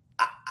 And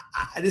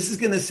this is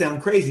going to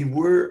sound crazy.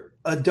 We're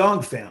a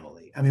dog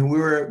family. I mean,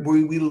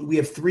 we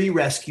have 3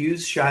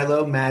 rescues: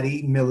 Shiloh,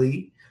 Maddie,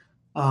 Millie.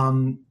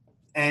 And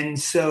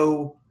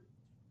so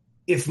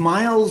if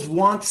Miles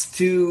wants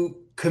to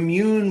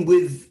commune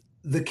with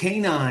the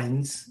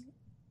canines,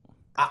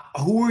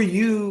 who are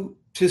you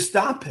to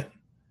stop him?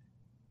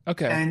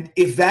 Okay. And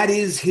if that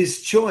is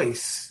his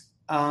choice,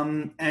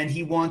 and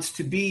he wants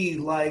to be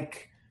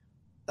like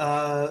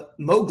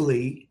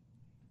Mowgli,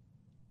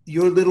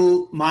 your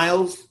little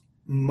Miles,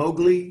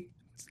 Mowgli,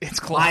 it's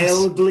close.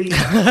 Mildly,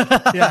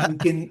 Yeah.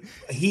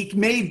 he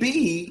may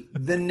be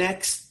the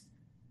next,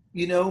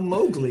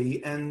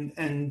 Mowgli,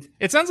 and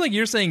it sounds like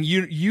you're saying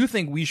you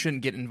think we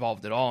shouldn't get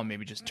involved at all and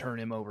maybe just turn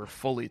him over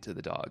fully to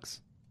the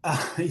dogs.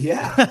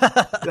 Yeah,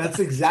 that's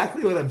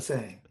exactly what I'm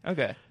saying.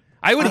 Okay.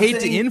 I would hate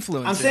to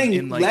influence him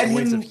in like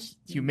ways of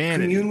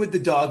humanity. Commune with the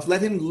dogs.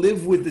 Let him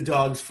live with the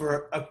dogs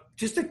for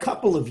just a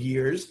couple of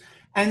years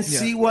and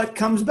see what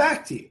comes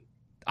back to you.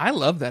 I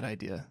love that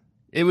idea.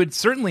 It would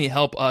certainly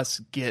help us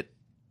get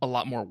a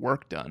lot more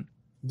work done.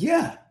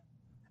 Yeah.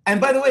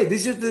 And by the way,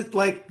 these are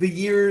the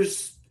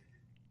years.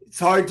 It's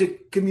hard to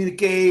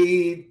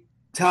communicate,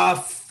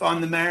 tough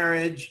on the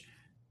marriage.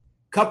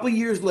 Couple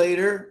years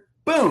later,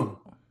 boom,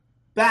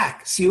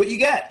 back. See what you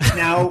get.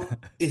 Now,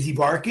 is he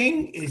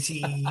barking? Is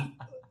he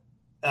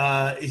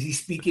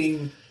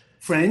speaking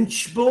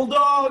French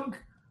bulldog?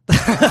 You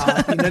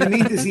know what I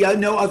mean? Does he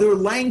know other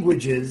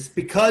languages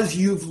because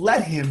you've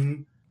let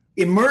him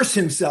immerse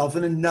himself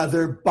in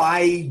another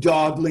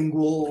bi-dog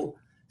lingual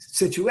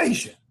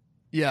situation?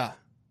 Yeah.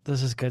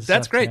 This is good.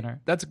 That's stuff, great.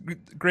 Tanner. That's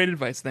great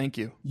advice. Thank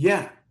you.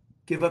 Yeah.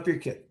 Give up your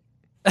kid.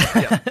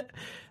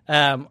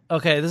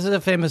 Okay, this is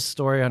a famous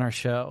story on our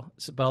show,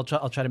 but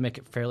I'll try to make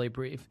it fairly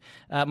brief.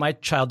 My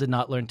child did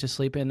not learn to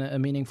sleep in a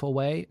meaningful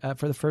way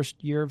for the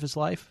first year of his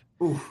life,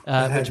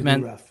 which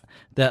meant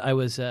that I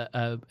was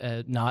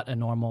not a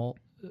normal,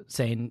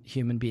 sane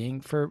human being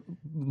for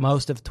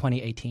most of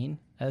 2018,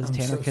 as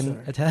Tanner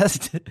can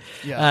attest.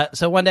 Yeah.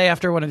 So one day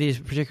after one of these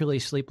particularly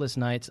sleepless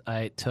nights,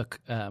 I took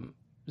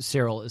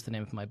Cyril is the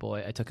name of my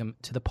boy. I took him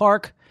to the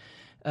park.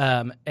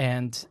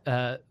 And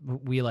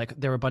we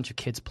there were a bunch of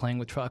kids playing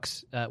with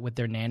trucks with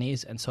their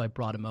nannies, and so I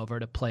brought him over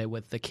to play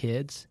with the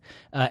kids.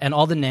 And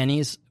all the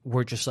nannies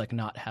were just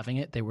not having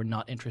it. They were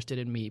not interested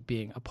in me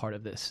being a part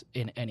of this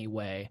in any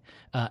way,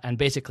 and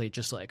basically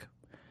just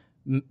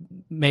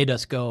made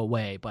us go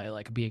away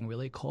by being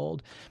really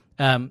cold.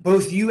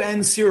 Both you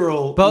and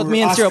Cyril, both were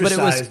me and Cyril, but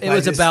ostracized it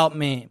was about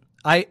me.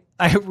 I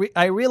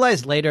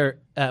realized later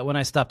when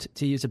I stopped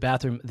to use the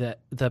bathroom that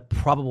the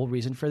probable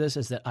reason for this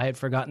is that I had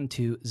forgotten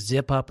to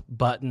zip up,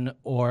 button,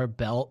 or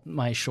belt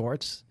my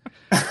shorts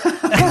when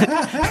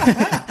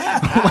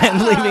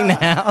leaving the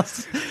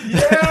house.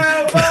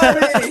 Yeah,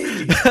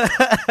 buddy!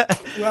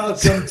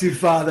 Welcome to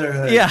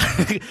fatherhood. Yeah.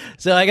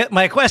 So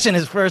my question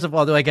is, first of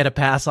all, do I get a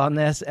pass on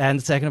this?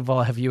 And second of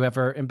all, have you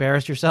ever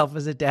embarrassed yourself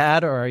as a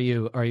dad, or are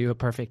you a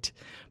perfect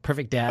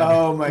dad?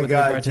 Oh my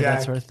God, to Jack!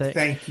 that sort of thing?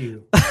 Thank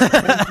you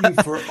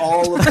for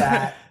all of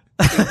that.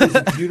 It was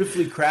a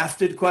beautifully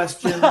crafted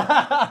question.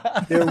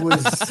 There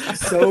was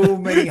so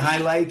many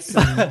highlights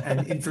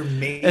and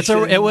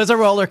information. It was a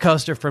roller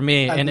coaster for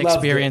me in loved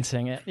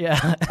experiencing it.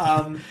 Yeah.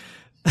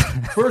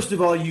 First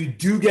of all, you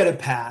do get a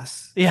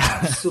pass. Yeah.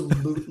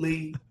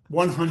 Absolutely.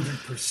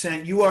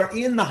 100%. You are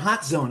in the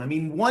hot zone. I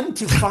mean, 1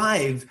 to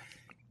 5,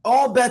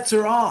 all bets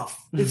are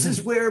off. This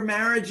is where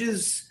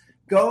marriages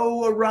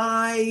go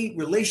awry,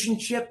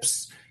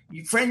 relationships,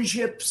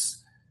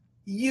 friendships.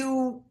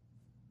 You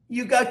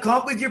got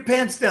caught with your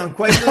pants down,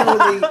 quite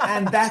literally,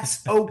 and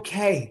that's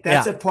okay.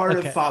 That's a part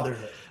of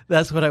fatherhood.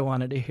 That's what I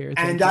wanted to hear.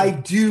 And I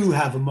do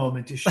have a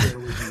moment to share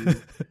with you.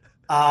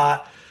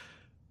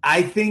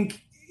 I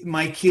think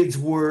my kids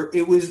were,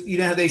 it was, you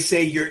know how they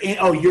say you're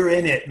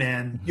in it,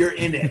 man. You're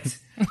in it.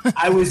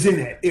 I was in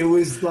it. It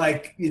was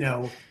like, you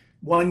know,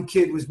 one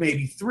kid was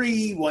maybe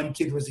 3, one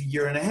kid was 1.5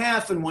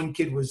 years, and one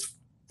kid was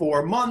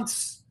 4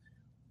 months.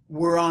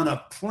 We're on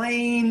a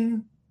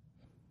plane.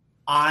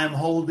 I'm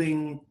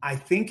holding, I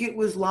think it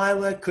was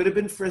Lila, could have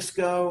been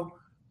Frisco.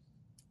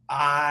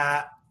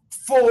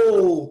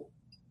 Full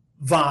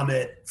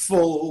vomit,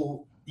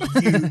 full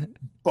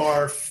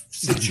barf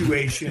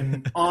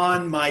situation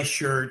on my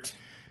shirt.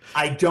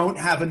 I don't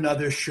have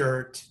another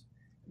shirt.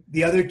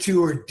 The other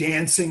two are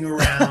dancing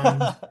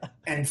around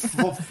and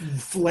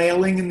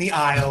flailing in the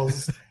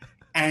aisles.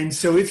 And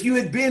so if you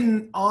had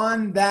been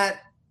on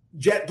that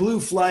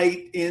JetBlue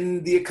flight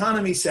in the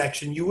economy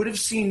section, you would have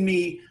seen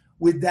me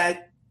with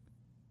that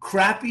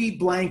crappy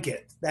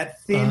blanket,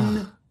 that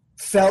thin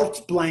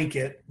felt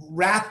blanket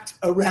wrapped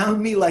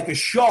around me like a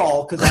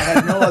shawl because I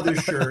had no other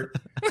shirt,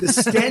 the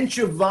stench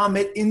of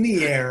vomit in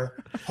the air,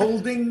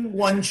 holding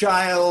one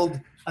child,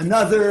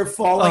 another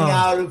falling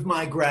out of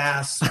my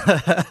grasp,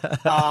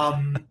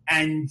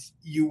 and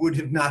you would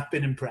have not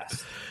been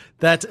impressed.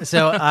 That's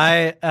so.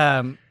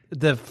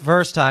 The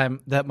first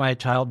time that my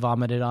child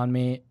vomited on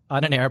me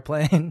on an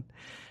airplane,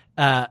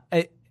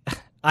 I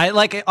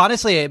like it,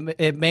 honestly.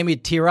 It made me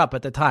tear up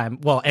at the time.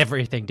 Well,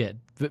 everything did,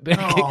 but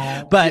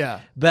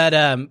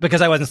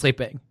because I wasn't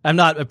sleeping, I'm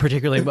not a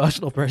particularly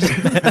emotional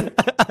person.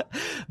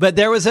 But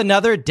there was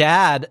another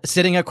dad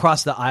sitting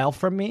across the aisle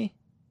from me.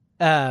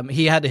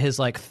 He had his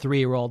like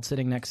 3-year-old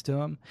sitting next to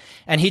him,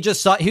 and he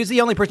just saw, he was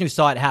the only person who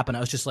saw it happen. I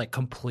was just like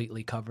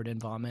completely covered in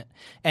vomit,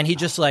 and he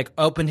just like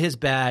opened his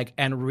bag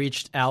and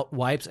reached out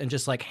wipes and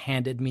just like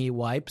handed me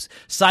wipes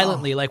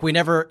silently. Like we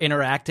never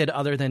interacted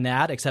other than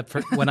that, except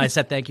for when I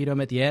said thank you to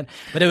him at the end.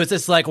 But it was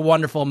this like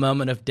wonderful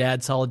moment of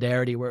dad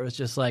solidarity where it was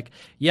just like,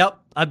 yep,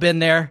 I've been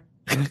there.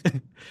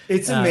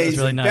 It's amazing.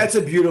 Really nice. That's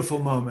a beautiful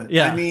moment.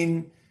 Yeah. I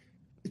mean,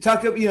 we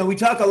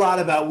talk a lot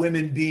about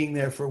women being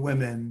there for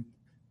women,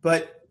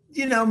 but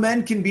you know,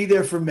 men can be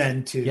there for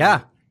men too.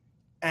 Yeah.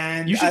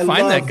 And you should I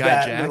find love that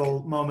guy, Jack.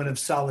 little moment of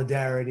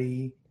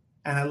solidarity.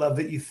 And I love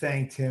that you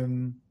thanked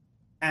him.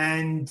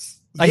 And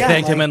I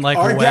thanked him and like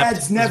our wept.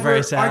 dads never,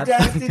 very sad. our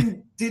dads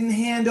didn't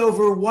hand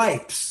over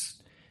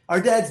wipes.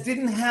 Our dads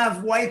didn't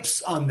have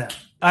wipes on them.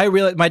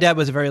 My dad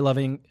was a very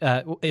loving,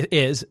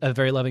 is a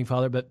very loving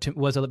father, but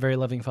was a very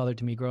loving father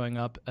to me growing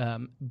up.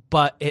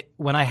 But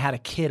when I had a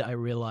kid, I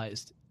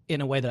realized in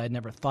a way that I'd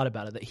never thought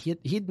about it, that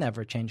he'd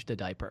never changed a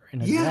diaper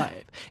in his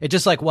life. It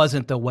just like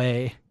wasn't the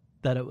way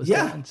that it was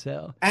done.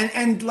 So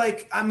and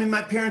like, I mean,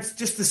 my parents,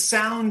 just the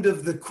sound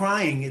of the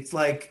crying, it's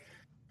like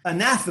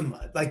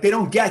anathema. Like they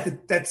don't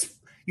get that.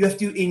 You have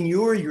to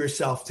inure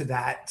yourself to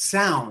that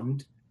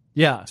sound.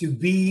 Yeah. To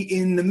be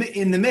in the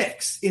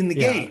mix, in the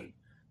game.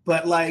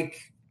 But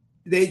like,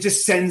 they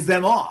just sends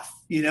them off,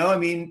 you know? I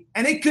mean,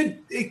 and it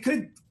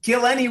could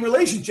kill any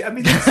relationship. I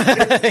mean,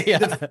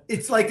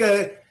 it's like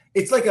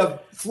a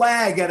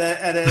flag at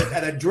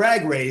a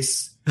drag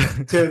race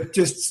to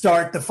just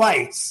start the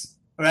fights,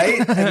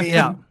 right? I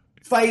mean,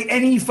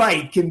 any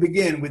fight can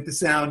begin with the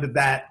sound of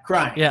that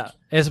crying. Yeah,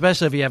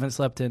 especially if you haven't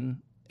slept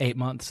in 8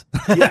 months.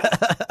 Yeah,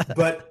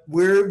 but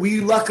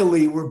we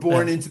luckily were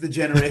born into the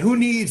generation. Who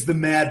needs the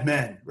Mad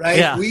Men, right?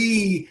 Yeah.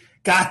 We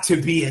got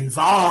to be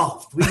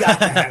involved. We got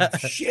to have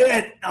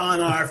shit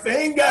on our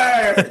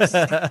fingers.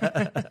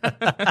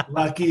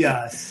 Lucky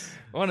us.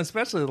 Well, and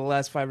especially the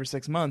last 5 or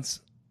 6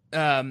 months.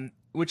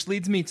 Which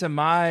leads me to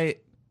my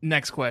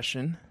next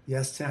question.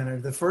 Yes, Tanner.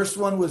 The first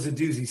one was a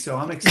doozy, so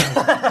I'm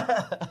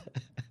excited.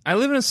 I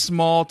live in a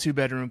small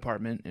 2-bedroom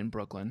apartment in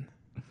Brooklyn,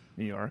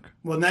 New York.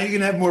 Well, now you're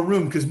going to have more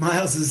room because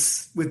Miles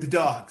is with the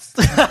dogs.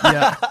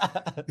 Yeah.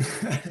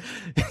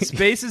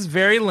 Space is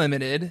very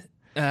limited,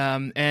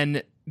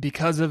 and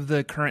because of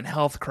the current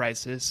health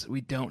crisis,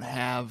 we don't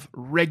have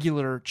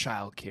regular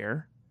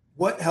childcare.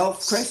 What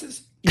health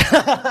crisis?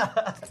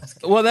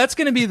 Well, that's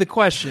going to be the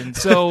question.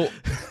 So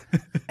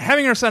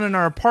having our son in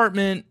our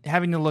apartment,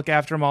 having to look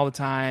after him all the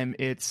time,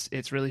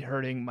 it's really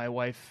hurting my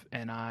wife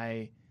and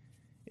I.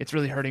 It's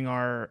really hurting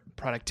our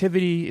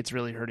productivity. It's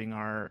really hurting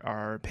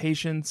our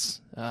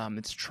patience.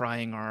 It's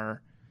trying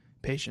our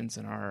patience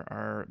and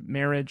our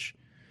marriage.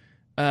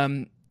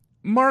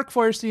 Mark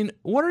Feuerstein,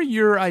 what are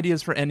your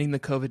ideas for ending the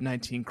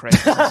COVID-19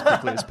 crisis as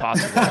quickly as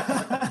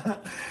possible?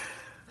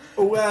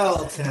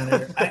 Well,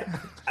 Tanner,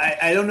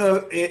 I don't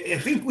know. I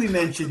think we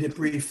mentioned it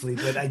briefly,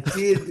 but I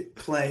did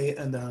play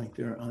a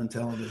doctor on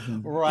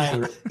television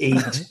for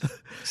 8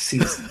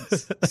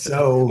 seasons.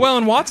 So, well,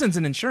 and Watson's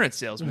an insurance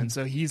salesman,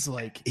 so he's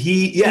like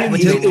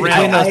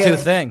between those two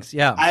things.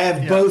 Yeah, I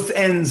have both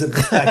ends of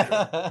the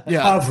spectrum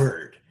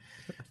covered.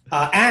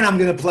 And I'm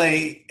going to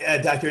play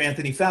Dr.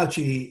 Anthony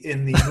Fauci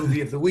in the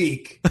movie of the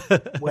week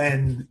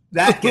when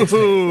that gets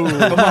made.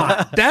 Come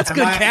on. That's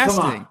good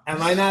casting. Come on.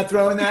 Am I not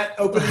throwing that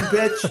opening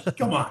pitch?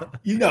 Come on.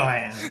 You know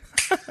I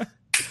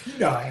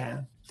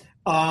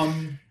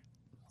am.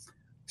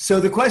 So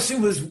the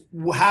question was,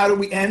 how do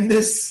we end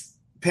this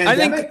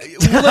pandemic?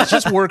 Let's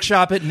just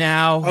workshop it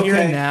now, here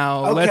and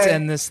now. Okay. Let's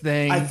end this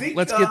thing. I think,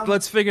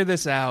 let's figure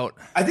this out.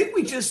 I think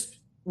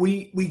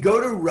we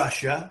go to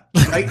Russia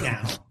right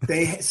now.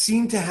 They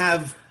seem to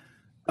have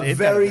a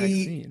very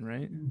vaccine,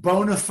 right?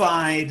 bona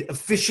fide,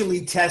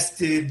 officially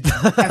tested,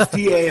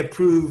 FDA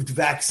approved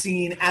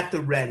vaccine at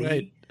the ready.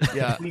 Right.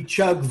 Yeah. We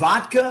chug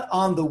vodka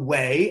on the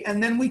way,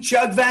 and then we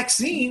chug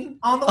vaccine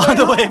on the way On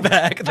the home. way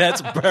back.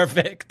 That's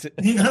perfect.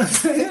 You know what I'm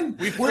saying?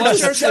 We We're flush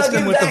just our system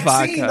chugging with the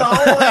vaccine vodka. the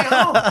whole way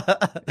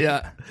home.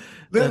 Yeah.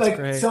 They're That's like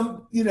great.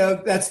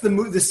 that's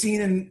the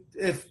scene in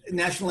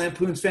National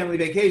Lampoon's Family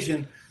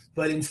Vacation,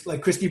 but in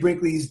like Kristy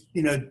Brinkley's,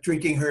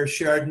 drinking her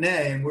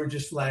Chardonnay, and we're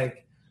just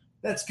like,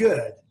 that's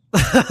good.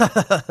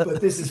 But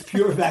this is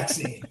pure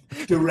vaccine,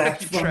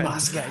 direct from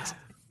Moscow.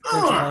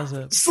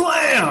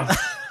 Slam!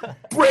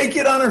 Break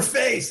it on her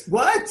face.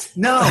 What?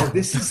 No,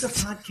 this is a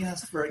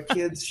podcast for a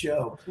kids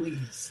show.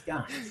 Please,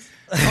 guys.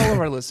 All of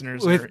our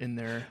listeners are in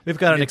there. We've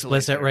got an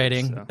explicit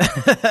rating. So,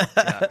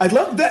 yeah. I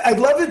love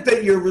it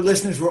that your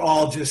listeners were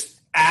all just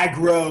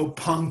aggro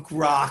punk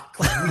rock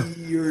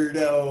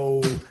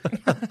weirdo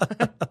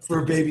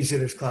for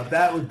Babysitters Club.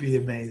 That would be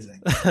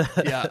amazing.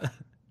 Yeah.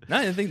 No,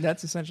 I think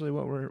that's essentially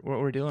what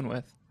we're dealing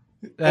with.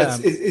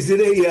 Is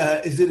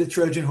it a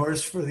Trojan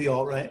horse for the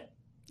alt-right?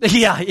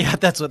 Yeah,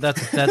 that's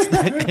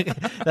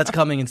that's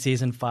coming in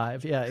season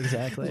 5. Yeah,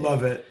 exactly.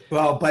 Love it.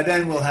 Well, by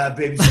then we'll have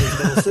Babysitter's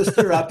Little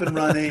Sister up and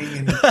running,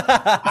 and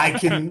I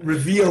can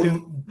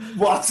reveal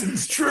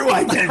Watson's true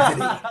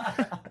identity.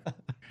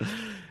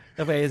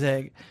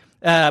 Amazing.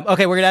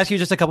 Okay, we're gonna ask you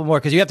just a couple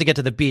more because you have to get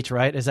to the beach,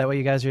 right? Is that what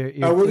you guys are?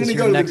 We're gonna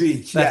go to the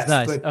beach. That's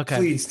yes, nice. but Okay,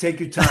 please take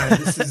your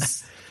time.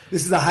 This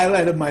is the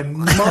highlight of my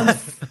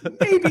month,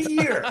 maybe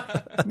year.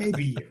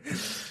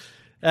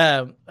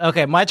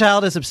 Okay, my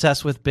child is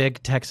obsessed with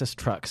big Texas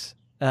trucks.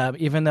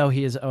 Even though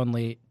he is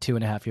only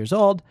 2.5 years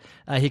old,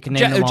 he can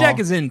name them all. Jack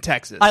is in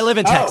Texas. I live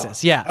in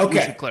Texas. Yeah. Okay.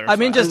 We should clarify. I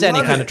mean, just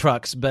any kind it. of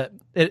trucks, but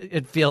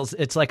it feels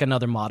it's like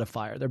another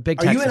modifier. They're big.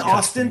 Are Texas you in trucks.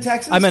 Austin,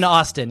 Texas? I'm in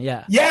Austin.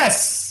 Yeah.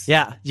 Yes.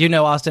 Yeah. You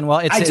know Austin well.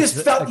 I just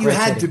it's felt a you great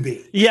had city. to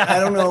be. Yeah. I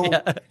don't know.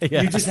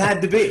 Yeah. You just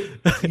had to be.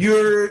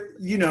 You're,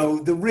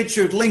 the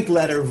Richard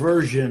Linklater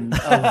version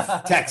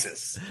of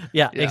Texas.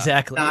 Yeah.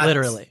 Exactly. Not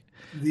Literally.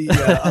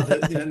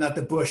 Not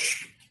the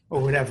Bush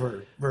or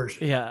whatever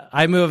version. Yeah,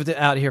 I moved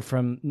out here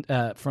from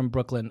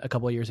Brooklyn a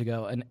couple of years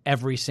ago, and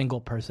every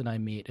single person I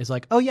meet is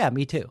like, "Oh yeah,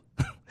 me too."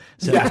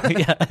 So,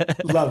 yeah.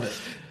 Love it.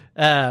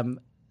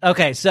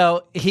 Okay,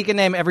 so he can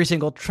name every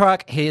single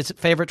truck. His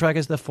favorite truck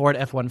is the Ford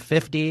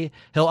F-150.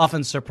 He'll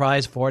often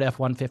surprise Ford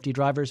F-150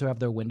 drivers who have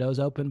their windows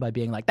open by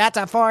being like, "That's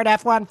a Ford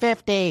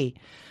F-150."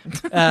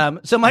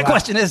 So my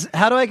question is,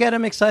 how do I get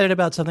him excited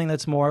about something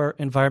that's more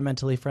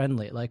environmentally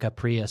friendly, like a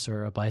Prius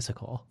or a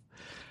bicycle?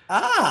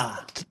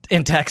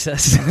 In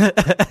Texas.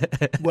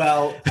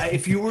 Well,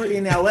 if you were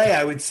in LA,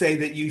 I would say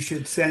that you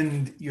should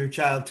send your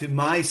child to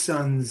my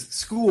son's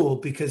school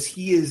because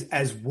he is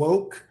as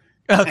woke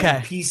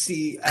and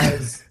PC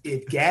as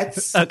it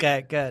gets.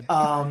 Okay, good.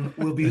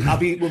 We'll be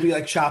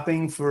like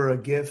shopping for a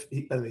gift.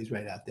 By the way, he's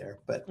right out there,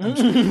 but I'm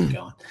just keep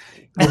going.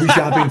 We'll be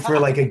shopping for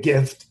like a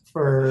gift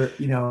for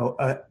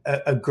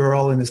a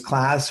girl in his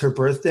class, her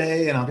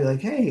birthday, and I'll be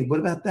like, "Hey, what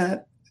about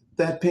that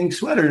pink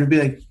sweater?" And he'll be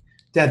like,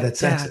 "Dad,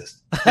 that's sexist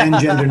and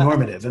gender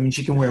normative. I mean,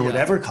 she can wear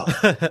whatever color."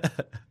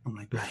 I'm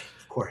like, right,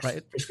 of course.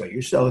 Right. Frisco,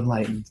 you're so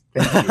enlightened.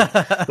 Thank you.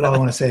 But all I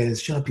want to say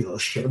is, shut up, you little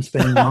shit. I'm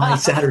spending my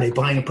Saturday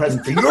buying a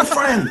present for your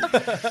friend.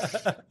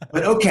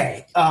 But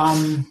okay.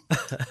 I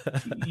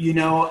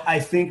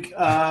think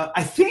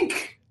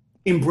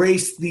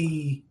embrace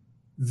the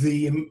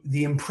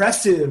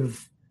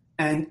impressive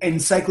and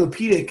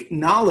encyclopedic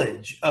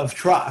knowledge of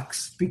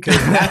trucks because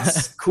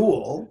that's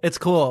cool. It's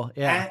cool.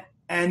 Yeah.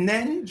 And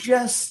then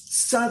just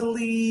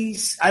subtly,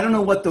 I don't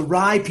know what the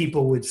Rye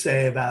people would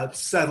say about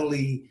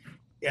subtly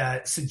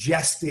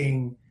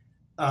suggesting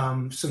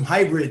some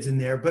hybrids in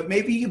there, but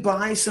maybe you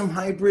buy some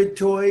hybrid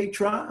toy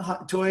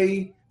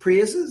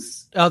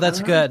Priuses. Oh, that's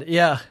good.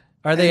 Yeah.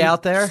 Are they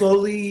out there?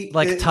 Slowly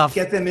tough.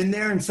 Get them in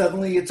there, and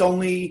suddenly it's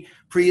only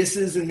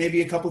Priuses and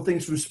maybe a couple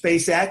things from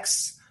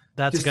SpaceX.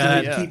 That's just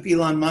good. to keep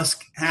Elon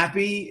Musk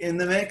happy in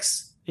the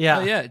mix. Yeah.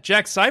 Oh, yeah.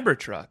 Jack's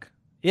Cybertruck.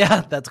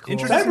 Yeah, that's cool.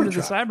 Introduce him to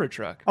the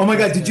Cybertruck. Oh my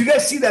God. Did you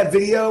guys see that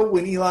video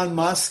when Elon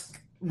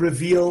Musk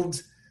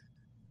revealed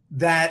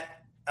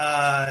that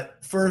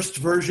first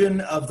version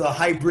of the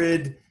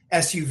hybrid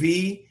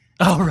SUV?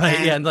 Oh,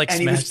 right. And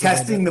he was smashed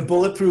testing the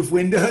bulletproof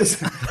windows,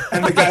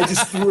 and the guy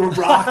just threw a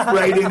rock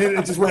right in it and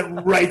it just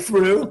went right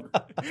through.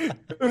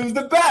 It was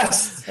the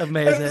best.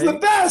 Amazing. It was the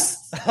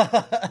best.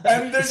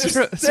 And they're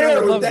just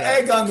there with the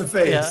egg on the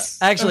face.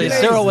 Yeah. Actually,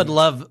 Amazing. Cyril would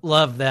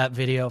love that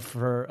video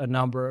for a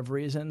number of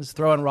reasons.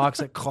 Throwing rocks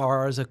at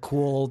cars, a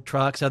cool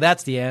truck. So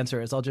that's the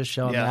answer. Is I'll just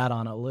show him that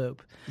on a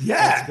loop. Yeah,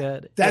 that's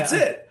good. That's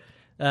it.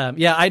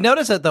 I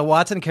noticed that the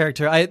Watson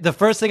character, the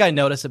first thing I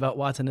noticed about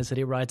Watson is that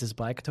he rides his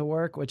bike to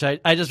work, which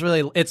I just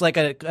really, it's like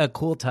a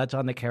cool touch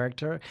on the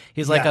character.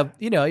 He's like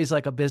he's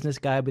like a business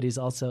guy, but he's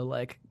also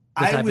like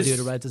the type of dude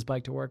who rides his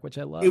bike to work, which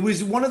I love. It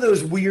was one of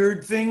those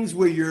weird things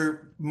where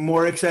you're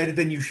more excited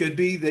than you should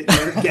be that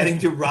you're getting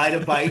to ride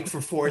a bike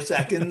for 4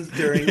 seconds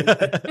during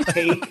a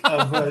take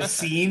of a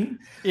scene.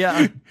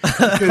 Yeah.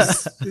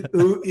 Because,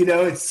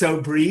 it's so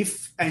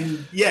brief.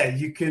 And yeah,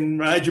 you can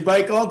ride your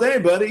bike all day,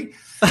 buddy.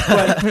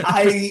 But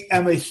I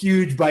am a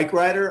huge bike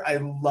rider. I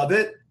love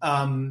it.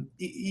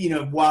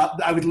 While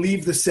I would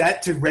leave the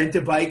set to rent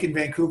a bike in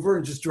Vancouver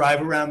and just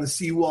drive around the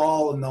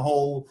seawall and the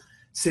whole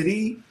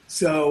city.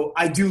 So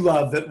I do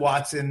love that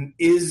Watson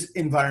is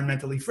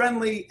environmentally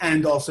friendly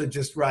and also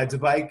just rides a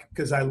bike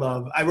because I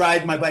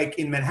ride my bike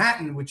in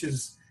Manhattan, which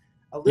is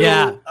a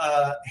little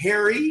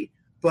hairy,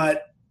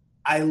 but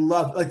I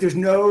love, there's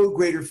no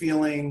greater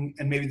feeling,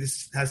 and maybe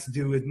this has to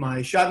do with my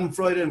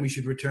Schadenfreude and we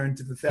should return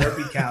to the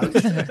therapy couch,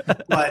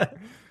 but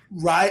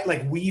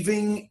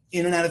weaving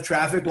in and out of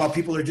traffic while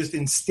people are just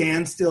in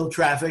standstill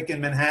traffic in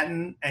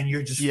Manhattan and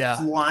you're just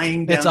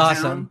flying downtown. It's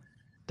awesome.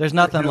 There's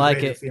nothing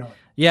like it. Feeling.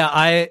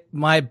 Yeah,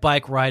 my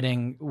bike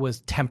riding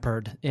was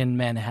tempered in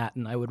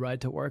Manhattan. I would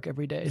ride to work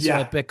every day. So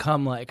I've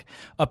become like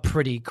a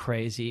pretty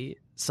crazy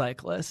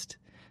cyclist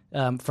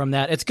from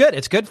that. It's good.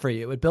 It's good for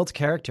you. It builds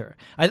character.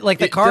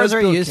 The cars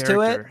are used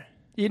to it,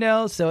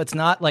 so it's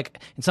not like,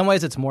 in some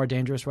ways it's more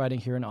dangerous riding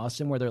here in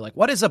Austin where they're like,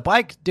 what is a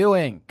bike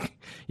doing?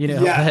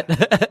 Yeah.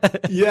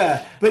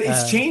 But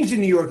it's changed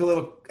in New York a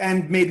little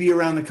and maybe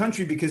around the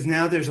country because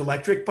now there's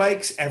electric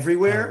bikes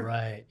everywhere. Oh,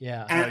 right.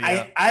 Yeah. And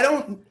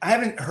I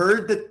haven't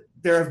heard that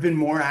there have been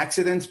more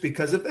accidents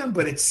because of them,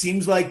 but it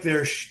seems like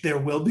there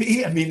will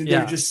be. I mean,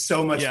 they're just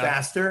so much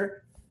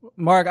faster.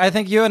 Mark, I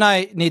think you and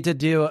I need to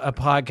do a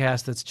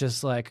podcast that's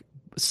just like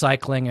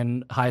cycling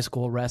and high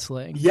school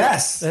wrestling.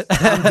 Yes,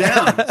 I'm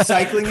down.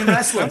 Cycling and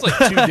wrestling. Sounds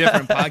like 2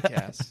 different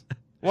podcasts.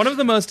 One of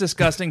the most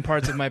disgusting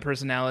parts of my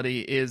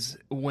personality is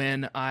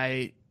when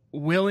I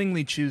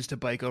willingly choose to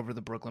bike over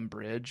the Brooklyn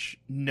Bridge,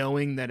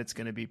 knowing that it's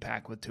going to be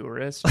packed with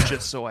tourists,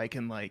 just so I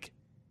can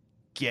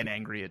get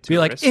angry at tourists. Be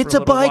like, it's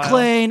a bike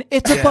lane.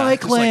 It's a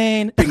bike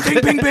lane. Bing,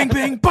 bing, bing, bing,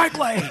 bing, bike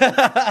lane.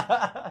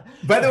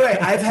 By the way,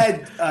 I've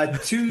had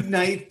 2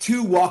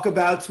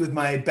 walkabouts with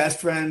my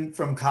best friend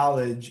from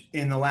college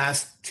in the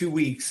last 2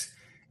 weeks,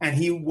 and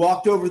he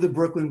walked over the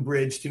Brooklyn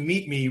Bridge to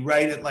meet me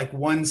right at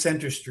 1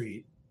 Center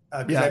Street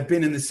because I've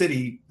been in the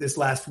city this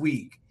last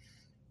week,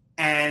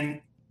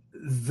 and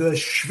the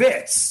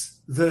schwitz,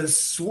 the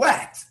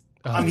sweat.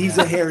 He's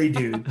a hairy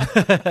dude.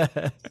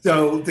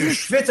 So the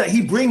schwitz,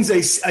 he brings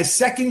a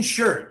second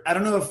shirt. I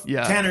don't know if,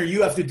 Tanner,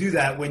 you have to do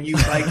that when you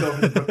bike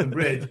over the Brooklyn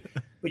Bridge,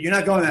 but you're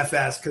not going that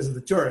fast because of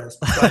the tourists.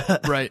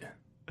 But right.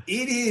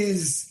 It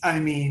is,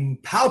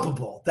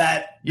 palpable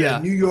that the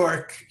New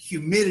York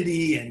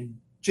humidity and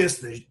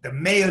just the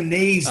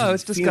mayonnaise. Oh,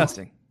 it's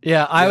disgusting.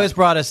 Yeah, I always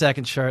brought a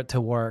second shirt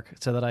to work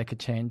so that I could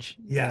change.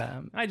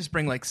 Yeah. I just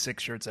bring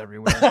 6 shirts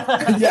everywhere.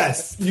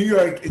 Yes, New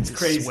York, it's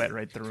crazy. Sweat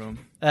right through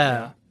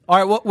them. All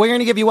right, well, we're going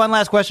to give you one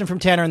last question from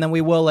Tanner, and then we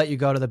will let you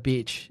go to the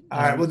beach. All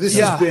right, well, this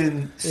has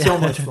been so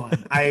much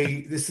fun.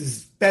 This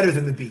is better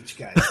than the beach,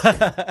 guys.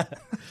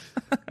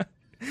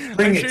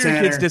 I'm sure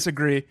your kids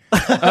disagree.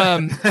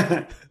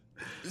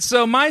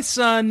 So my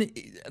son,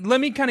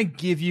 let me kind of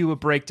give you a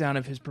breakdown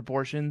of his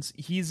proportions.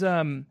 He's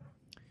 25th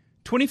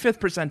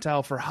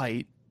percentile for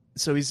height,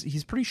 so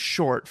he's pretty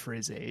short for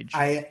his age.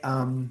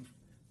 I'm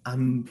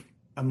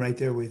right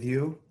there with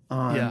you.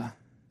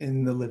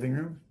 In the living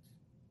room.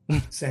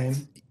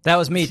 Same. That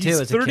was me too.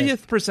 He's as a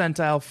 30th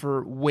percentile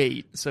for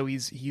weight, so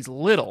he's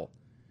little.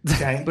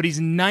 Okay. But he's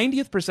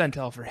 90th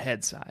percentile for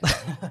head size.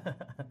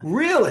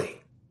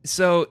 Really?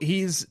 So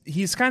he's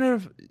kind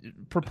of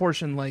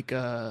proportioned like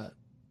a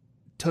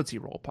Tootsie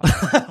Roll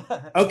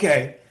pop.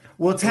 Okay.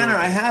 Well, Tanner,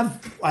 I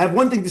have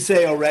one thing to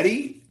say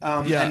already,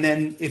 and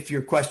then if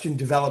your question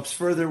develops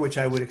further, which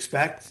I would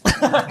expect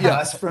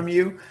from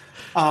you,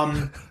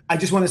 I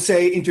just want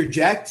to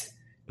interject.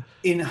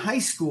 In high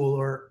school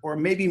or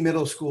maybe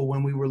middle school,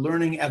 when we were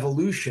learning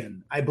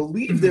evolution, I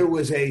believe there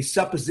was a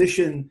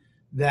supposition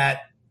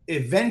that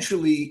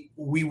eventually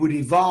we would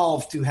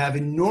evolve to have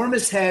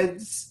enormous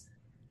heads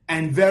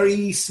and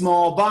very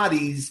small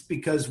bodies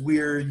because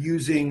we're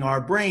using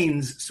our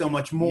brains so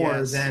much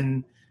more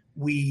than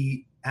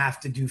we have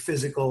to do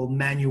physical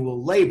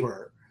manual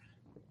labor.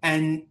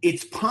 And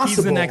it's possible.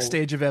 He's the next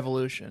stage of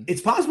evolution. It's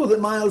possible that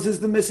Miles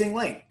is the missing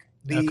link.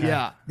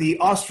 The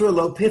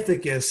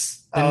Australopithecus.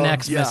 The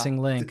next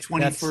missing link. The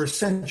 21st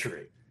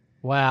century.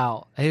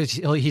 Wow.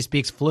 He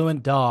speaks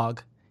fluent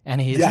dog. And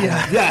he's...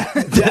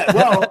 Yeah.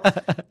 Well,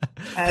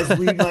 as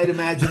we might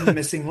imagine the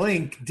missing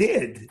link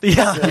did.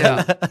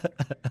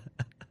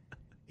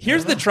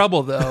 Here's the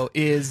trouble, though,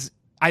 is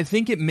I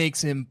think it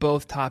makes him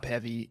both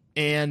top-heavy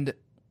and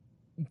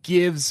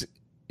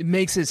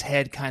makes his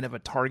head kind of a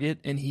target,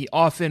 and he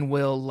often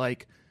will,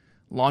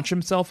 launch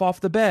himself off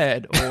the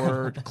bed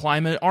or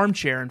climb an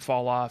armchair and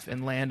fall off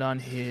and land on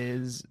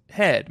his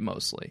head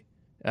mostly.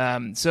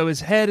 So his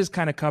head is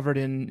kind of covered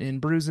in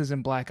bruises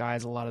and black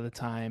eyes a lot of the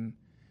time.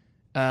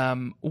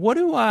 What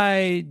do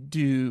I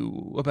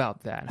do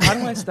about that? How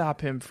do I stop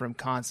him from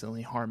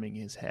constantly harming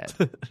his head?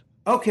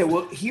 Okay,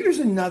 well, here's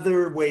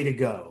another way to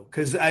go,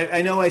 because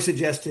I know I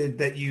suggested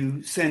that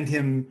you send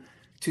him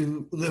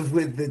to live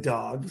with the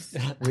dogs,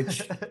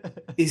 which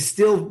is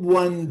still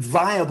one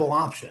viable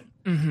option.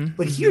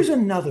 But here's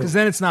another. Because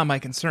then it's not my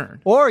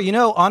concern. Or,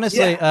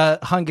 honestly, a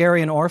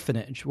Hungarian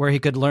orphanage where he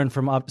could learn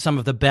from some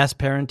of the best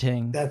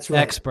parenting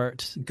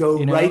experts.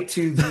 Go right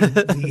to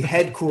the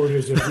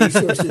headquarters of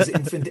Resources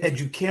Infant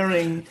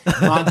Educaring.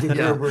 Magda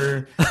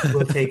Gerber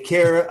will take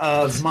care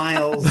of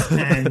Miles,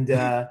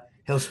 and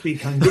he'll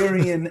speak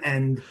Hungarian,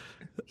 and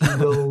he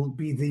will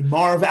be the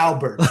Marv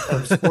Albert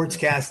of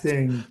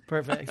sportscasting.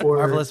 Perfect. For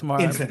Marvelous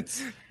Marv.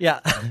 infants. Yeah.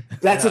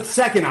 That's a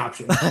second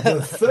option.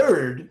 The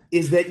third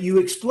is that you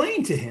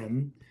explain to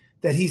him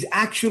that he's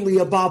actually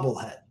a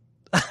bobblehead.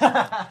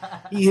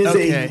 He is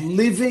a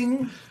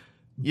living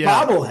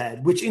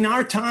bobblehead, which in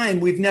our time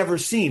we've never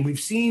seen. We've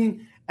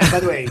seen, and by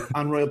the way,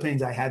 on Royal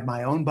Pains, I had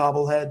my own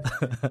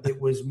bobblehead.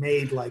 It was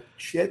made like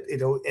shit.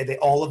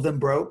 All of them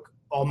broke.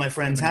 All my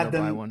friends had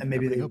them, and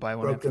maybe they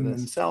broke them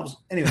themselves.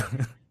 Anyway,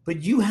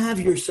 but you have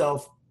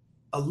yourself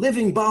a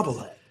living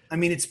bobblehead. I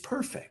mean, it's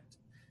perfect.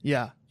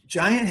 Yeah.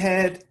 Giant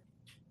head,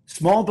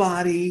 small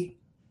body,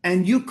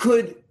 and you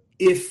could,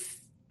 if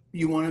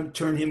you want to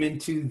turn him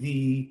into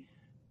the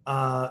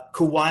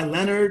Kawhi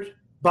Leonard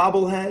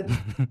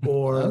bobblehead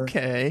or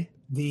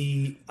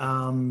the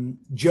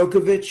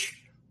Djokovic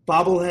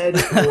bobblehead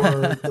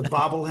or the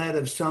bobblehead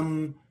of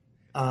some,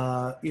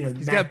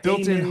 he's got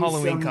built-in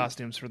Halloween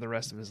costumes for the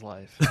rest of his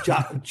life.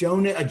 A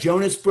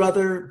Jonas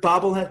Brother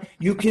bobblehead.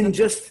 You can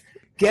just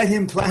get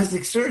him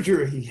plastic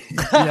surgery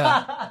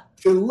to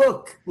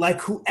look like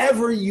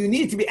whoever you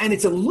need to be, and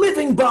it's a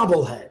living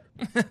bobblehead.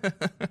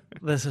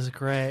 This is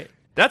great.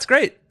 That's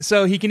great.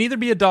 So he can either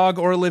be a dog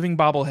or a living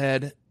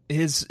bobblehead.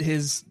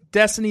 His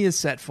destiny is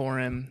set for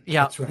him.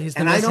 Yeah, that's right.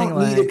 And I don't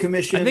need a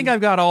commission. I think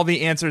I've got all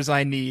the answers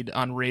I need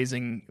on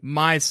raising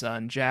my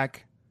son,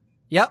 Jack.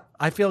 Yep,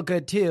 I feel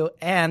good too.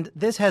 And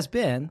this has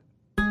been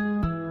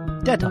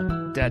Dad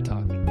Talk. Dad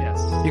Talk, yes.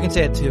 You can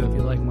say it too if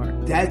you like,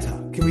 Mark. Dad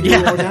Talk. Can we do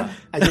it more now?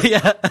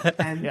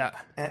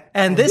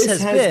 And this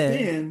has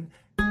been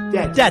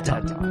Dad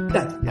Talk.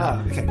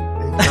 Okay.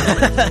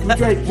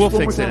 We'll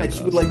fix it. I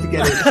just would like to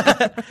get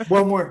it.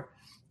 One more.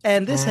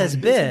 And this has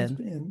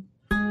been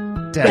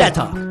Dad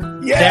Talk.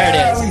 Yeah, there it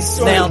is. We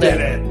sort of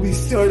did it. We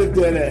sort of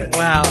did it.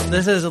 Wow,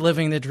 this is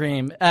living the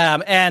dream.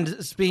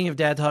 And speaking of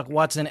Dad Talk,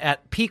 Watson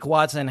at Peak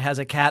Watson has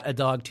a cat, a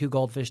dog, 2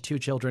 goldfish, 2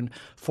 children,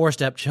 4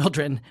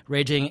 stepchildren,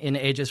 ranging in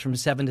ages from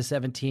 7 to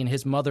 17,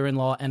 his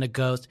mother-in-law, and a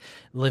ghost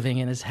living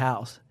in his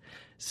house.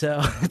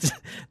 So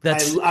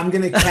that's. I'm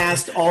going to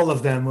cast all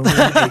of them when we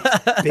make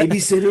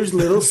Babysitter's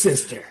Little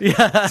Sister.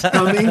 It's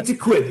coming to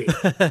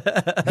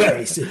Quibi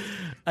very soon.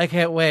 I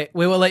can't wait.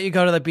 We will let you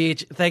go to the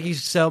beach. Thank you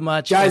so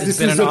much. Guys, it's this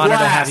been is an a honor to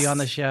blast. have you on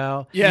the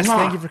show. Yes,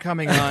 thank you for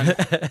coming on.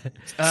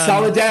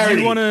 Solidarity.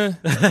 Do you want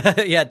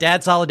to? Yeah,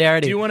 Dad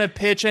solidarity. Do you want to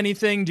pitch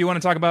anything? Do you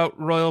want to talk about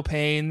Royal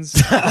Pains?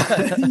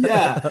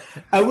 Yeah,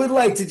 I would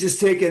like to just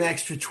take an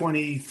extra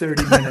 20,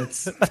 30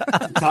 minutes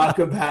to talk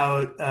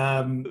about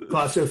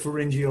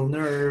glossopharyngeal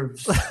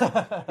nerves,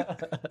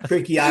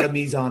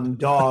 tracheotomies on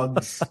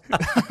dogs.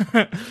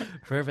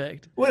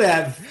 Perfect.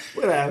 Whatever.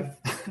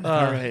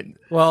 All right.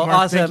 Well, Mark,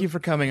 awesome. Thank you for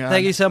coming on.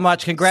 Thank you so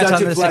much. Congrats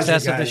Such on a the pleasure,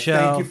 success of the guys. show.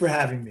 Thank you for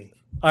having me.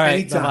 All right.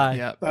 Anytime. Bye-bye.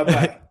 Yep.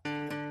 Bye-bye.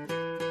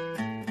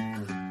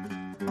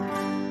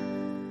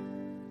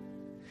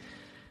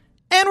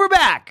 And we're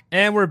back.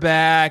 And we're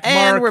back.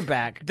 And Mark, we're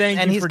back. Thank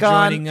And you he's for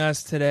gone. joining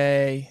us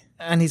today.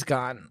 And he's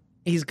gone.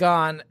 He's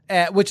gone,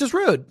 which is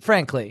rude,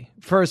 frankly,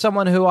 for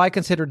someone who I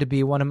consider to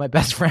be one of my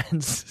best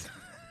friends.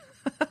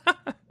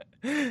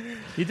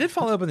 He did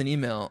follow up with an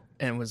email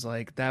and was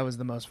like, that was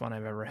the most fun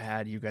I've ever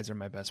had. You guys are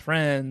my best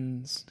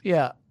friends.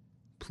 Yeah.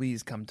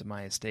 Please come to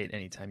my estate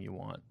anytime you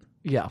want.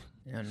 Yeah.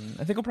 And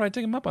I think I'll probably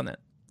take him up on that.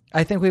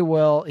 I think we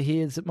will. He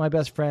is my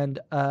best friend.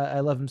 I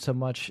love him so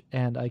much,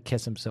 and I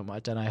kiss him so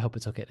much, and I hope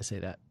it's okay to say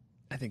that.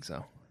 I think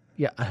so.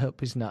 Yeah, I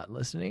hope he's not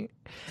listening.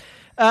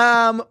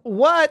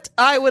 What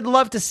I would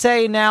love to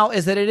say now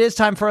is that it is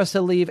time for us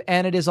to leave,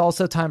 and it is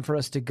also time for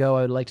us to go.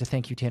 I would like to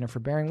thank you, Tanner, for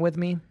bearing with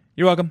me.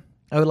 You're welcome.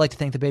 I would like to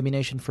thank the Baby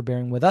Nation for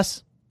bearing with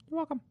us. You're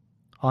welcome.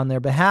 On their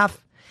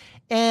behalf.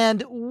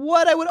 And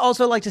what I would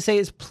also like to say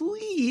is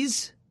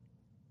please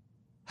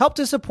help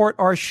to support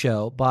our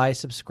show by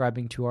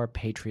subscribing to our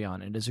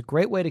Patreon. It is a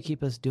great way to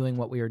keep us doing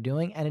what we are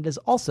doing, and it is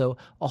also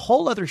a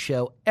whole other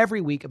show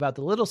every week about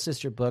the Little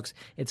Sister books.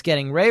 It's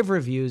getting rave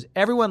reviews.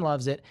 Everyone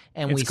loves it,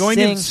 and it's we going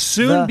sing to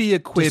soon the be a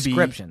Quibi.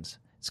 Descriptions.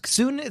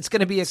 Soon it's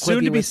going to be a Soon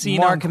Quibi to be with seen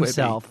Mark on Quibi.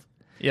 himself.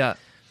 Yeah.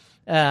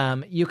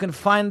 You can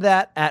find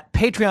that at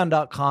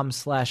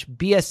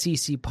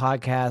patreon.com/BSCC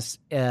podcast.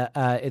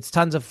 It's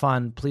tons of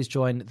fun. Please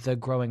join the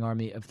growing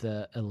army of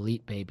the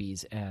elite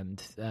babies,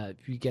 and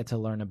you get to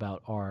learn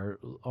about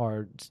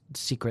our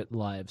secret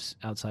lives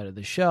outside of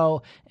the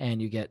show, and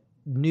you get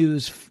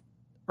news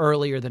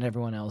earlier than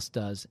everyone else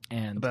does,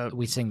 and about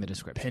we sing the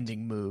description.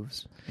 Pending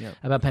moves. Yeah.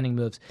 About pending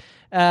moves.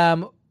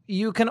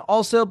 You can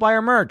also buy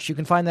our merch. You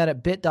can find that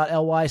at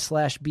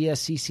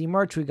bit.ly/BSCC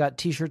merch. We got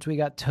t-shirts, we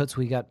got totes,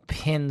 we got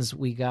pins,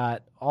 we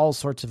got all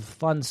sorts of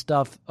fun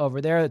stuff over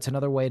there. It's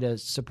another way to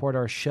support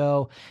our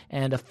show.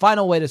 And a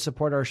final way to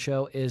support our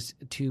show is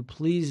to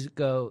please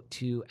go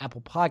to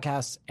Apple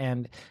Podcasts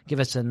and give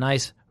us a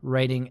nice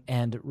rating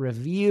and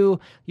review.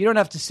 You don't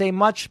have to say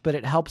much, but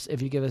it helps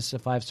if you give us a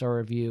 5-star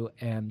review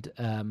and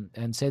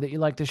say that you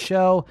like the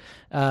show.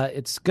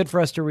 It's good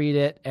for us to read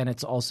it, and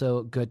it's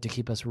also good to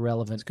keep us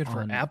relevant. It's good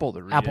for Apple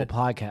to read Apple it.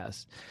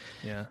 Podcasts.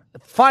 Yeah.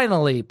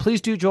 Finally,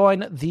 please do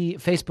join the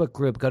Facebook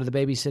group. Go to the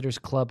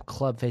Babysitters Club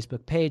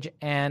Facebook page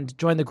and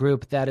join the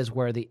group. That is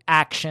where the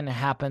action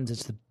happens.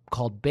 It's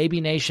called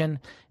Baby Nation,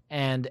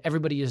 and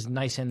everybody is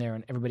nice in there,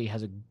 and everybody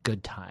has a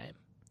good time.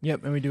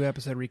 Yep, and we do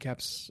episode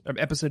recaps,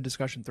 episode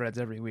discussion threads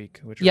every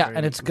week, which are very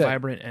and it's good,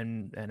 vibrant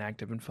and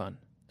active and fun.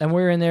 And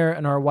we're in there,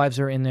 and our wives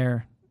are in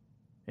there.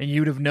 And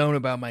you would have known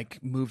about my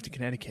move to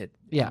Connecticut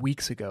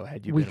weeks ago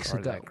had you been a part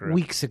of that group.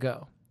 Weeks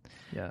ago.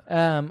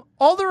 Yeah.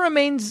 All that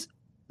remains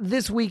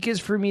this week is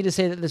for me to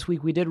say that this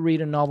week we did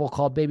read a novel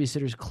called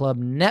Babysitters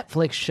Club,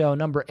 Netflix show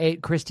number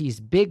 8, Kristy's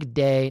Big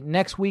Day.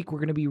 Next week, we're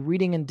going to be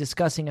reading and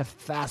discussing a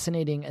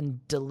fascinating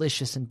and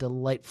delicious and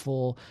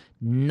delightful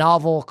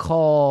novel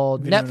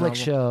called Netflix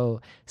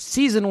show,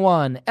 Season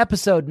 1,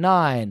 Episode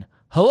 9,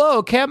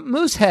 Hello, Camp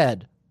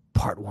Moosehead,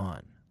 Part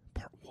 1.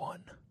 Part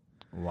 1.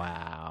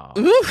 Wow.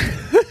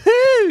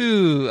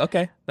 Ooh.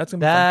 Okay, that's gonna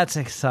be That's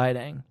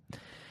exciting.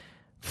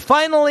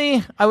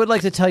 Finally, I would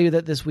like to tell you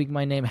that this week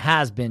my name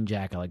has been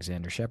Jack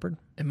Alexander Shepard.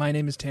 And my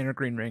name is Tanner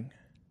Greenring.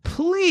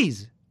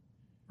 Please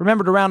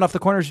remember to round off the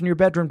corners in your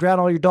bedroom, drown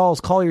all your dolls,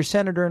 call your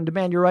senator, and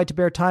demand your right to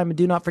bear time. And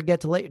do not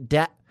forget to let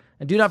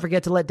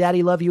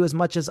Daddy love you as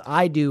much as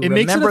I do.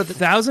 Makes it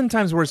 1,000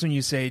 times worse when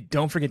you say,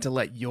 "Don't forget to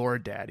let your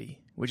daddy,"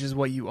 which is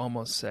what you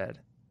almost said.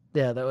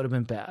 Yeah, that would have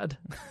been bad.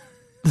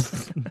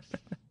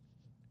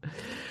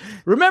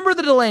 Remember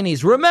the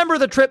Delaney's. Remember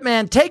the Trip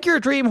Man. Take your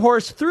dream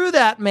horse through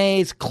that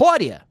maze.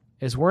 Claudia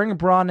is wearing a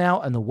bra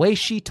now, and the way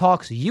she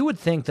talks, you would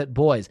think that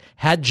boys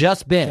had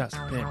just been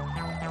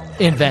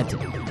invented.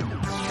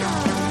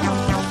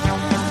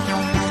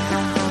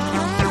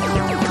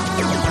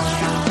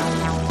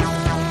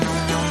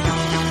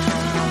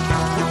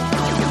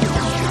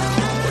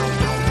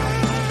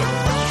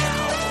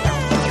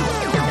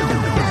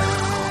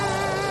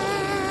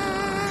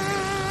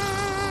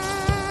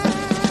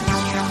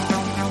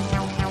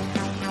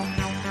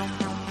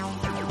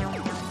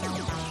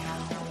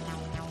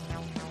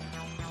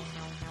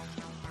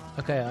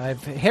 Okay,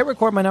 I've hit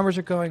record. My numbers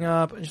are going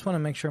up. I just want to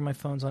make sure my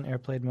phone's on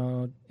airplane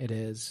mode. It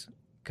is.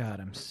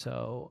 God, I'm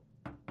so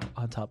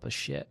on top of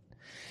shit.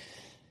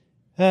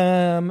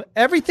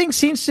 Everything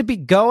seems to be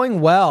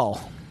going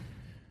well.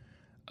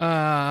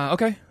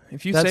 Okay.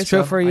 If you That's say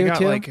true so. for you I got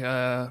too?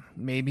 like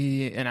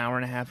maybe an hour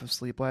and a half of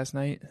sleep last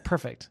night.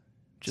 Perfect.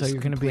 Just so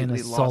you're going to be in a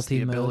completely lost salty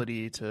the mode.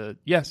 ability to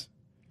yes.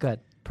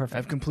 Good. Perfect.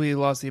 I've completely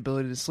lost the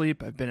ability to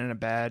sleep. I've been in a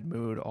bad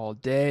mood all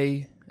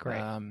day.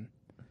 Great.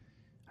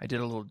 I did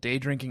a little day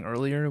drinking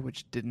earlier,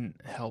 which didn't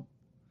help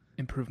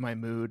improve my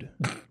mood.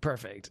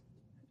 Perfect.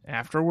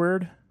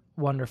 Afterward.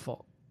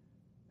 Wonderful.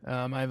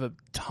 I have a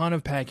ton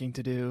of packing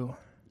to do.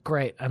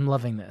 Great. I'm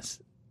loving this.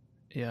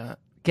 Yeah.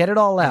 Get it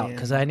all out,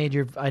 because I need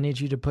you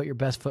to put your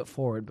best foot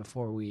forward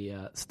before we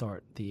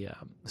start the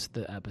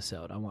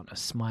episode. I want a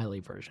smiley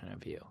version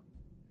of you.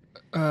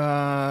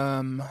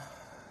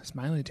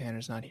 Smiley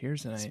Tanner's not here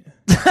tonight.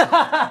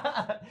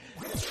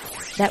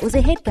 That was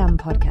a HeadGum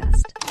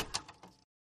podcast.